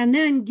and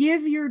then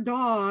give your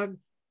dog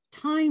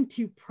time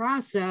to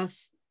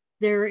process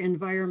their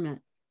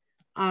environment.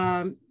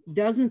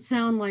 Doesn't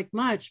sound like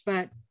much,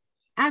 but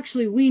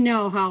actually we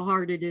know how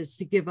hard it is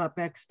to give up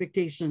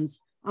expectations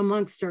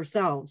amongst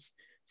ourselves.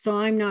 So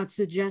I'm not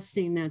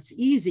suggesting that's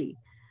easy,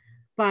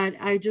 but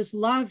I just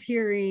love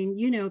hearing,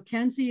 you know,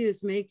 Kenzie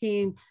is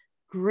making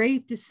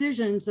great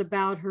decisions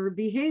about her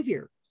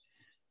behavior.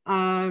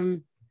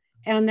 And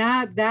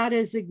that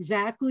is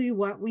exactly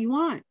what we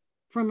want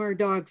from our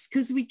dogs,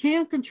 because we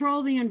can't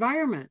control the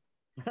environment.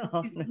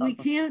 Oh, no. We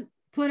can't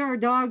put our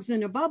dogs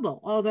in a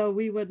bubble, although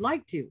we would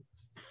like to.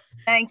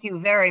 Thank you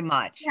very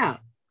much. Yeah,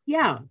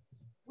 yeah.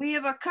 We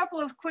have a couple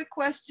of quick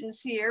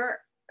questions here.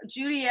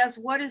 Judy asks,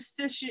 what is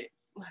Fisher,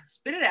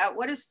 spit it out,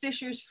 what is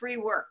Fisher's free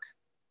work?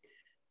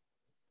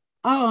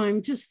 Oh,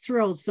 I'm just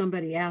thrilled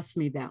somebody asked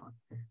me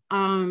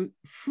that.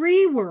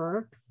 Free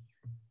work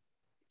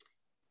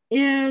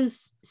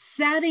is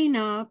setting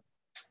up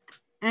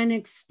an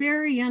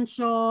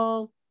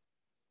experiential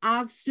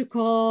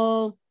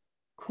obstacle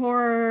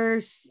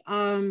course.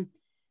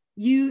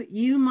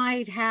 You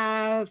might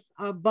have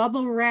a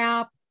bubble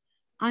wrap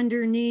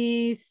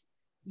underneath.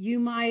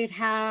 You might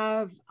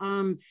have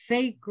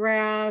fake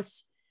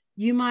grass.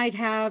 You might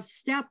have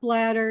step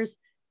ladders.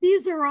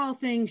 These are all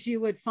things you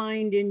would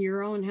find in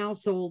your own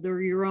household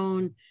or your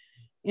own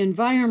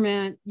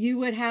environment. You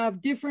would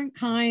have different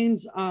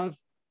kinds of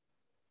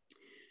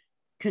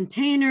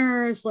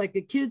containers, like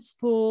a kid's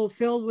pool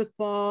filled with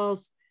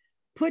balls,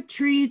 put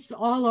treats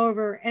all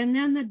over, and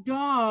then the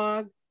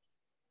dog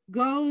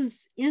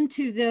goes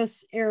into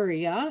this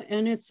area,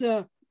 and it's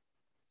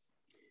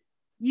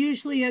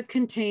usually a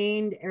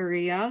contained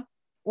area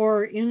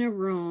or in a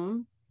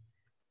room.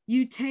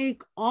 You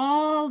take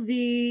all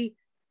the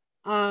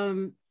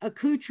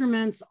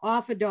accoutrements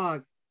off a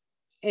dog,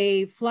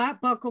 a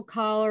flat buckle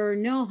collar,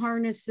 no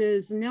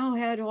harnesses, no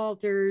head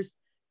halters,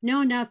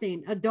 no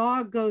nothing. A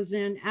dog goes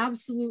in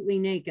absolutely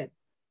naked.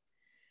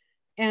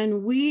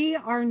 And we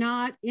are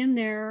not in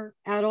there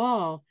at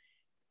all.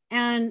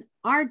 And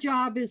our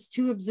job is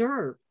to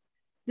observe.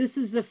 This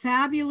is a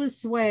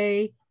fabulous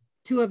way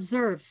to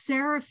observe.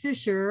 Sarah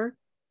Fisher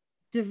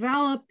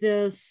developed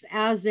this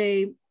as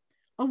a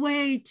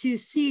way to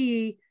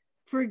see,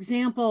 for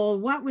example,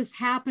 what was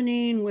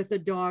happening with a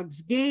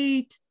dog's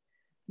gait.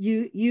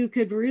 You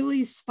could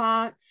really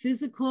spot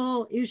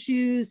physical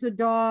issues a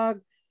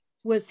dog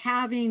was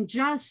having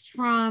just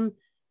from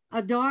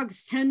a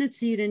dog's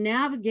tendency to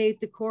navigate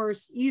the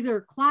course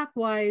either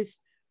clockwise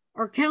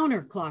or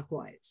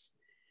counterclockwise.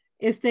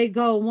 If they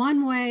go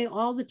one way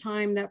all the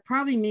time, that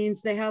probably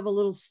means they have a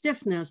little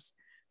stiffness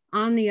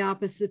on the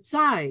opposite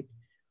side.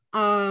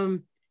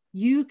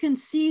 You can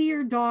see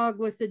your dog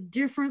with a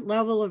different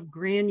level of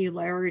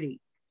granularity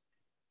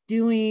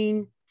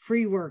doing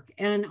free work.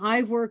 And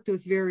I've worked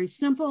with very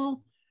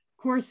simple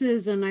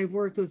courses and I've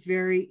worked with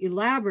very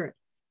elaborate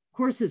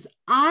courses.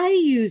 I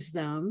use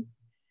them,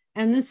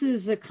 and this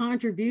is a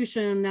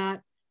contribution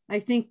that I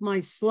think my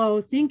slow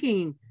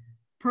thinking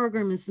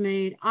program is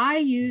made, I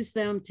use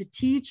them to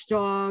teach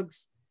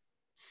dogs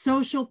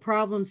social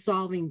problem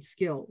solving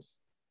skills,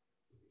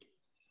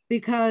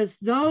 because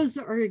those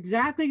are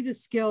exactly the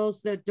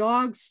skills that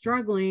dogs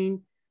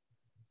struggling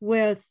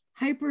with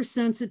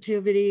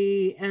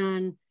hypersensitivity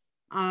and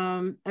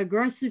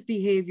aggressive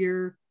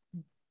behavior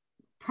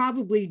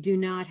probably do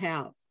not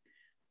have.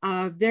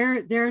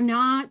 They're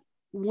not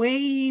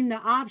weighing the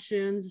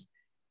options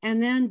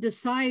and then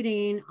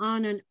deciding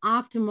on an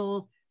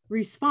optimal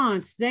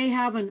response. They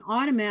have an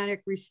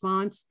automatic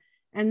response,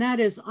 and that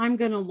is, I'm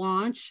going to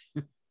launch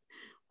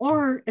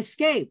or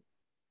escape,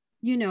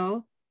 you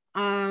know,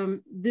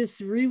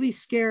 this really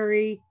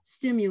scary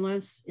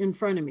stimulus in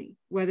front of me,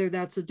 whether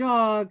that's a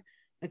dog,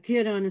 a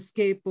kid on a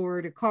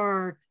skateboard, a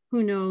car,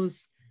 who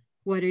knows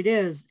what it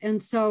is.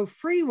 And so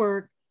free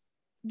work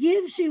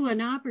gives you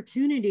an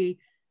opportunity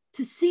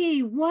to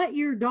see what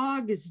your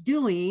dog is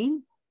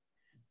doing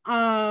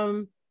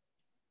in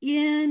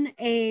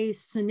a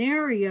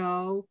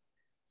scenario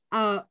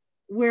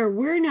where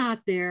we're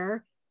not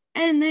there,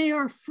 and they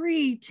are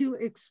free to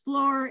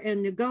explore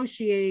and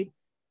negotiate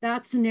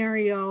that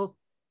scenario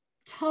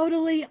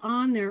totally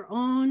on their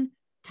own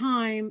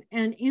time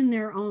and in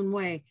their own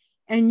way.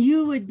 And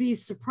you would be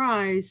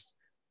surprised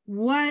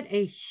what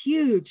a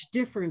huge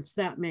difference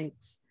that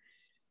makes,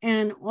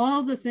 and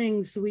all the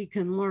things we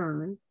can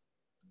learn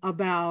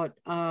about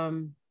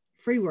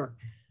free work.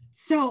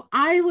 So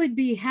I would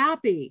be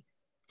happy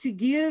to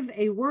give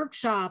a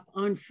workshop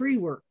on free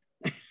work.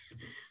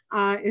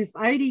 If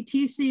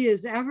IDTC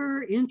is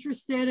ever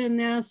interested in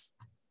this,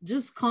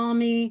 just call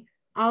me.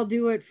 I'll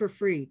do it for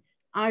free.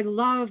 I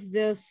love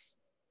this.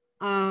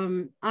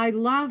 I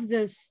love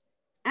this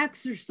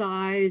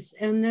exercise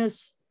and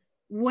this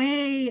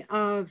way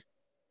of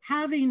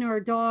having our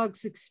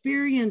dogs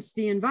experience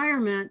the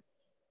environment.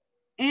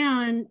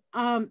 And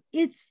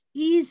it's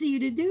easy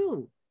to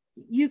do.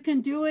 You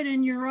can do it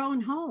in your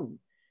own home.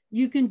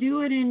 You can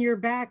do it in your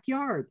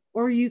backyard,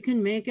 or you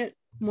can make it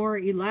more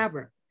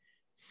elaborate.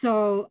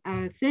 So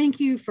thank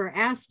you for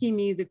asking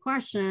me the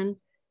question.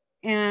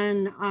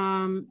 And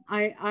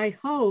I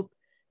hope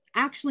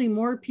actually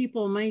more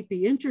people might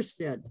be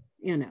interested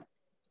in it.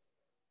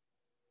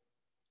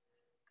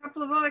 A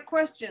couple of other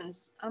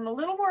questions. I'm a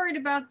little worried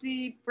about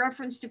the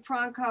reference to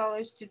prong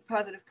collars to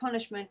positive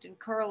punishment and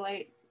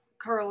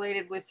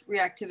correlated with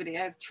reactivity.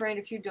 I've trained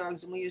a few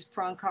dogs and we use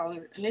prong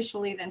collar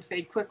initially, then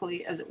fade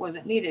quickly as it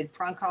wasn't needed.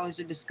 Prong collars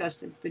are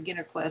discussed in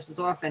beginner classes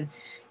often.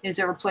 Is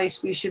there a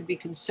place we should be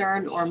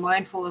concerned or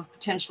mindful of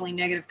potentially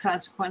negative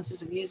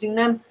consequences of using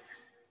them?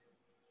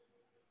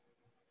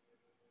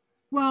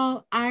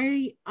 Well,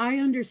 I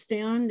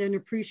understand and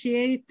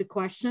appreciate the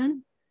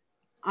question.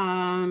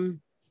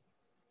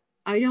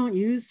 I don't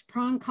use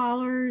prong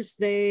collars.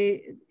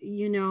 They,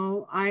 you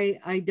know,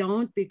 I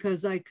don't,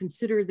 because I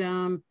consider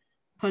them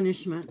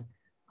punishment.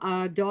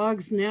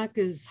 Dog's neck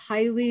is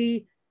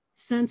highly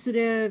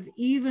sensitive.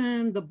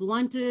 Even the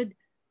blunted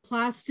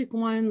plastic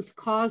ones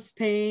cause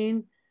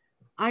pain.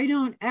 I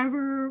don't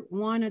ever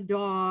want a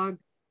dog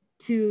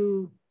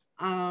to,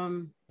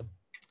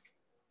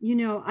 you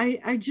know,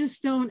 I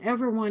just don't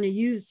ever want to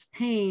use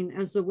pain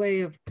as a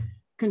way of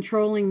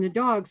controlling the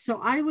dog.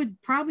 So I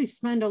would probably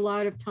spend a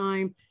lot of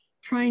time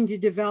trying to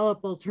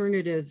develop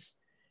alternatives.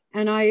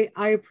 And I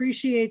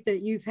appreciate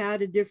that you've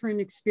had a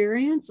different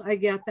experience. I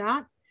get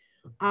that.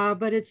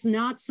 But it's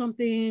not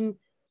something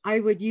I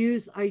would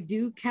use. I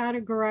do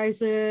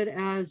categorize it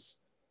as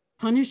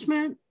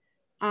punishment.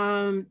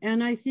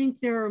 And I think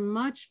there are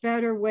much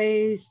better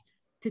ways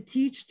to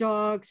teach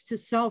dogs to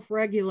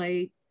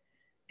self-regulate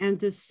and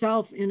to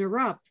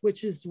self-interrupt,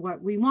 which is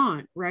what we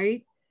want,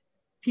 right?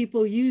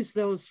 People use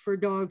those for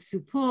dogs who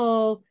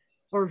pull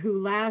or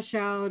who lash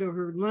out or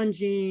who are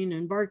lunging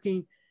and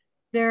barking.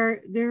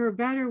 There are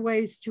better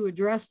ways to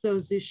address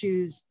those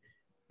issues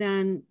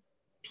than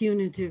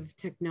punitive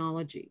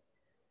technology.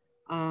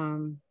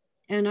 And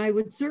I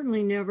would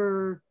certainly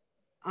never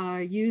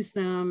use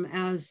them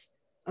as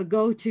a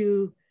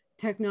go-to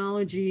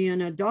technology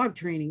in a dog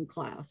training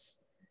class.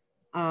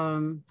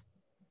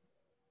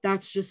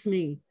 That's just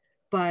me.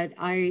 But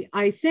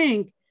I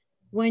think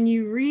when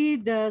you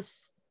read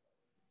this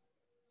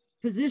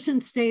position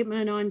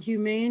statement on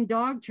humane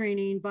dog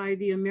training by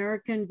the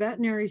American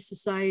Veterinary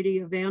Society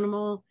of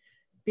Animal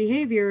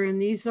Behavior, and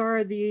these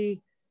are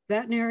the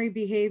veterinary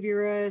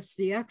behaviorists,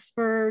 the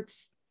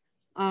experts,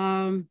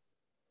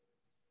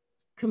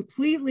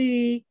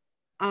 completely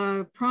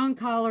prong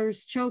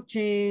collars, choke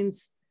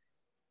chains,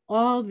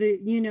 all the,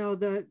 you know,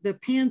 the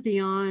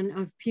pantheon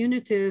of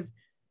punitive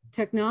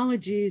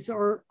technologies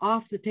are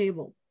off the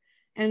table.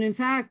 And in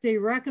fact, they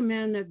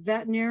recommend that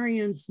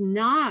veterinarians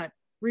not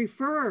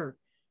refer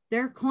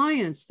their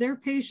clients, their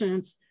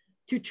patients,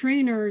 to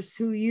trainers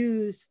who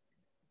use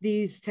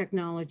these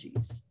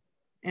technologies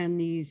and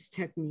these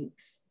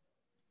techniques.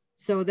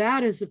 So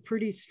that is a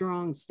pretty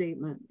strong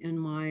statement in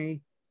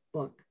my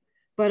book.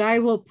 But I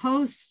will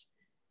post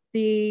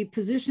the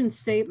position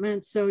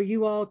statement so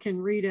you all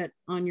can read it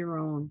on your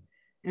own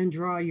and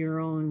draw your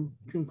own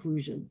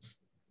conclusions.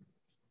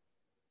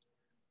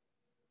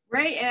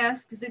 Ray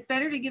asks, is it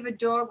better to give a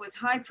dog with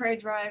high prey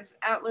drive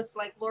outlets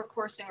like lure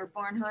coursing or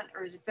barn hunt,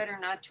 or is it better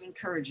not to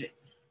encourage it?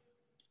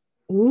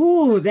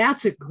 Ooh,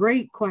 that's a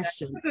great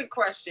question. That's a good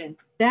question.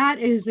 That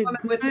is a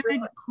good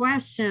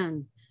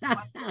question.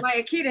 My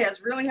Akita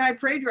has really high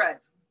prey drive.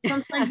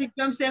 Sometimes it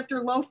jumps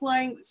after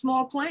low-flying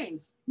small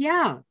planes.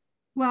 Yeah,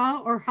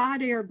 well, or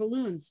hot air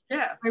balloons.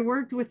 Yeah. I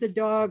worked with a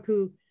dog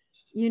who,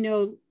 you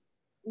know,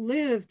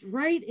 lived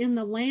right in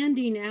the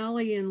landing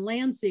alley in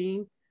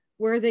Lansing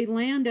where they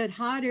landed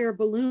hot air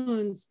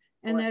balloons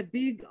and that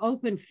big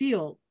open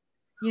field,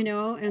 you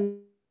know,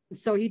 and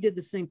so he did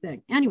the same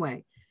thing.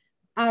 Anyway,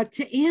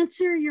 to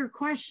answer your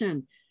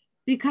question,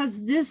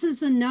 because this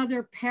is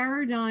another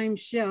paradigm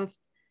shift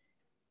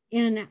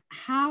in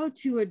how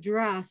to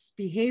address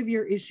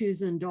behavior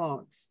issues in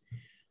dogs.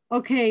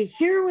 Okay,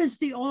 here was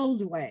the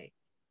old way.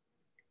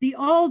 The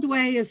old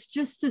way is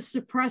just to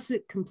suppress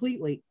it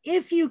completely,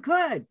 if you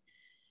could.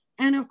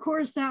 And of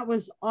course, that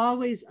was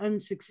always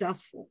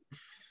unsuccessful.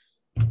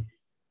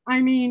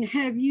 I mean,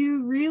 have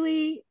you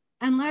really,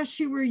 unless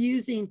you were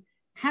using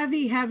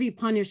heavy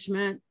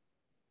punishment,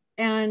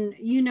 and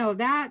you know,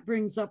 that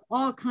brings up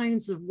all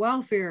kinds of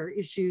welfare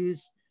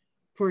issues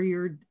for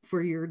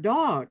your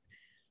dog.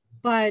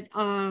 But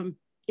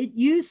it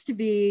used to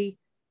be,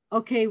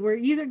 okay, we're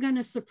either going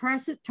to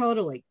suppress it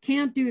totally.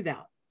 Can't do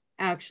that,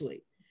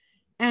 actually.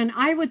 And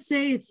I would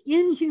say it's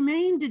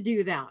inhumane to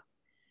do that.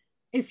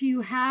 If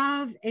you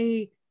have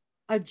a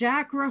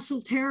Jack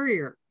Russell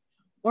Terrier,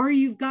 or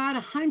you've got a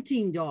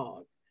hunting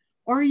dog,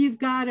 or you've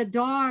got a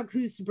dog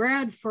who's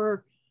bred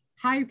for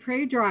high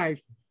prey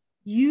drive,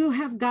 you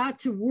have got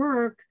to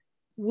work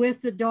with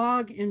the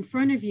dog in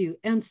front of you.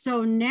 And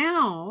so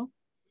now,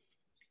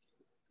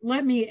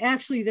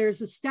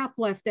 there's a step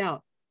left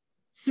out.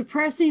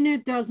 Suppressing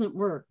it doesn't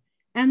work.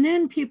 And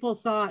then people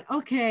thought,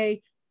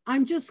 okay,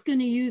 I'm just going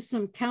to use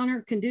some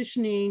counter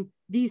conditioning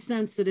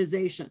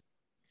desensitization.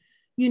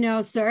 You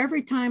know, so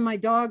every time my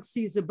dog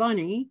sees a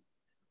bunny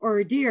or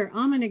a deer,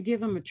 I'm going to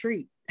give him a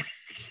treat.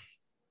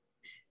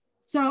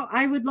 So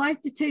I would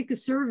like to take a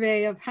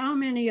survey of how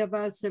many of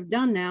us have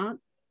done that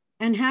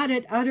and had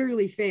it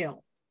utterly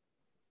fail.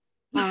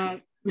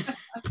 Doesn't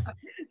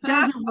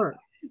work.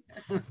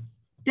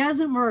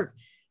 Doesn't work.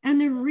 And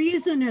the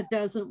reason it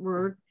doesn't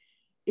work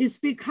is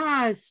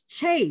because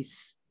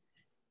chase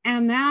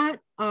and that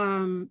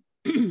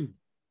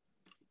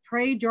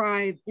prey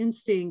drive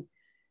instinct,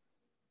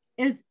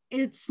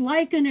 it's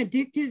like an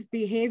addictive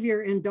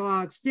behavior in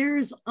dogs.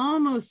 There's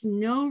almost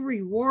no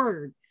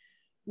reward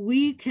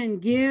we can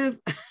give.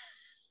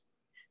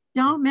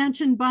 Don't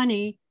mention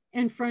bunny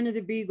in front of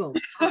the beagles.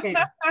 Okay.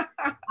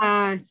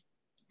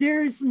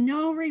 There's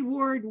no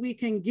reward we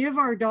can give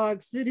our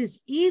dogs that is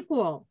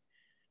equal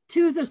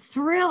to the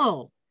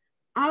thrill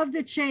of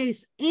the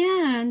chase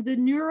and the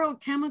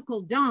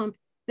neurochemical dump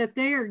that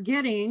they are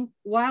getting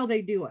while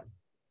they do it.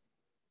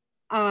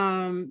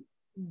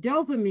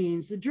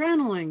 Dopamines,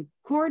 adrenaline,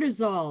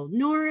 cortisol,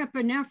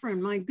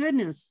 norepinephrine, my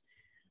goodness.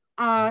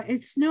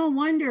 It's no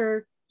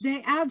wonder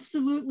they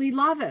absolutely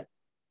love it.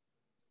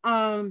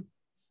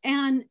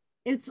 And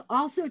it's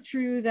also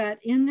true that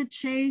in the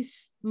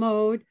chase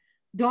mode,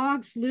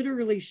 dogs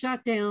literally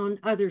shut down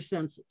other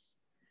senses.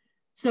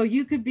 So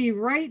you could be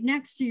right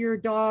next to your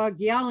dog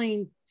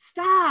yelling,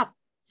 stop,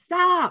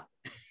 stop,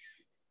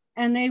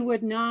 and they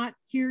would not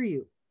hear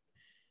you.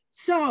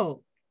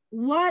 So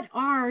what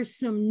are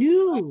some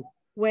new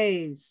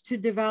ways to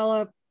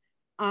develop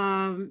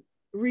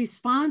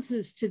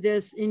responses to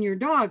this in your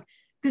dog?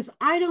 Because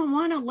I don't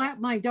want to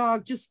let my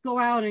dog just go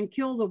out and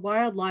kill the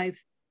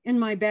wildlife in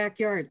my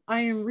backyard.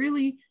 I am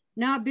really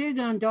not big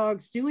on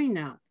dogs doing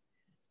that.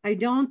 I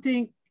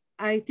think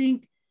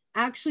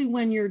actually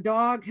when your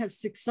dog has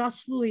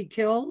successfully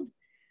killed,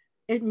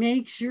 it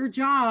makes your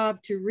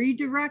job to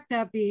redirect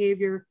that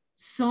behavior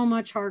so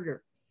much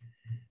harder.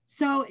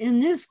 So in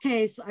this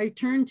case, I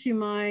turn to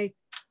my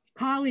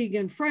colleague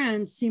and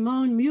friend,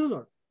 Simone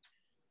Mueller,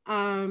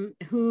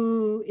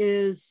 who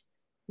is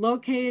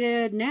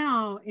located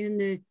now in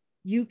the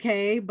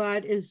UK,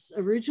 but is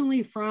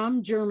originally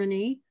from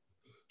Germany.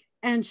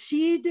 And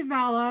she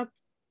developed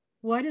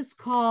what is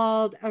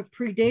called a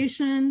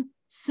predation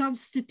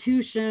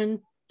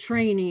substitution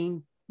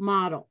training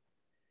model.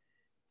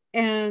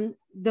 And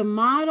the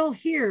model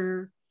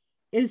here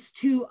is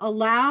to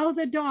allow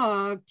the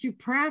dog to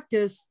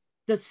practice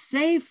the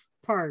safe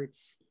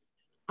parts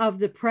of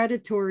the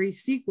predatory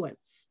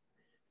sequence,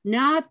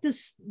 not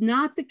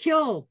the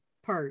kill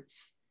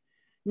parts,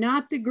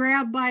 not the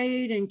grab,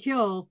 bite, and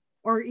kill,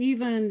 or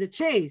even the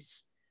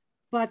chase,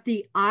 but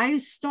the eye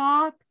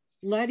stalk,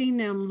 letting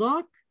them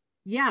look,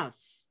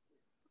 yes.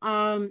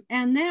 And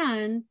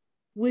then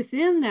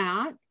within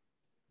that,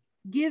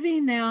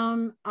 giving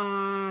them,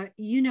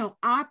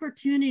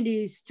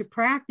 opportunities to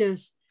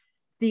practice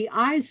the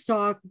eye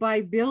stalk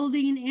by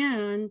building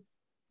in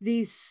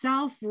these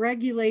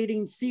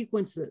self-regulating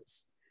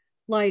sequences.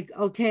 Like,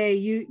 okay,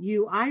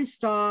 you eye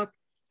stalk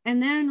and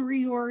then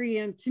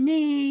reorient to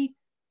me.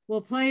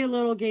 We'll play a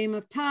little game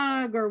of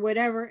tug or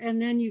whatever,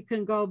 and then you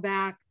can go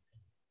back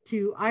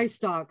to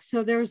iStock.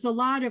 So there's a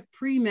lot of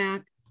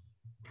pre-MAC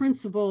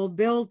principle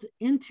built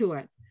into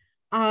it.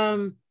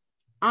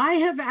 I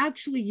have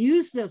actually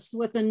used this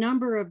with a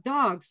number of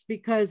dogs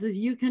because, as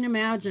you can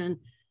imagine,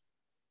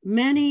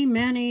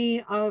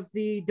 many of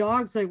the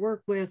dogs I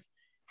work with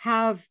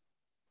have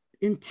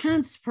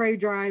intense prey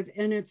drive,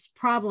 and it's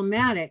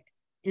problematic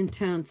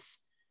intense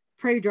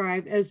prey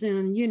drive, as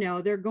in, you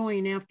know, they're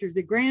going after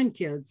the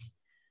grandkids.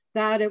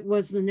 That it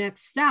was the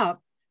next step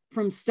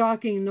from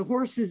stalking the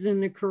horses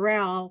in the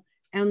corral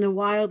and the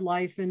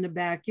wildlife in the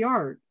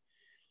backyard.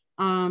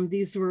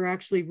 These were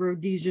actually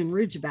Rhodesian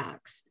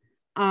Ridgebacks.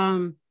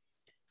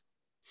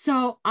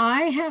 So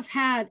I have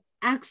had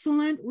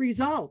excellent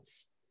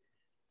results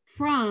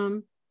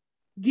from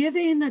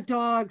giving the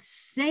dog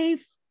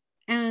safe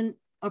and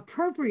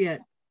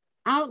appropriate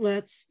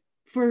outlets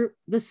for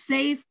the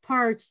safe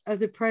parts of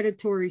the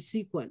predatory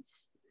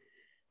sequence.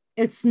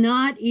 It's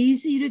not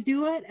easy to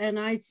do it. And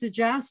I'd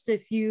suggest,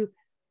 if you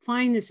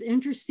find this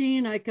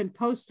interesting, I can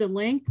post a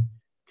link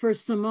for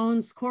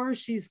Simone's course.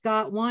 She's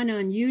got one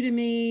on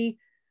Udemy.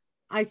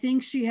 I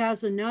think she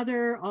has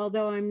another,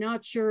 although I'm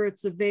not sure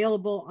it's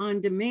available on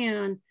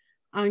demand,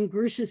 on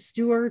Grisha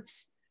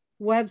Stewart's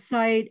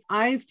website.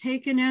 I've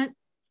taken it.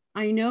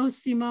 I know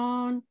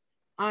Simone.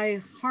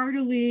 I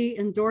heartily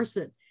endorse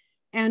it.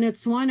 And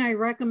it's one I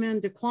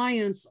recommend to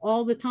clients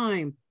all the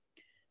time.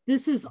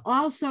 This is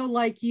also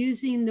like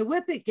using the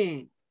whippet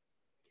game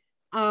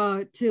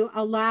to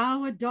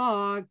allow a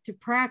dog to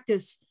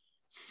practice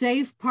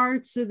safe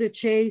parts of the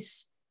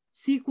chase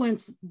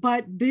sequence,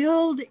 but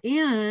build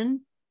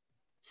in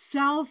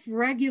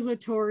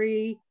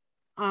self-regulatory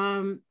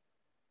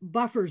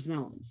buffer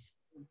zones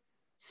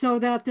so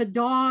that the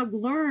dog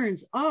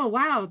learns, oh,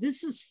 wow,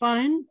 this is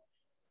fun.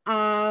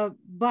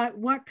 But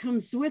what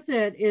comes with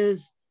it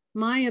is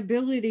my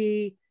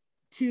ability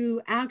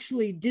to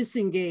actually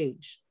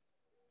disengage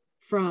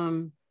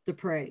from the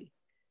prey.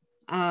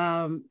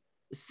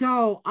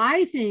 So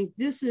I think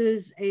this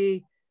is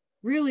a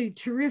really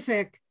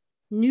terrific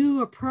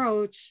new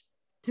approach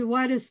to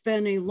what has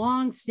been a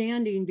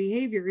long-standing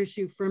behavior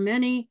issue for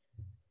many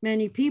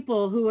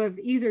people who have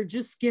either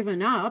just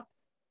given up,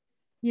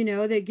 you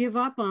know, they give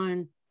up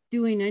on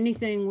doing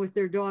anything with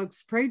their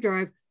dog's prey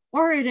drive,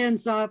 or it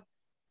ends up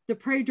the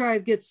prey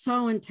drive gets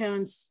so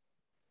intense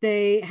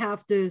they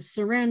have to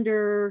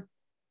surrender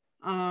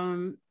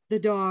the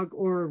dog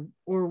or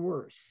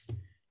worse.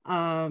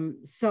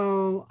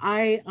 So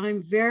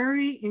I'm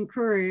very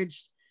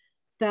encouraged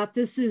that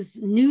this is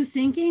new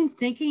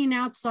thinking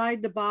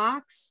outside the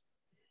box,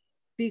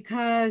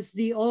 because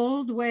the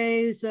old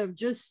ways of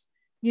just,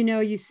 you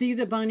know, you see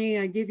the bunny,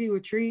 I give you a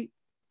treat,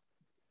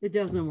 it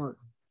doesn't work.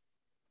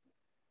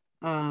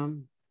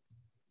 And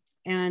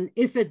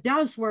if it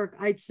does work,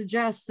 I'd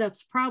suggest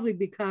that's probably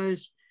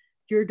because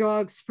your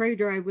dog's prey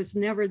drive was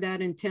never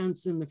that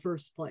intense in the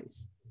first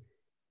place.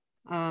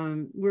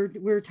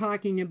 We're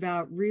talking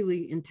about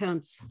really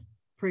intense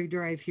prey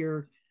drive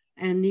here.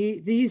 And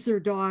these are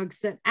dogs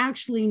that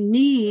actually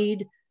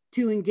need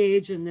to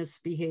engage in this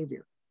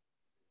behavior.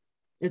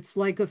 It's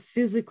like a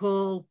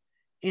physical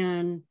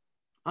and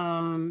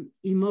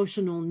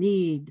emotional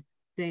need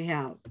they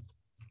have.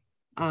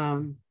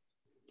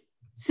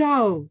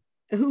 So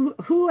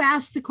who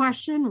asked the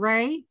question,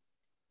 Ray?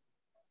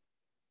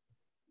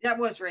 That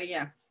was Ray,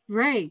 yeah.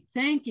 Ray,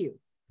 thank you.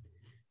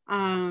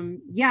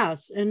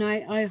 Yes, and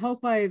I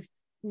hope I've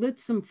lit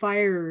some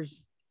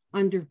fires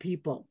under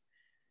people.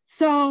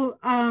 So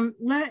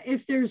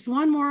if there's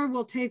one more,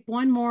 we'll take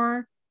one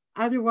more.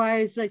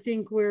 Otherwise, I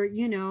think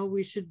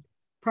we should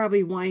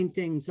probably wind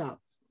things up.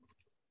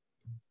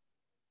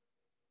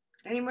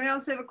 Anyone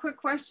else have a quick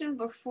question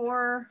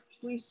before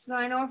we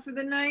sign off for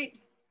the night?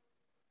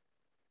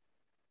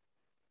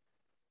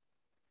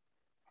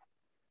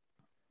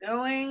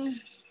 Going,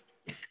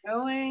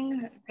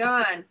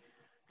 gone.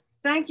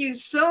 Thank you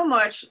so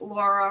much,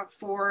 Laura,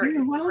 for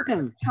You're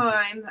welcome. your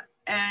time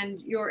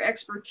and your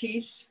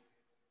expertise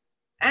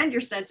and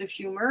your sense of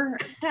humor.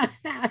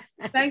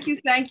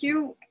 Thank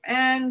you.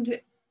 And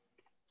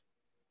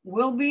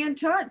we'll be in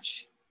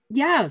touch.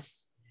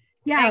 Yes.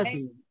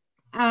 Thanks.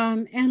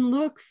 And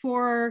look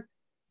for,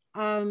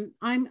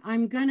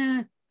 I'm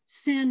gonna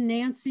send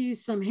Nancy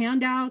some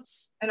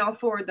handouts. And I'll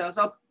forward those.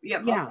 I'll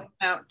put them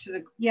out to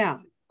the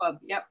club.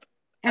 Yep.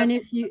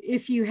 And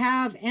if you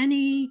have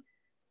any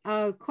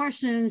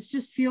questions,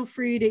 just feel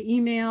free to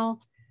email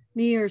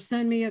me or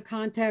send me a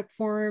contact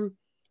form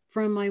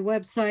from my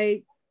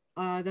website.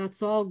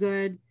 That's all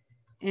good.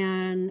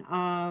 And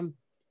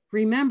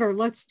remember,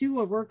 let's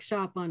do a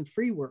workshop on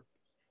free work.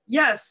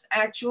 Yes,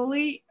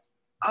 actually,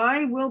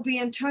 I will be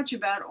in touch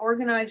about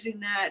organizing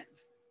that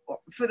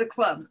for the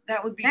club.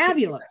 That would be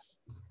fabulous.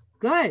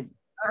 Good.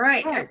 All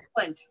right. Good.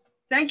 Excellent.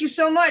 Thank you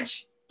so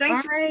much.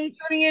 Thanks for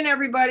tuning in,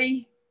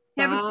 everybody.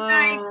 Have a good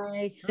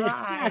night.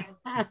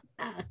 Bye.